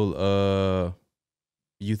whole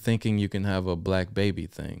you thinking you can have a black baby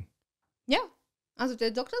thing. Yeah. Also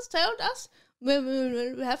the doctors told us we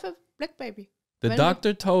will have a black baby. The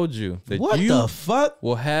doctor told you that what you the fuck?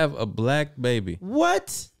 will have a black baby.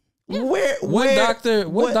 What? Yeah. What doctor?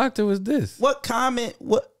 What doctor was this? What comment?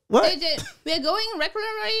 What? We are going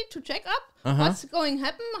regularly to check up what's going to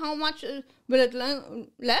happen, how much will it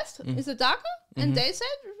last, is it darker? And they said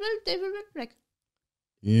they will be black.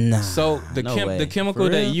 Nah. So the the chemical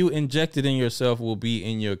For that real? you injected in yourself will be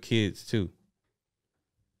in your kids too.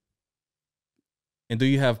 And do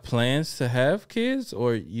you have plans to have kids,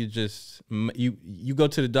 or you just you go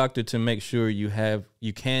to the doctor to make sure you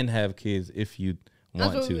can have kids if you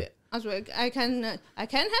want to? Also I can have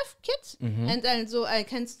kids, and also I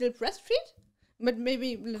can still breastfeed, but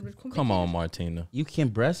maybe a little bit complicated. Come on, Martina. You can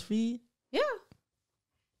breastfeed? Yeah.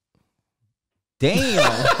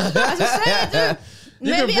 Damn.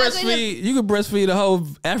 You can breastfeed. You can breastfeed a whole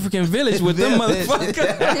African village with them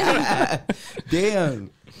motherfuckers. Damn.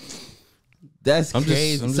 That's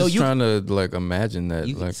crazy. I'm just trying to imagine that.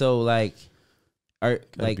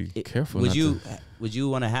 Be careful. Would you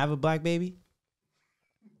want to have a black baby?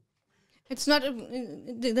 It's not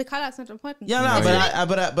the color is not important. Yeah, no,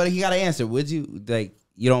 but he got to answer. Would you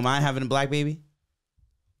you don't mind having a black baby?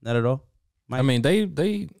 Not at all. I mean, they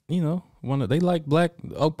they like black.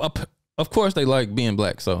 Of course, they like being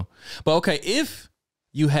black. So, but okay, if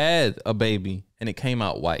you had a baby and it came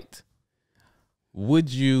out white, would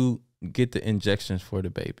you get the injections for the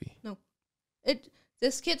baby? No,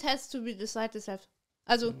 this kid has to be decided itself.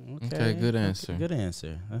 Also, okay, good answer. Good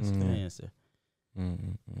answer. That's a good answer.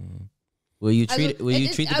 Will you treat the baby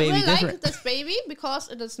different? I really like this baby because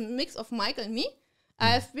it is a mix of Michael and me. I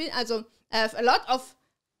have a lot of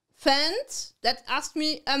fans that ask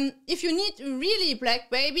me, if you need a really black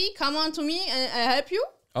baby, come on to me and I help you.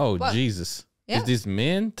 Oh, Jesus. Yeah. Is this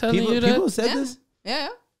men telling you that? People said this? Yeah.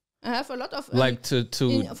 I have a lot of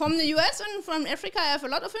from the US and from Africa. I have a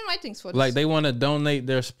lot of invitings for this. Like they want to donate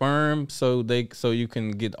their sperm so you can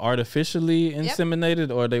get artificially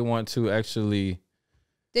inseminated, or they want to actually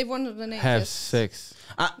have sex.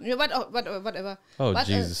 Whatever. Oh,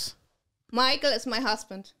 Jesus. Michael is my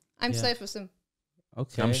husband. I'm safe with him.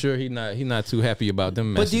 Okay. I'm sure he's not too happy about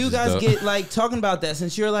them messages. But do you guys though. get talking about that,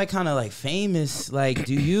 since you're kind of famous,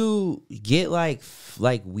 do you get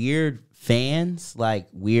weird fans?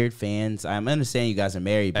 Weird fans? I'm understanding you guys are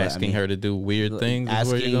married, but asking her to do weird things is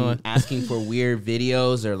where you're going? Asking for weird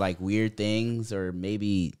videos or weird things, or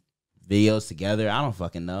maybe videos together. I don't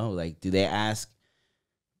fucking know. Do they ask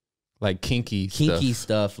kinky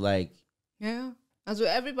stuff? Yeah. Also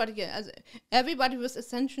everybody with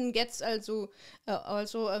Ascension gets also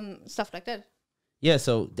stuff like that. Yeah,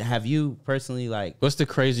 so have you personally what's the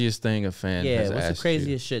craziest thing a fan has asked you? What's the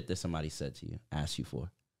craziest shit that somebody said to you, asked you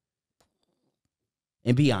for?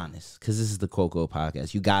 And be honest, because this is the Coco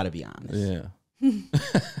podcast. You gotta be honest. Yeah.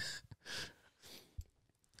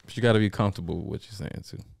 But you gotta be comfortable with what you're saying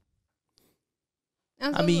too.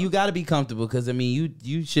 I mean, you gotta be comfortable, because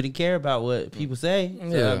you shouldn't care about what people say.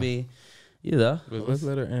 So, yeah. Let's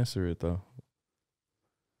let her answer it though.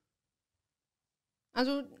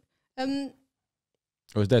 Also,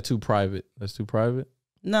 or is that too private? That's too private?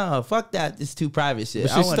 No, fuck that. It's too private shit.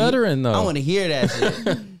 But she's stuttering though. I want to hear that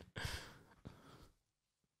shit.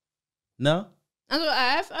 No? Also,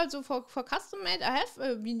 I have for custom made, I have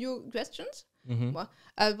video questions. But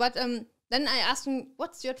then I asked him,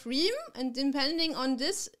 what's your dream? And depending on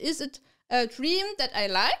this, is it a dream that I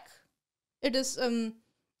like? It is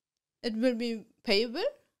it will be payable.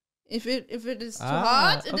 If it is too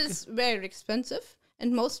hard, it is very expensive.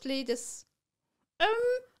 And mostly this I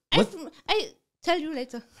tell you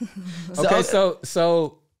later. Okay,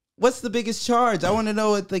 so what's the biggest charge? I want to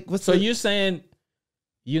know what's. So you're saying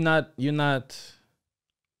you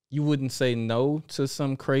wouldn't say no to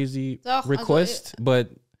some crazy request, but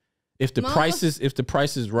if the price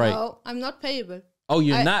is right. No, I'm not payable. Oh,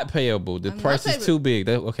 you're not payable. The price is too big.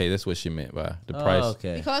 That's what she meant by the price.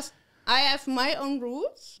 Okay. Because I have my own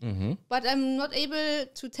rules, but I'm not able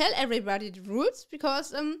to tell everybody the rules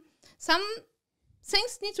because some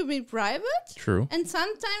things need to be private. True. And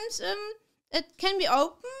sometimes it can be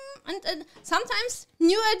open, and sometimes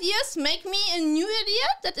new ideas make me a new idea.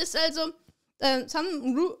 That is also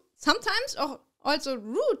sometimes also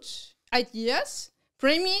rude ideas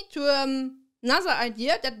bring me to another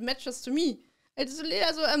idea that matches to me. It's a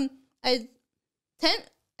little so I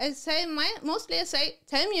say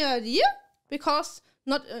tell me your idea because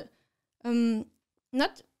not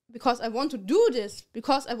because I want to do this,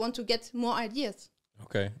 because I want to get more ideas.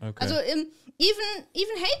 Okay. Also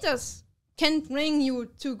even haters can bring you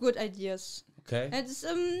to good ideas. Okay. It's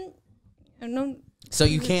I know. So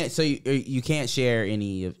you can't. So you can't share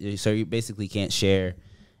any of. So you basically can't share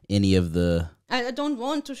any of the. I don't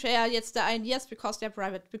want to share yet the ideas because they're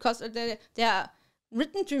private. Because they are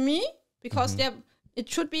written to me. Because it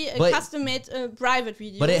should be a custom-made private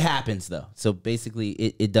video. But it happens though. So basically,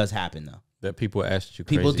 it does happen though. That people ask you.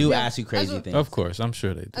 People do ask you crazy things. Of course, I'm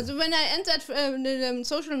sure they do. Also when I entered the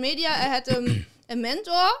social media, I had a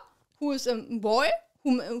mentor who is a boy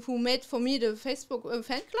who made for me the Facebook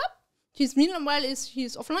fan club. He's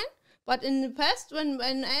offline, but in the past when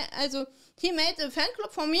he made a fan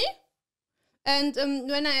club for me, and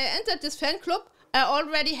when I entered this fan club, I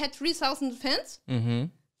already had 3,000 fans.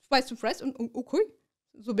 By surprise, okay,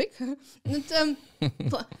 so big.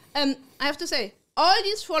 And I have to say, all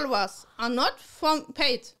these followers are not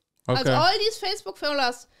paid. Okay. Also all these Facebook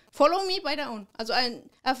followers follow me by their own. Also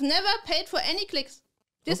I've never paid for any clicks.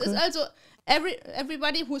 This is also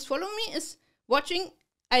everybody who's following me is watching.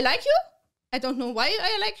 I like you. I don't know why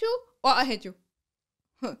I like you or I hate you.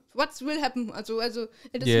 What will happen? Also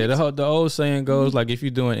it is the old saying goes like if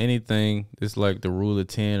you're doing anything, it's like the rule of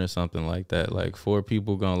 10 or something like that. Like 4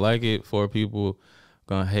 people gonna like it, 4 people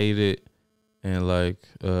gonna hate it, and like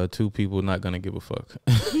 2 people not gonna give a fuck.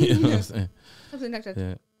 You know what I'm saying? Something like that.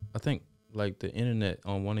 Yeah, I think like the internet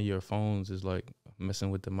on one of your phones is like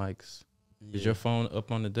messing with the mics. Yeah. Is your phone up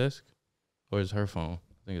on the desk, or is her phone?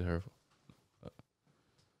 I think it's her phone.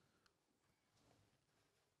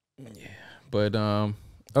 Yeah, but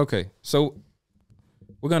okay, so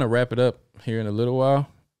we're gonna wrap it up here in a little while.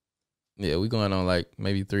 Yeah, we're going on like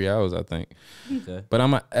maybe 3 hours, I think. Okay. But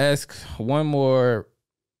I'm gonna ask one more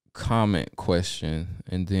comment question,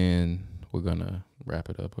 and then we're gonna wrap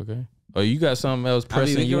it up. Okay? Oh, you got something else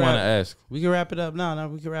pressing you want to ask? We can wrap it up. No,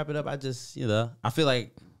 we can wrap it up. I just, I feel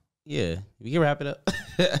like, we can wrap it up.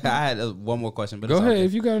 I had one more question, but go ahead okay.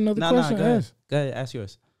 If you got another question. Go ahead. Go ahead, ask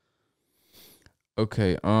yours.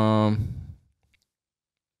 Okay.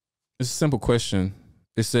 It's a simple question.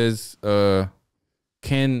 It says,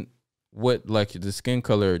 can the skin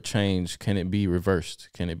color change? Can it be reversed?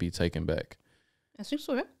 Can it be taken back? I think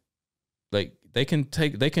so, yeah. Like they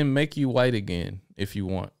can make you white again if you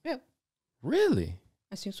want. Yeah. Really?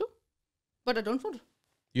 I think so. But I don't want it.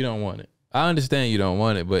 You don't want it. I understand you don't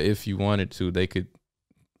want it, but if you wanted to, they could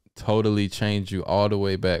totally change you all the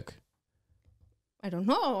way back. I don't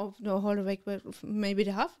know. The whole way, but maybe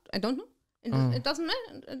they have. I don't know. It doesn't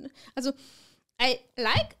matter. Also, I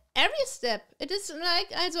like every step. It is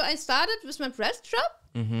like, I started with my breast job,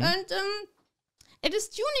 and it is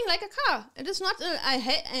tuning like a car. It is not,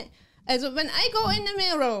 when I go in the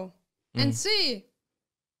mirror and see,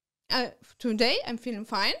 today I'm feeling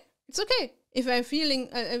fine, it's okay. If I'm feeling,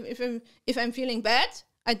 if I'm feeling bad,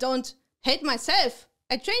 I don't hate myself.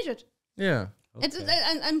 I change it. Yeah. Okay.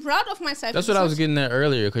 I'm proud of myself. That's what I was getting at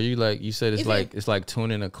earlier, because you said it's like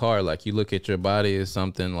tuning a car. Like you look at your body as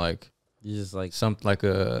something like you just like something like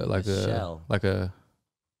a shell. like a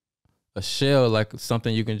shell, like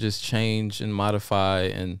something you can just change and modify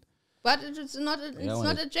But it's not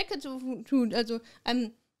a jacket to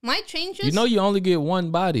my changes. You only get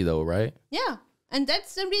one body though, right? Yeah, and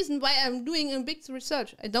that's the reason why I'm doing a big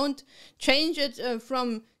research. I don't change it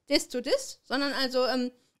from this to this, sondern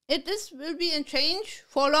will be a change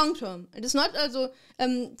for long term. It is not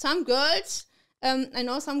some girls, I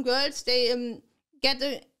know some girls, they get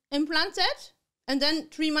an implanted, and then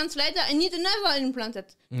 3 months later, I need another implanted.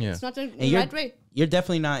 Yeah. It's not the right way. You're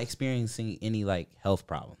definitely not experiencing any like health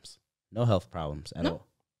problems. No health problems at all.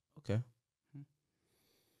 Okay.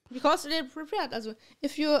 Because they're prepared.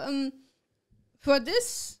 If you, for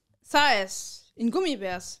this size in gummy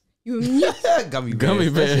bears, you need Gummy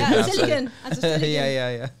bears. yeah, silicon.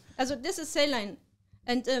 Yeah. Also this is saline,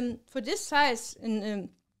 and for this size in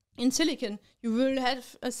silicon, you will have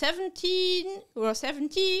a 17 or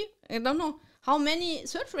 70. I don't know how many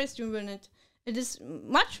surgeries you will need. It is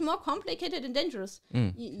much more complicated and dangerous.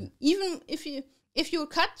 Even if you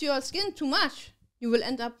cut your skin too much, you will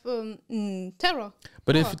end up in terror.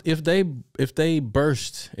 But if they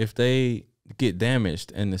burst, if they get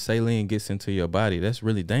damaged, and the saline gets into your body, that's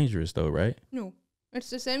really dangerous, though, right? No,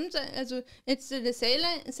 it's the same. It's the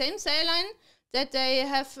same saline that they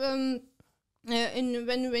have when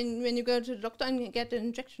you go to the doctor and get an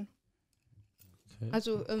injection.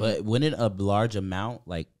 But wouldn't a large amount,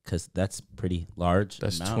 like, because that's pretty large.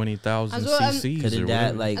 That's amount. 20,000 cc's. Couldn't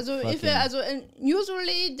that like?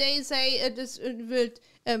 Usually they say it will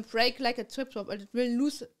break like a trip top, but it will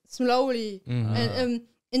lose slowly. And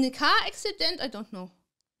in a car accident, I don't know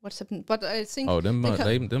what's happened, but I think them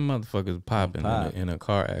motherfuckers popping in a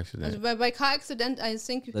car accident. By car accident, I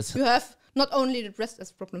think you have not only the breast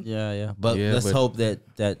as problem. Yeah. But let's hope that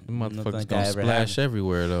motherfuckers don't splash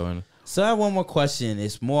everywhere though. And so I have one more question.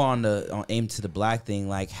 It's more on aim to the black thing.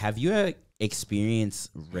 Like, have you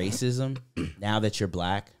experienced racism now that you're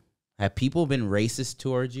black? Have people been racist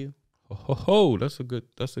towards you? Oh, that's a good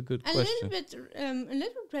question. A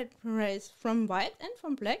little bit race from white and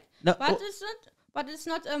from black. No, but it's not. But it's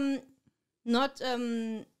not not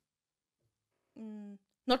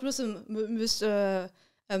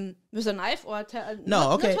with a knife or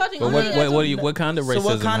okay. What kind of racism? So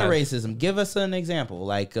what kind of racism? Give us an example,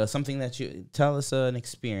 like something that you tell us an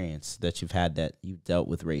experience that you've had that you dealt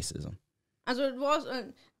with racism. Also it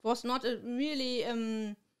was not a really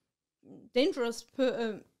dangerous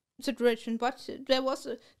situation, but there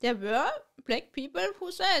were black people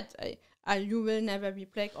who said, "You will never be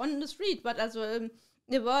black on the street." But also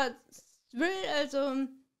it was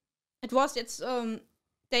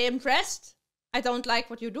they impressed. I don't like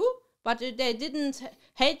what you do, but they didn't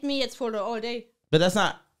hate me. It's for the all day. But that's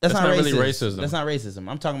not really racism. That's not racism.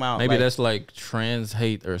 I'm talking about maybe that's like trans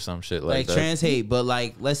hate or some shit like that. Trans hate, but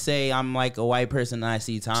like let's say I'm like a white person and I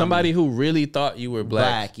see Tommy. Somebody who really thought you were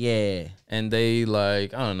black. Yeah. And they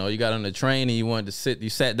like, I don't know, you got on the train and you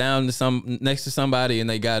sat down to next to somebody and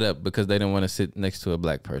they got up because they didn't want to sit next to a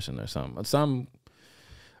black person or something. Some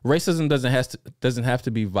racism doesn't have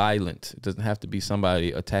to be violent. It doesn't have to be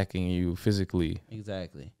somebody attacking you physically.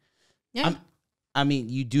 Exactly. Yeah. I mean,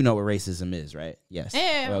 you do know what racism is, right? Yes.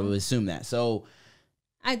 Yeah. Well, we assume that. So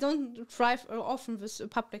I don't drive often with the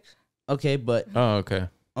public. Okay, but okay.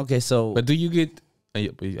 Okay, so but do you get? I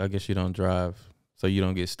guess you don't drive, so you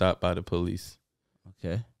don't get stopped by the police.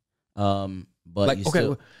 Okay. But like, you okay.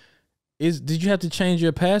 still... Did you have to change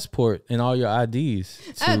your passport and all your IDs?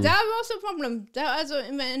 That was a problem.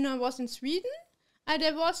 When I was in Sweden,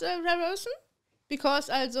 there was a revolution because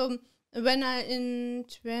when I in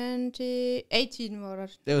 2018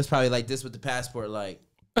 was it was probably like this with the passport, like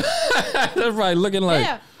that's right, looking like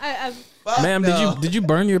ma'am, did you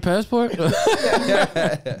burn your passport?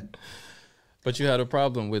 But you had a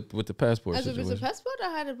problem with the passport situation. With the passport, I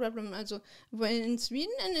had a problem. When in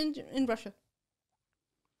Sweden and in Russia.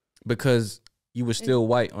 Because you were still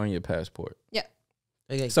white on your passport. Yeah.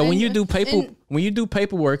 Okay. So when you do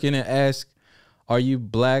paperwork and it asks, "Are you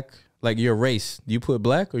black?" Like your race, do you put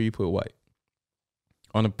black or you put white?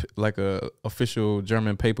 On a official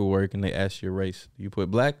German paperwork, and they ask your race, do you put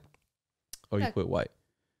black or you put white?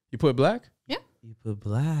 You put black? Yeah. You put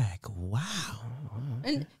black. Wow.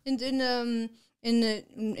 And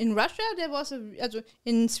in Russia there was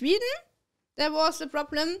in Sweden there was a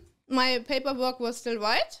problem. My paperwork was still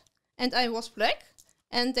white and I was black,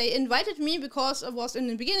 and they invited me because I was in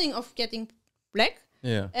the beginning of getting black.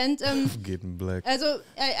 Yeah. And getting black.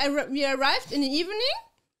 We arrived in the evening,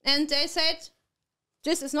 and they said,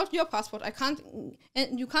 "This is not your passport.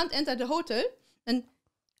 You can't enter the hotel." And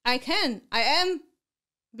I am,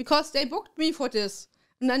 because they booked me for this.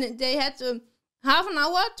 And then they had half an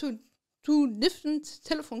hour to 2 different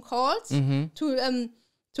telephone calls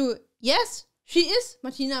to yes, she is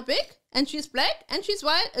Martina Big, and she's black, and she's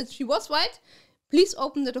white, and she was white. Please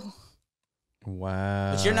open the door.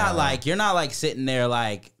 Wow. But you're not like sitting there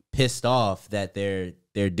like pissed off that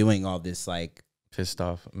they're doing all this, like pissed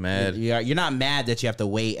off, mad. You're not mad that you have to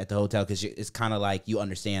wait at the hotel, because it's kind of like you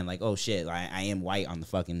understand, like, oh shit, I am white on the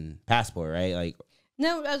fucking passport, right? Like,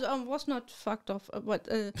 no, I was not fucked off about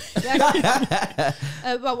the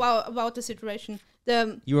situation.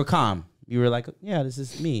 You were calm. You were like, yeah, this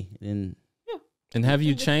is me. And have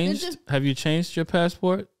you changed? Have you changed your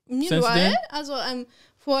passport since then?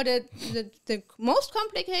 For the most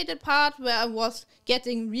complicated part where I was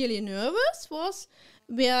getting really nervous was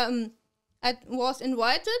I was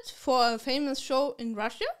invited for a famous show in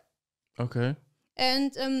Russia. Okay.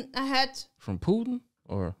 And I had... From Putin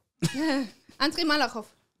or? Andrei Malakhov.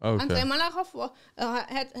 Okay. Andrei Malakhov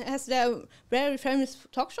has their very famous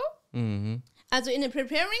talk show. Mm-hmm. Also in the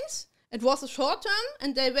preparings, it was a short term,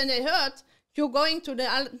 and when they heard you're going to the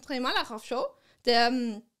Andrei Malakhov show,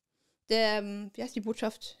 wie heißt die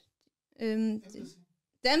Botschaft? The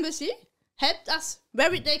embassy helped us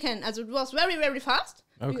they can. Also it was very, very fast.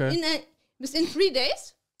 Okay. Within 3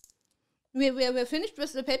 days, we were finished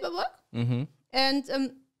with the paperwork. Mm-hmm. And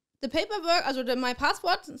the paperwork, my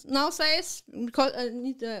passport now says, because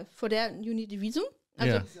for that you need a visum.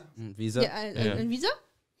 Also, Visa? Yeah, a visa.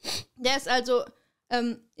 There's also,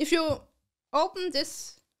 if you open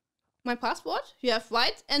my passport, you have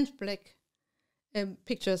white and black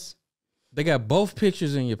pictures. They got both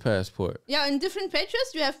pictures in your passport. Yeah, in different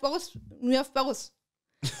pages, you have both. What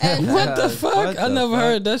the fuck? I never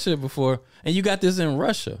heard that shit before. And you got this in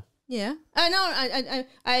Russia. Yeah. I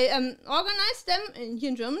organized them here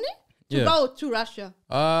in Germany to go to Russia.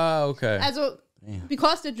 Ah, okay. Also,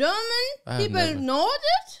 because the German people know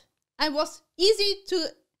it, it was easy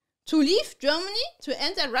to leave Germany to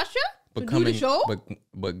enter Russia to do the show.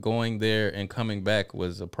 But going there and coming back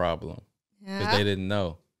was a problem. Because they didn't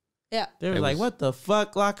know. Yeah. They were like, what the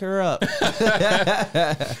fuck? Lock her up.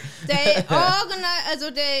 They organized,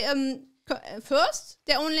 first,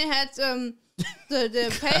 they only had the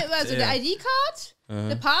paper, the ID card,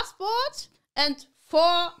 the passport, and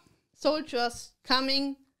 4 soldiers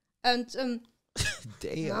coming, and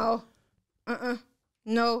damn.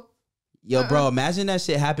 No. Yo, bro, imagine that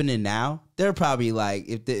shit happening now. They're probably like,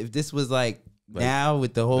 if this was like now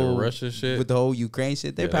with the whole Russia shit, with the whole Ukraine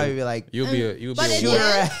shit, they'd probably be like, you'll be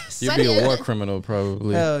a war criminal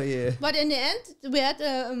probably. Hell yeah. But in the end, we had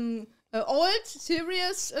an old,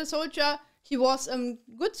 serious soldier. He was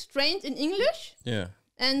good trained in English. Yeah.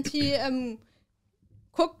 And he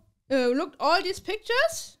looked all these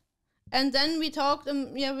pictures. And then we talked,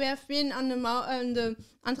 we have been on the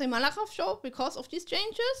Andrei Malakhov show because of these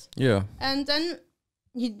changes. Yeah. And then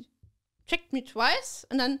he checked me twice.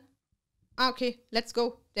 And then, okay, let's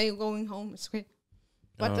go. They're going home. It's okay.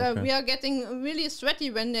 But we are getting really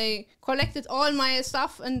sweaty when they collected all my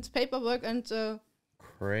stuff and paperwork and...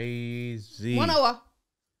 Crazy. 1 hour.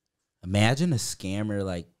 Imagine a scammer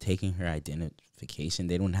like taking her identification.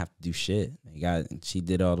 They don't have to do shit. She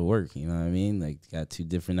did all the work. You know what I mean? Like, got 2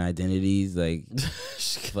 different identities. Like,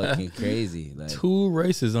 fucking crazy. Like 2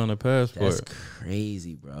 races on a passport. That's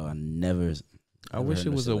crazy, bro. I wish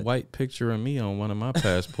it was a white picture of me on one of my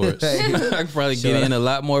passports. I could probably get in a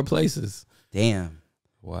lot more places. Damn.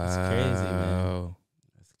 Wow. That's crazy, man.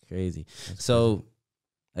 That's crazy. So,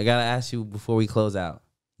 I gotta ask you before we close out.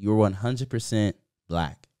 You're 100%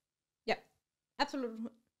 black.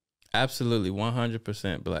 Absolutely.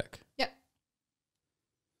 100% black. Yeah.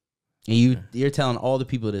 And you're telling all the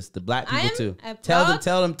people this, the black people too. Tell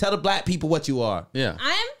the black people what you are. Yeah.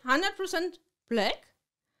 I'm 100% black.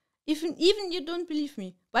 Even you don't believe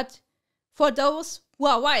me. But for those who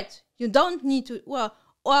are white, you don't need to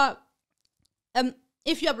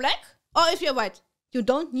if you're black or if you're white, you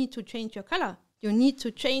don't need to change your color. You need to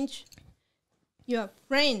change your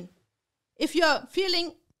brain. If you're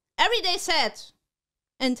feeling every day sad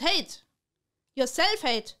and hate, your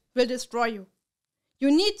self-hate will destroy you.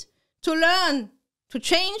 You need to learn to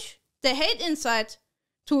change the hate inside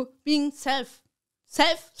to being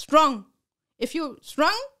self-strong. If you're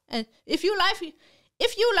strong and if you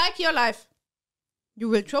like your life, you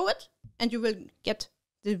will show it and you will get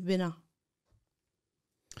the winner.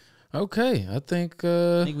 Okay, I think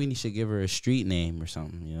we should give her a street name or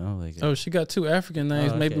something, you know? Like she got 2 African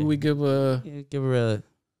names. Okay. Maybe we give her give her a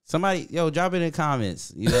somebody. Yo, drop it in the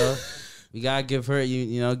comments. You know, we gotta give her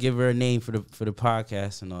give her a name for the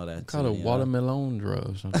podcast and all that. Call it Watermelondra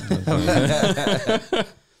or something.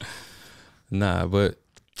 Nah, but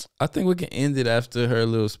I think we can end it after her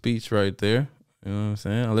little speech right there. You know what I'm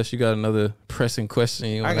saying? Unless you got another pressing question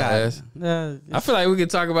you want to ask. I feel like we could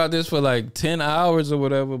talk about this for like 10 hours or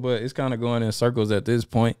whatever, but it's kind of going in circles at this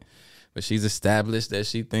point. But she's established that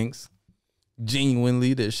she thinks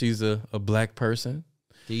genuinely that she's a black person.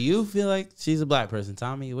 Do you feel like she's a black person,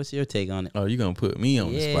 Tommy? What's your take on it? Oh, you're going to put me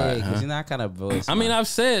on the spot, because you're not kind of voice. I mean, I've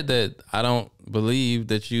said that I don't believe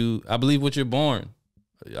that I believe what you're born.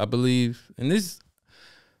 I believe, and this...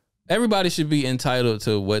 Everybody should be entitled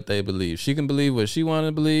to what they believe. She can believe what she want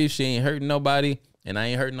to believe. She ain't hurting nobody, and I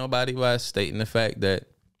ain't hurting nobody by stating the fact that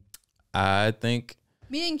I think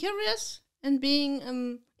being curious and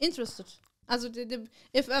being interested. Also,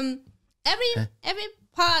 if every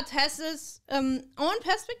part has its own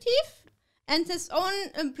perspective, and his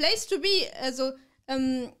own place to be. Also,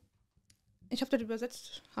 ich habe das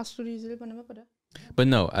übersetzt. Hast du die silberne Mappe da? But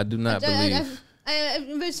no, I do not believe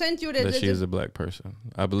I will send you that she is a black person.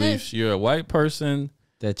 I believe you're a white person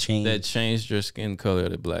that changed your skin color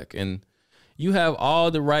to black. And you have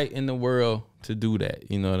all the right in the world to do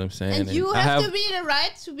that. You know what I'm saying? And you have to be the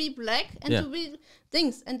right to be black and to be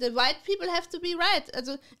things. And the white people have to be right.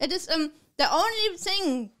 Also, it is the only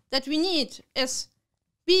thing that we need is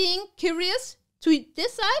being curious to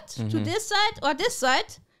this side, to this side, or this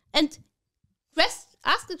side, and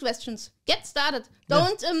ask the questions. Get started.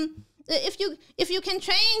 Don't if you can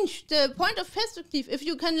change the point of perspective, if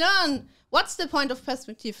you can learn what's the point of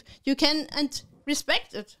perspective, you can and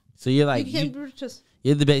respect it. So you're like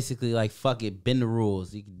you're basically like fuck it, bend the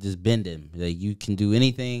rules. You can just bend them. Like you can do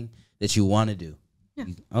anything that you want to do. Yeah.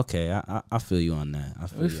 Okay, I feel you on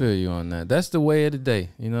that. We feel you on that. That's the way of the day.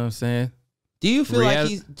 You know what I'm saying? Do you feel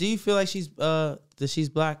like she's that she's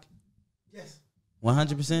black? Yes.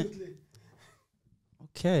 100%.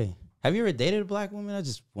 Okay. Have you ever dated a black woman? I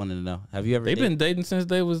just wanted to know. Have you ever? They've been dating since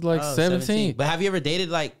they was like 17. But have you ever dated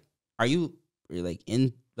like? Are you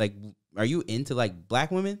into like black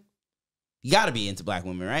women? You got to be into black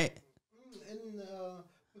women, right?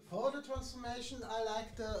 Before the transformation, I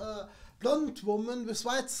liked a blonde woman with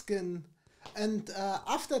white skin, and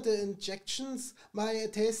after the injections, my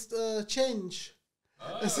taste changed.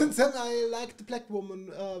 Since then, I like the black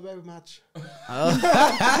woman very much. Okay,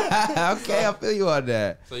 I feel you on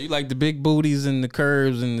that. So you like the big booties and the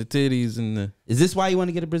curves and the titties and the... Is this why you want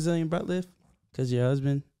to get a Brazilian butt lift? Because your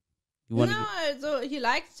husband? So he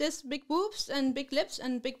likes just big boobs and big lips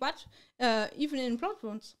and big butt, even in blonde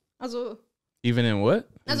ones. Also... Even in what?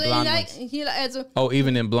 Also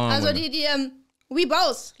even in blonde Also women. We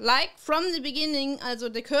both like from the beginning, also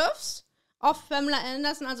the curves of Pamela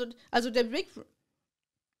Anderson, also the big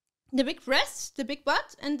breasts, the big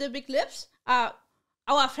butt, and the big lips are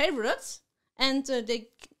our favorites. And the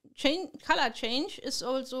color change is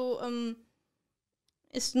also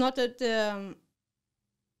is not at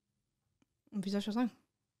wie soll ich das sagen?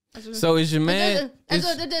 Also, so is your man?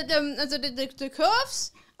 The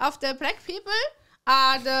curves of the black people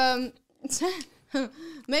are the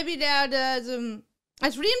maybe they are the I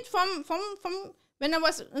dreamed from when I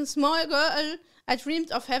was a small girl. I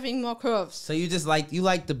dreamed of having more curves. So you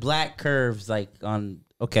like the black curves like on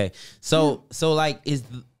okay. So like is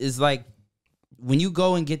like when you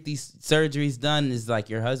go and get these surgeries done, is like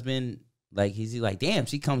your husband like is he like damn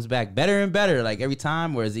she comes back better and better like every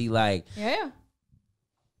time, or is he like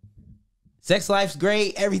sex life's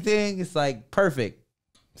great, everything is like perfect.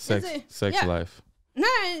 Sex life. No,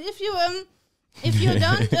 if you don't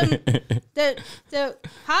the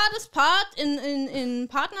hardest part in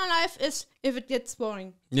partner life is if it gets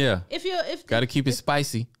boring. Yeah. Gotta keep it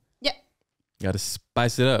spicy. Yeah. Gotta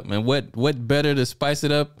spice it up, man. What better to spice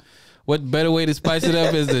it up? What better way to spice it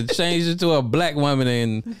up is to change it to a black woman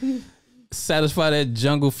and satisfy that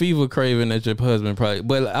jungle fever craving that your husband probably.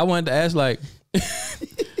 But I wanted to ask, like,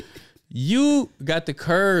 you got the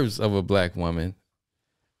curves of a black woman.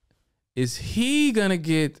 Is he gonna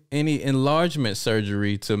get any enlargement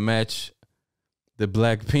surgery to match the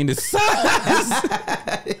black penis size?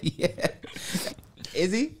 Yeah.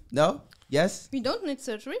 Is he? No? Yes? We don't need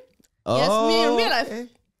surgery. Oh, yes, me in real life. Okay.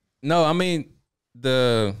 No, I mean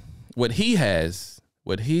what he's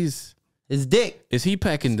his dick. Is he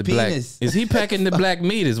packing the penis. black? Is he packing the black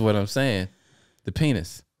meat? Is what I'm saying. The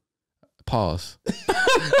penis. Pause.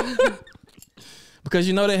 Because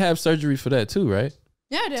you know they have surgery for that too, right?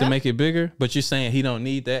 Yeah, to make it bigger. But you're saying he don't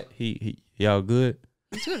need that. He all good.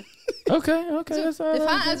 It's good. Okay, that's all right.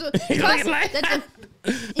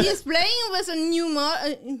 He's playing with a new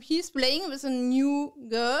he's playing with a new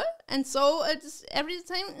girl, and so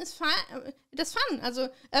everything is fine. It is fun. Also,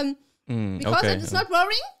 because it is not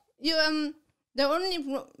boring. You the only.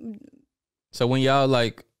 So when y'all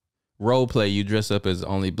like role play, you dress up as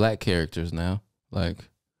only black characters now, like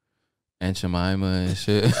Aunt Jemima and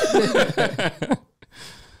shit.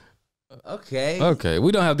 Okay.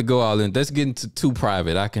 We don't have to go all in. That's getting too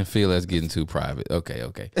private. I can feel that's getting too private.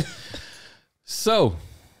 Okay. So,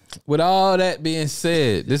 with all that being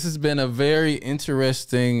said, this has been a very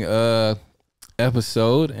interesting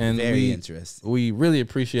episode, and very interesting. We really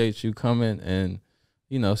appreciate you coming and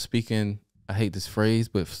speaking. I hate this phrase,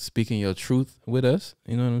 but speaking your truth with us.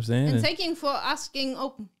 You know what I'm saying? And thanking for asking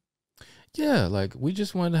open. Yeah, like we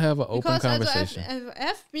just wanted to have an open conversation.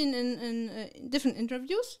 I've been in different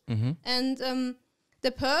interviews, and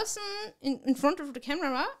the person in front of the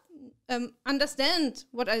camera understand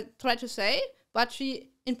what I try to say, but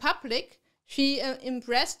she in public she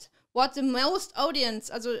impressed what the most audience.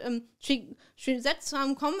 Also, she set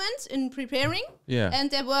some comments in preparing. Yeah. And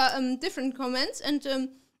there were different comments, and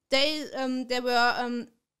there were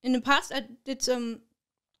in the past I did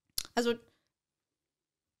also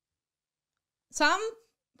some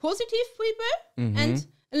positive people and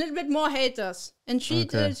a little bit more haters. And she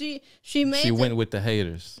went with the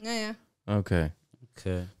haters. Yeah. Okay.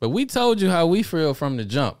 But we told you how we feel from the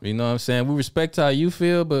jump. You know what I'm saying? We respect how you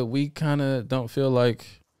feel, but we kind of don't feel like,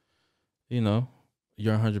 you know,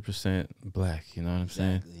 you're 100% black. You know what I'm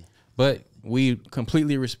saying? But we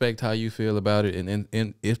completely respect how you feel about it.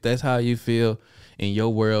 And if that's how you feel in your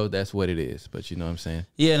world, that's what it is. But you know what I'm saying?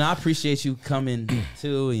 Yeah, and I appreciate you coming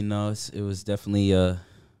too. You know, it was definitely,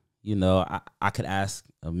 you know, I could ask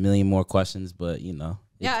a million more questions, but, you know.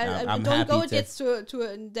 Yeah, I don't go jetzt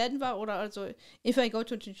to Denver or also if I go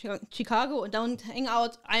to Chicago and don't hang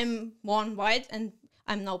out, I'm born white and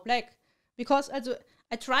I'm now black. Because also,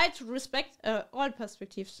 I try to respect all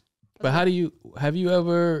perspectives. But have you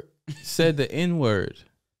ever said the N-word?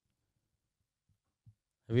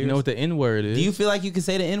 You know what the N-word is? Do you feel like you can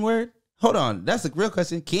say the N-word? Hold on, that's a real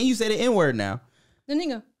question. Can you say the N-word now? The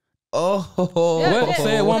nigger. Oh, yeah,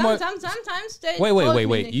 say it one more. Sometimes they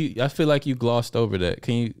wait. I feel like you glossed over that.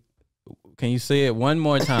 Can you say it one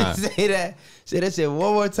more time? Say that shit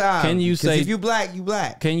one more time. Can you say if you black, you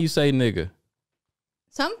black? Can you say nigga?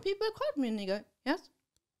 Some people called me nigger. Yes.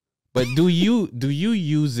 But do you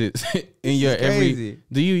use it in your crazy.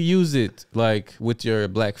 Do you use it like with your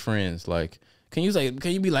black friends? Like, can you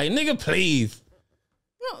be like nigga, please?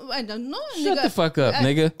 No, I don't know. Shut the fuck up,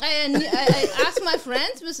 nigga. I ask my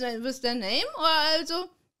friends with their name or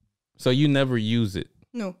also. So you never use it?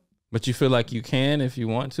 No. But you feel like you can if you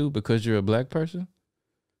want to because you're a black person?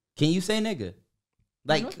 Can you say nigga?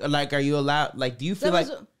 Like, are you allowed? Like, do you feel like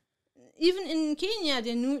even in Kenya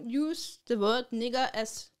they use the word nigger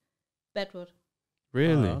as bad word?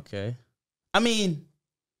 Really? Oh, okay. I mean,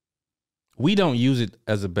 we don't use it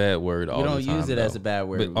as a bad word all the time. We don't use it as a bad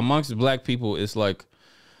word. But amongst black people, it's like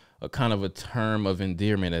a kind of a term of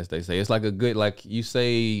endearment, as they say. It's like a good, like you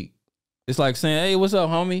say, it's like saying, hey, what's up,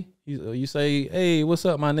 homie? You say, hey, what's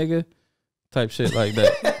up, my nigga? Type shit like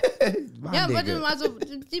that. Yeah, nigga. But also,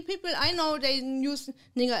 the people I know, they use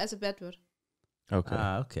nigger as a bad word. Okay.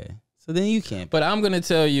 Okay. So then you can't. But I'm going to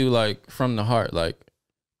tell you, like, from the heart, like,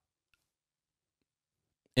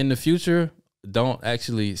 in the future, don't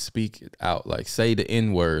actually speak it out. Like, say the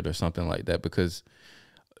N-word or something like that because...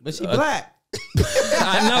 But she black.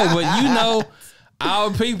 I know, but you know,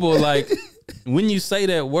 our people, like, when you say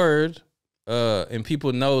that word, and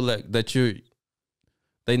people know like that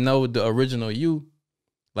they know the original you,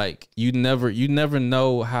 like you never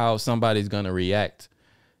know how somebody's gonna react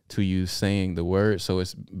to you saying the word. So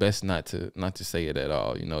it's best not to say it at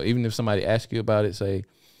all. You know, even if somebody asks you about it, say,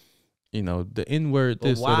 you know, the N-word.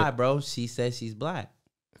 But why, bro? She says she's black.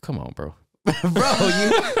 Come on, bro.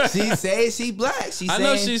 She says she black. I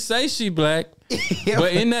know she say she black,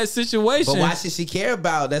 but in that situation, but why should she care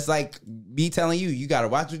about? That's like me telling you gotta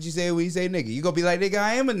watch what you say when you say nigga. You gonna be like, nigga,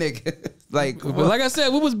 I am a nigga. Like I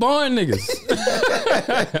said, we was born niggas.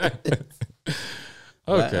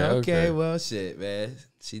 Okay. Well, shit, man.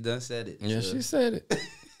 She done said it. Yeah, she said it.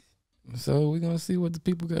 So we're gonna see what the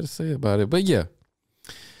people got to say about it. But yeah.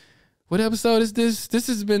 What episode is this? This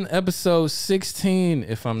has been episode 16,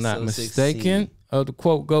 if I'm not mistaken, of the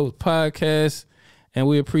Quote Goat podcast. And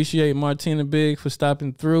we appreciate Martina Big for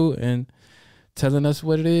stopping through and telling us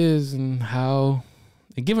what it is and how,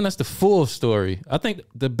 and giving us the full story. I think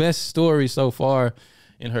the best story so far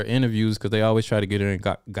in her interviews, because they always try to get her in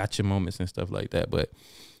gotcha moments and stuff like that. But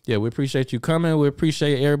yeah, we appreciate you coming. We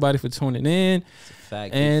appreciate everybody for tuning in.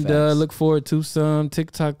 And look forward to some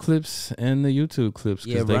TikTok clips and the YouTube clips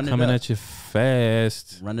because they're coming at you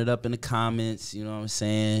fast. Run it up in the comments. You know what I'm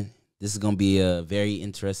saying? This is going to be a very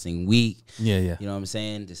interesting week. Yeah. You know what I'm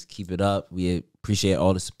saying? Just keep it up. We appreciate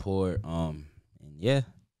all the support. And yeah,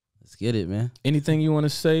 let's get it, man. Anything you want to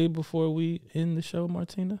say before we end the show,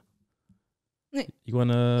 Martina? You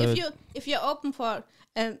want to... If you're open for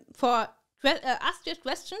ask your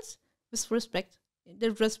questions with respect.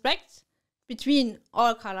 The respect between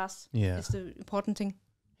all colors is the important thing.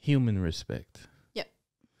 Human respect. Yeah.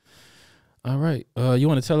 All right. You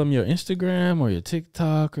want to tell them your Instagram or your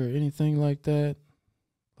TikTok or anything like that?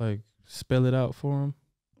 Like, spell it out for them.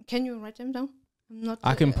 Can you write them down? I'm not.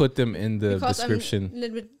 I can put them in the description. I'm a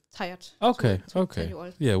little bit tired. Okay.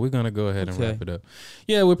 Yeah, we're going to go ahead and wrap it up.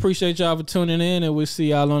 Yeah, we appreciate y'all for tuning in, and we'll see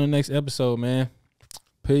y'all on the next episode, man.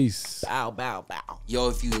 Peace. Bow, bow, bow. Yo,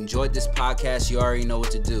 if you enjoyed this podcast, you already know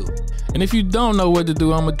what to do. And if you don't know what to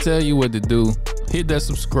do, I'm going to tell you what to do. hit that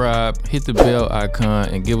subscribe, hit the bell icon,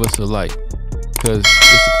 and give us a like. Cause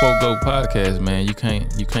it's the Quote Go podcast, man. You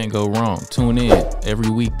can't go wrong. Tune in every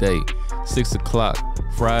weekday, 6 o'clock,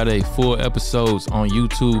 Friday, full episodes on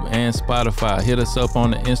YouTube and Spotify. Hit us up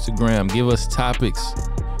on the Instagram. Give us topics.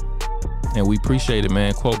 And we appreciate it,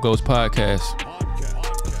 man. Quote Goes podcast.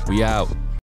 We out.